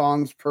 2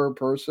 songs per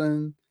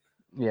person.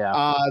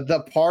 Yeah.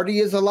 The party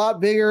is a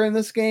lot bigger in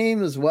this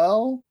game as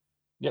well.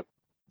 Yep.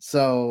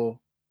 So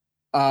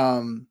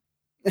I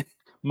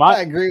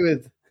agree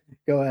with.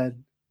 Go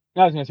ahead.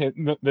 I was gonna say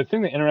the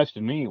thing that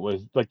interested me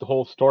was like the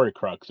whole story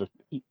crux of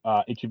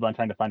Ichiban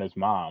trying to find his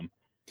mom.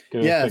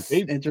 Yes,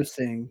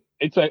 interesting.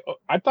 It's like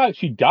I thought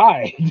she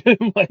died.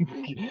 Like,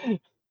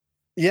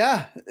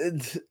 yeah,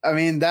 I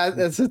mean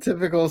that's a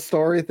typical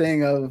story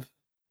thing of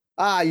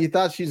you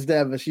thought she's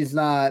dead, but she's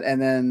not,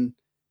 and then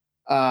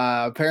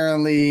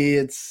apparently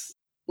it's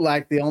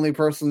like the only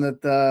person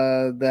that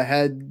the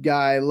head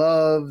guy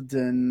loved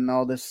and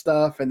all this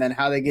stuff, and then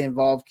how they get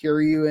involved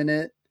Kiryu in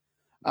it.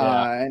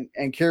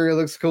 And Kiryu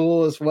looks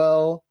cool as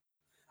well.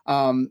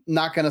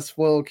 Not gonna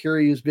spoil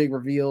Kiryu's big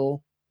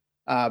reveal,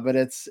 but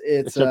it's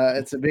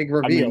a big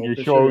reveal. I mean,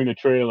 you're showing the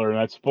trailer, and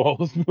that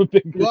spoils the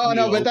big reveal. Well,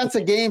 no, but that's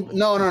a game.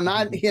 No,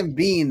 not him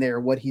being there.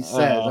 What he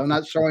says. I'm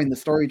not showing the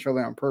story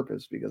trailer on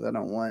purpose because I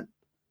don't want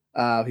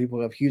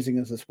people accusing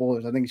us of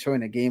spoilers. I think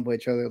showing a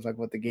gameplay trailer of like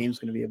what the game's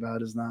going to be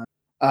about is not.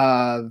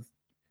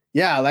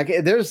 Like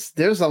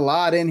there's a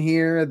lot in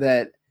here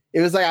that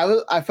it was like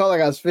I felt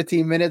like I was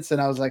 15 minutes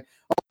and I was like,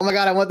 oh my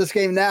god, I want this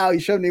game now. You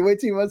showed me way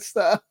too much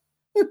stuff.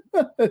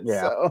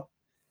 So,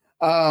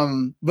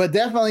 but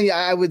definitely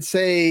I would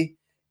say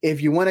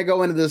if you want to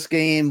go into this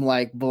game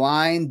like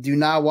blind, do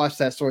not watch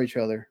that story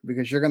trailer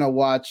because you're gonna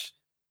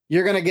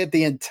get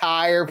the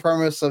entire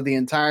premise of the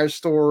entire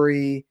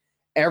story.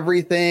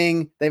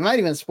 Everything. They might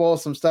even spoil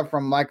some stuff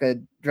from Like a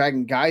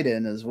Dragon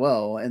Gaiden as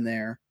well in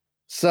there.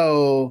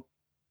 So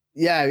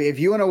yeah, if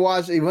you want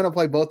to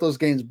play both those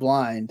games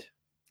blind,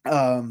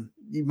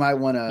 you might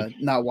want to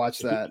not watch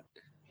that.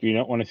 You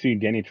don't want to see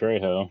Danny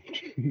Trejo.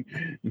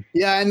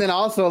 Yeah, and then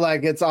also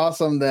like it's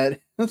awesome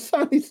that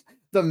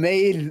the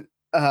maid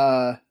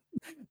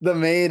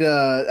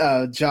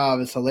job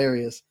is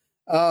hilarious.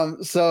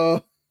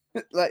 So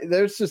like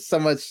there's just so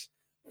much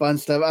fun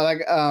stuff.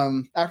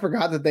 I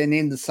forgot that they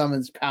named the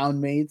summons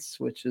Pound Mates,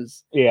 which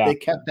is they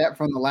kept that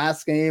from the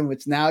last game,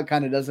 which now it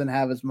kind of doesn't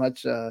have as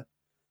much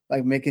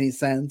like make any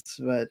sense,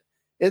 but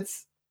it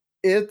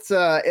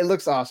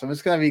looks awesome.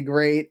 It's gonna be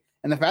great,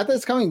 and the fact that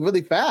it's coming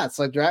really fast,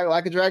 like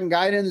a Dragon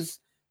Gaiden's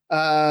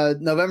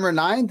November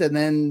 9th, and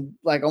then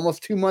like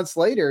almost 2 months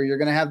later, you're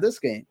gonna have this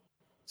game.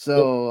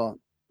 So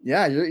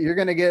yeah, you're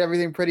gonna get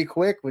everything pretty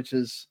quick, which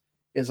is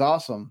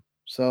awesome.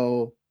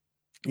 So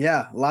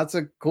yeah, lots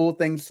of cool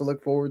things to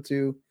look forward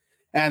to.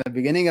 And the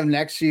beginning of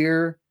next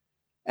year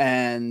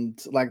and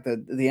like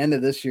the end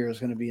of this year is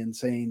going to be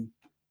insane.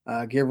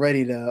 Get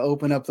ready to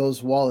open up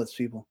those wallets,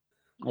 people.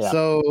 Yeah.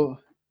 So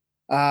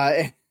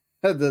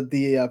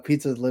the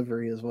pizza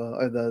delivery as well,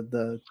 or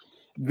the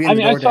I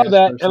mean, I saw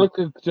that. It looked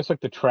just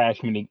like the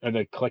trash mini or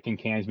the collecting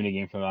cans mini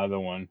game from the other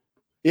one.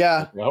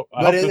 Yeah,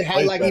 but it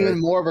had like even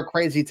more of a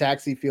crazy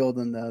taxi feel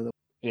than the other.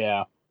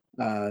 Yeah.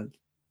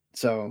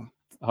 So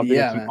I hope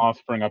get some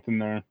offspring up in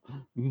there.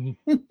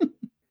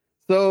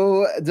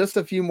 So just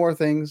a few more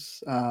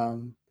things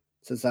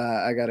since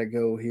I gotta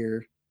go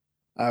here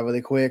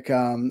really quick.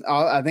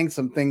 I think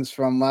some things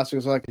from last week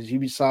as well, because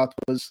Ubisoft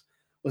was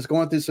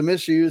going through some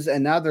issues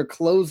and now they're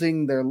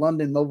closing their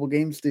London mobile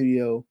game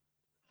studio.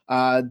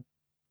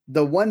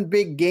 The one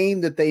big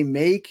game that they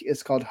make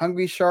is called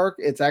Hungry Shark.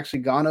 It's actually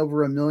gone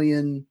over 1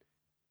 million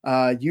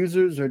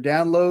users or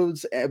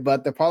downloads,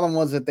 but the problem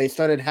was that they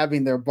started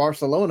having their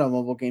Barcelona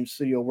mobile game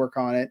studio work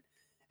on it,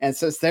 And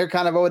since they're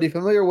kind of already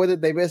familiar with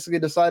it, they basically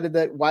decided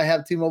that why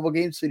have two mobile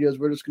game studios?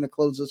 We're just going to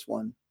close this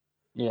one.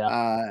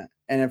 Yeah.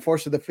 And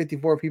unfortunately, the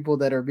 54 people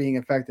that are being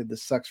affected,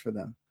 this sucks for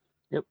them.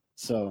 Yep.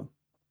 So,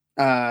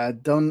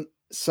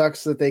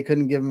 sucks that they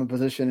couldn't give them a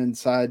position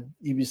inside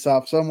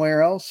Ubisoft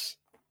somewhere else,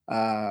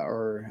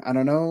 or I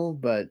don't know,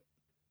 but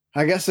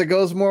I guess it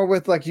goes more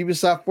with like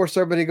Ubisoft forced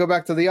everybody to go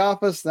back to the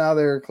office. Now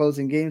they're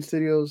closing game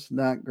studios.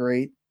 Not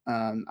great.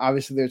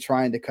 Obviously, they're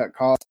trying to cut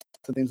costs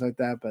and things like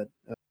that, but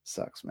it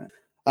sucks, man.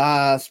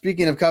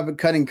 Speaking of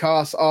cutting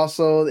costs,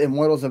 also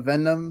Immortals of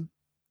Venom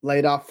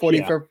laid off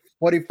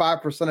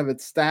 45% of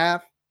its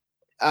staff.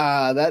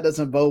 That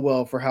doesn't bode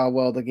well for how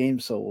well the game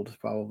sold,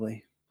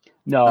 probably.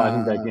 No, I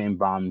think that game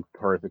bombed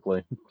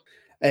perfectly.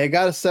 It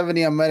got a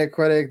 70 on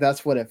Metacritic.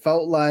 That's what it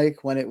felt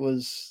like when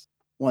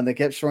they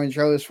kept showing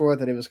trailers for it,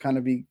 that it was kind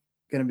of going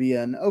to be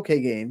an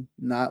okay game,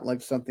 not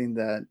like something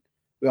that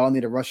we all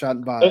need to rush out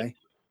and buy.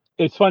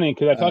 It's funny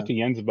because I talked to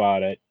Jens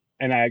about it,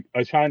 and I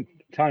was trying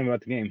telling him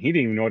about the game. He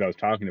didn't even know what I was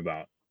talking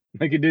about.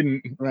 Like, it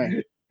didn't.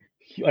 Right.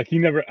 Like, he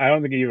never. I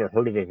don't think he ever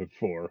heard of it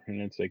before.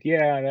 And it's like,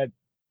 yeah,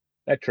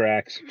 that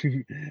tracks.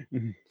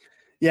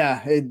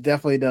 Yeah, it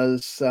definitely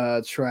does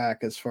track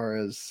as far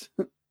as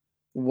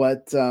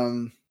what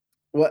how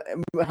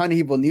many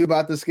people knew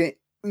about this game,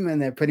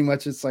 and that pretty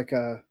much it's like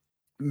a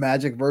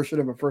Magic version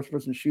of a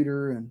first-person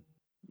shooter, and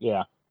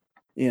yeah,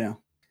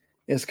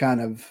 it's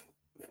kind of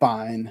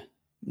fine.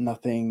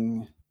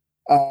 Nothing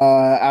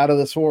out of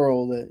this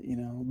world,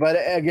 But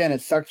again,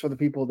 it sucks for the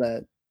people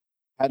that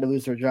had to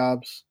lose their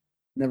jobs.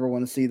 Never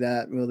want to see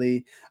that,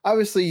 really.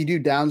 Obviously, you do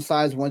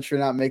downsize once you're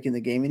not making the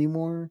game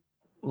anymore.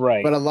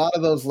 Right. But a lot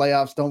of those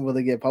layoffs don't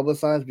really get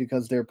publicized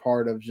because they're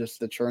part of just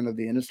the churn of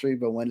the industry.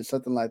 But when it's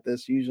something like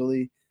this,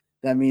 usually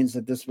that means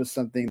that this was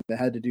something that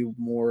had to do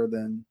more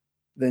than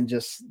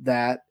just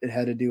that. It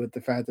had to do with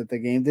the fact that the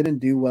game didn't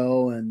do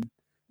well, and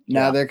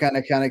now they're kind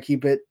of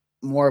keep it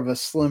more of a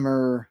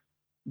slimmer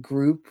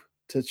group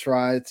to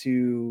try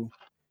to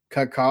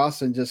cut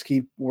costs and just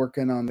keep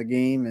working on the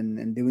game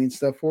and doing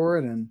stuff for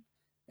it, and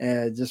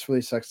it just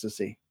really sucks to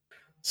see.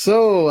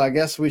 So I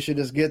guess we should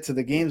just get to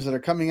the games that are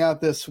coming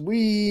out this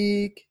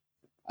week.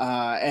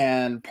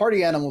 And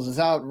Party Animals is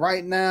out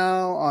right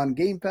now on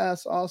Game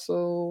Pass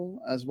also,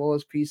 as well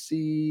as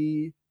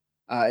PC.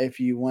 If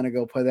you want to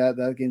go play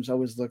that game's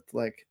always looked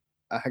like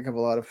a heck of a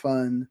lot of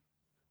fun.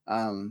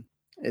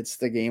 It's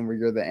the game where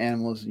you're the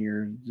animals and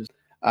you're just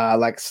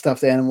like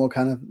stuffed animal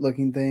kind of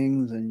looking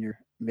things, and you're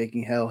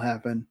making hell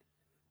happen.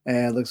 And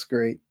it looks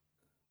great.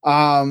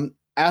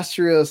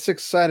 Astria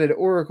Six-Sided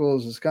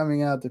Oracles is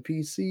coming out to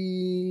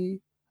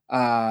PC.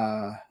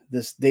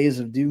 This Days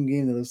of Doom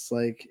game that looks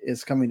like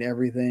it's coming to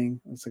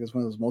everything. Looks like it's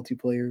one of those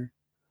multiplayer.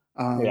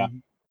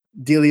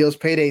 Delio's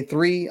Payday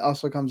 3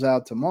 also comes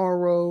out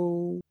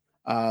tomorrow.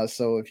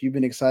 So if you've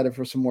been excited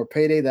for some more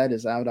Payday, that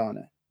is out on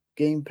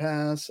Game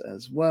Pass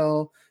as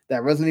well.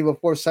 That Resident Evil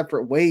 4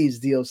 Separate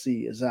Ways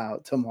DLC is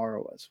out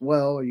tomorrow as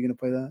well. Are you going to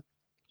play that?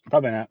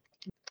 Probably not.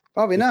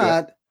 Probably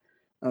not.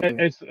 Okay.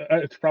 It's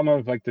a problem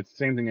of like the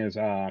same thing as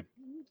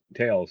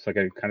Tales. Like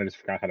I kind of just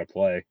forgot how to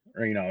play,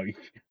 or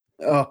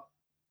Oh,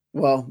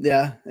 well,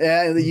 yeah.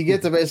 You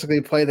get to basically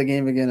play the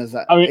game again as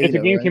that. I mean, if the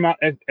game came out,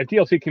 if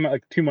DLC came out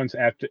like 2 months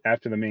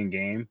after the main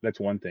game,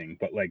 that's one thing.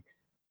 But like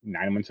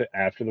 9 months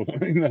after the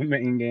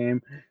main game,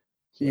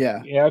 so,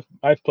 yeah.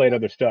 I've played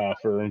other stuff.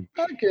 Or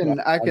I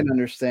can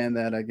understand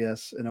that, I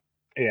guess.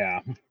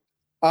 Yeah.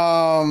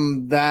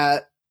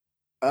 That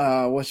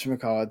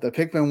whatchamacallit, the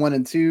Pikmin 1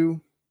 and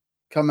 2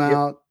 come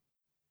out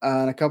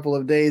in a couple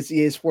of days.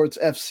 EA Sports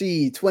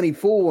FC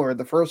 24,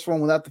 the first one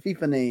without the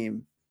FIFA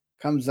name,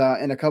 comes out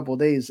in a couple of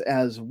days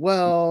as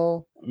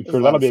well. I'm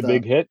sure that'll be a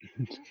big hit.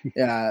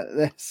 Yeah,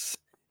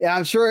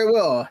 I'm sure it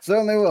will.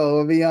 Certainly will.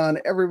 It'll be on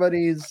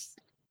everybody's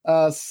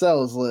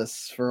sales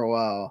lists for a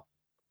while,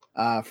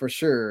 for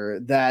sure.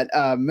 That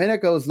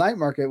Mineko's Night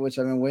Market, which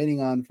I've been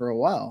waiting on for a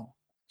while,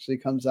 actually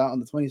comes out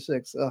on the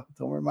 26th.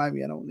 Don't remind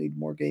me. I don't need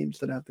more games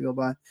that I have to go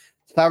buy.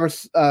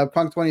 Cyberpunk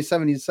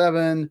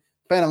 2077.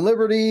 Phantom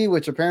Liberty,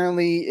 which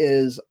apparently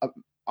is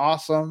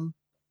awesome.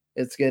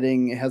 It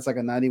has like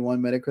a 91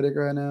 Metacritic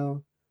right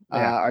now.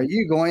 Yeah. Are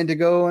you going to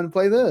go and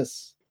play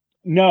this?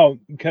 No,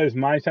 because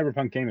my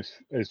Cyberpunk game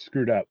is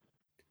screwed up.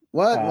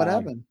 What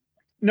happened?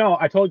 No,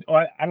 I don't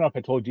know if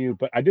I told you,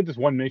 but I did this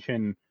one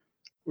mission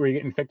where you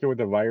get infected with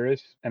a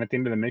virus, and at the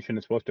end of the mission,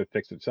 it's supposed to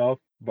fix itself,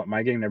 but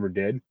my game never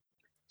did.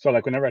 So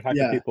like whenever I talk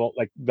to people,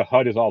 like the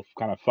HUD is all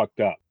kind of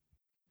fucked up.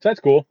 So that's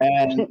cool.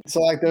 And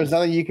so like there's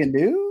nothing you can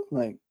do?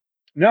 Like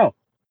no.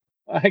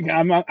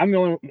 I'm the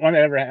only one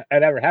that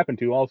ever happened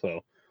to.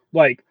 Also,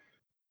 like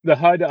the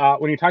HUD,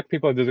 when you talk to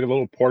people, there's like a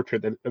little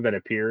portrait that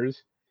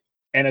appears,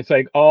 and it's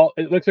like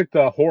it looks like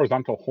the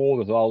horizontal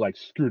hole is all like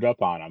screwed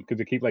up on them because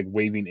they keep like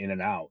waving in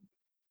and out.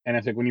 And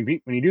it's like when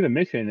you do the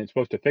mission, it's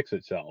supposed to fix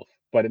itself,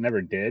 but it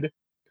never did.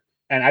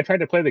 And I tried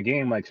to play the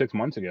game like 6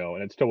 months ago,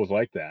 and it still was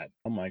like that.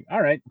 I'm like,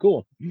 all right,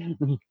 cool.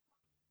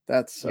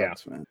 That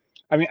sucks, man.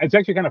 I mean, it's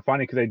actually kind of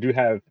funny because I do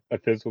have a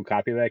physical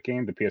copy of that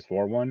game, the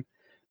PS4 one,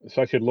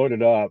 so I should load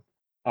it up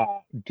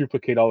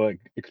duplicate all the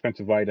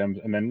expensive items,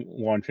 and then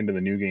launch into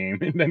the new game,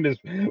 and then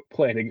just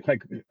play it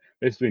like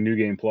basically a new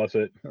game plus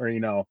it, or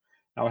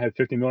I'll have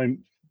 50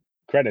 million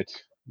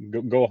credits.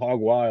 Go hog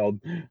wild.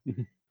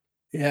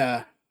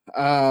 Yeah.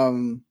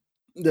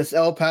 This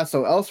El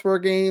Paso Elsewhere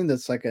game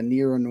that's like a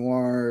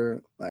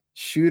neo-noir like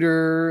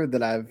shooter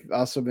that I've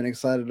also been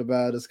excited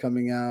about is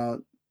coming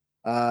out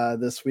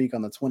this week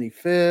on the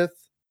 25th.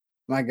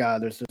 My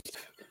God, there's just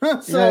You're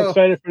not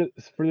excited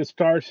for the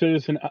Star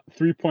Citizen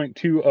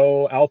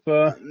 3.20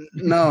 alpha?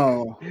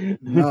 No,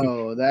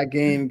 that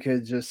game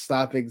could just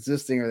stop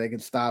existing, or they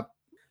could stop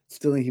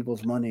stealing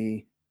people's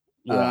money.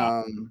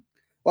 Yeah.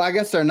 Well, I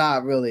guess they're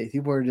not really.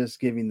 People are just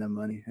giving them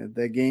money.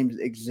 The game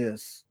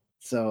exists,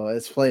 so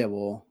it's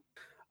playable.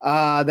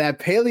 That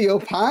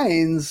Paleo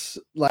Pines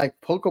like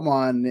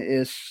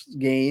Pokemon-ish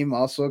game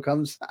also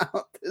comes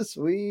out this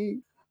week.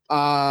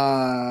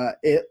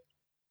 It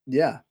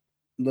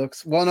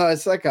looks well. No,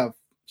 it's like a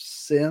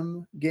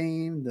sim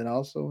game that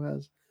also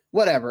has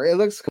whatever. It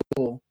looks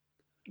cool.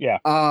 Yeah.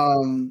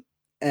 And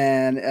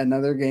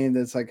another game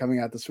that's like coming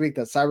out this week,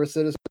 that Cyber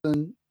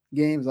Citizen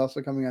game is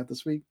also coming out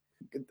this week.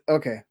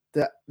 Okay,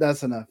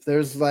 that's enough.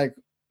 There's like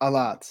a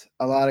lot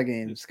of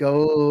games.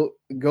 Go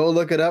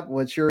look it up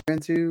what you're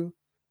into.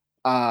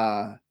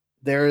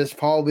 There is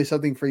probably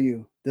something for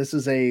you. This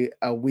is a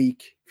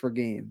week for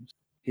games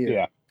here.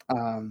 Yeah.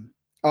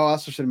 I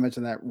also should have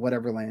mentioned that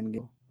Whateverland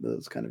game.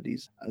 Those kind of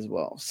decent as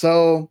well.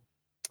 So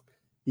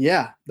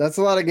yeah, that's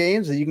a lot of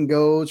games that you can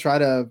go try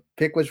to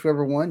pick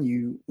whichever one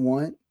you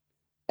want.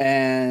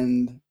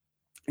 And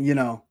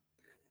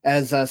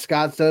as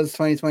Scott says,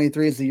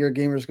 2023 is the year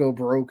gamers go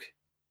broke.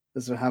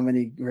 This is how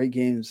many great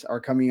games are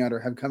coming out or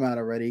have come out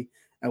already.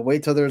 And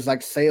wait till there's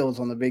like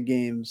sales on the big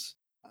games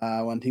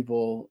when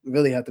people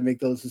really have to make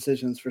those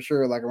decisions for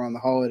sure, like around the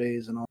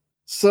holidays and all.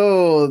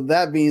 So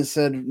that being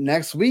said,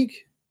 next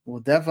week we'll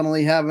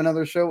definitely have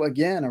another show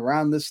again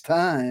around this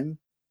time.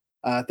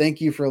 Thank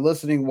you for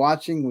listening,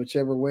 watching,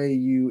 whichever way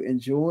you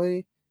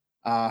enjoy.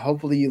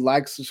 Hopefully you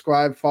like,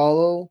 subscribe,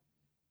 follow,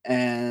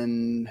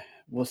 and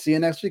we'll see you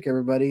next week,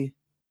 everybody.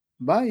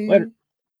 Bye. Later.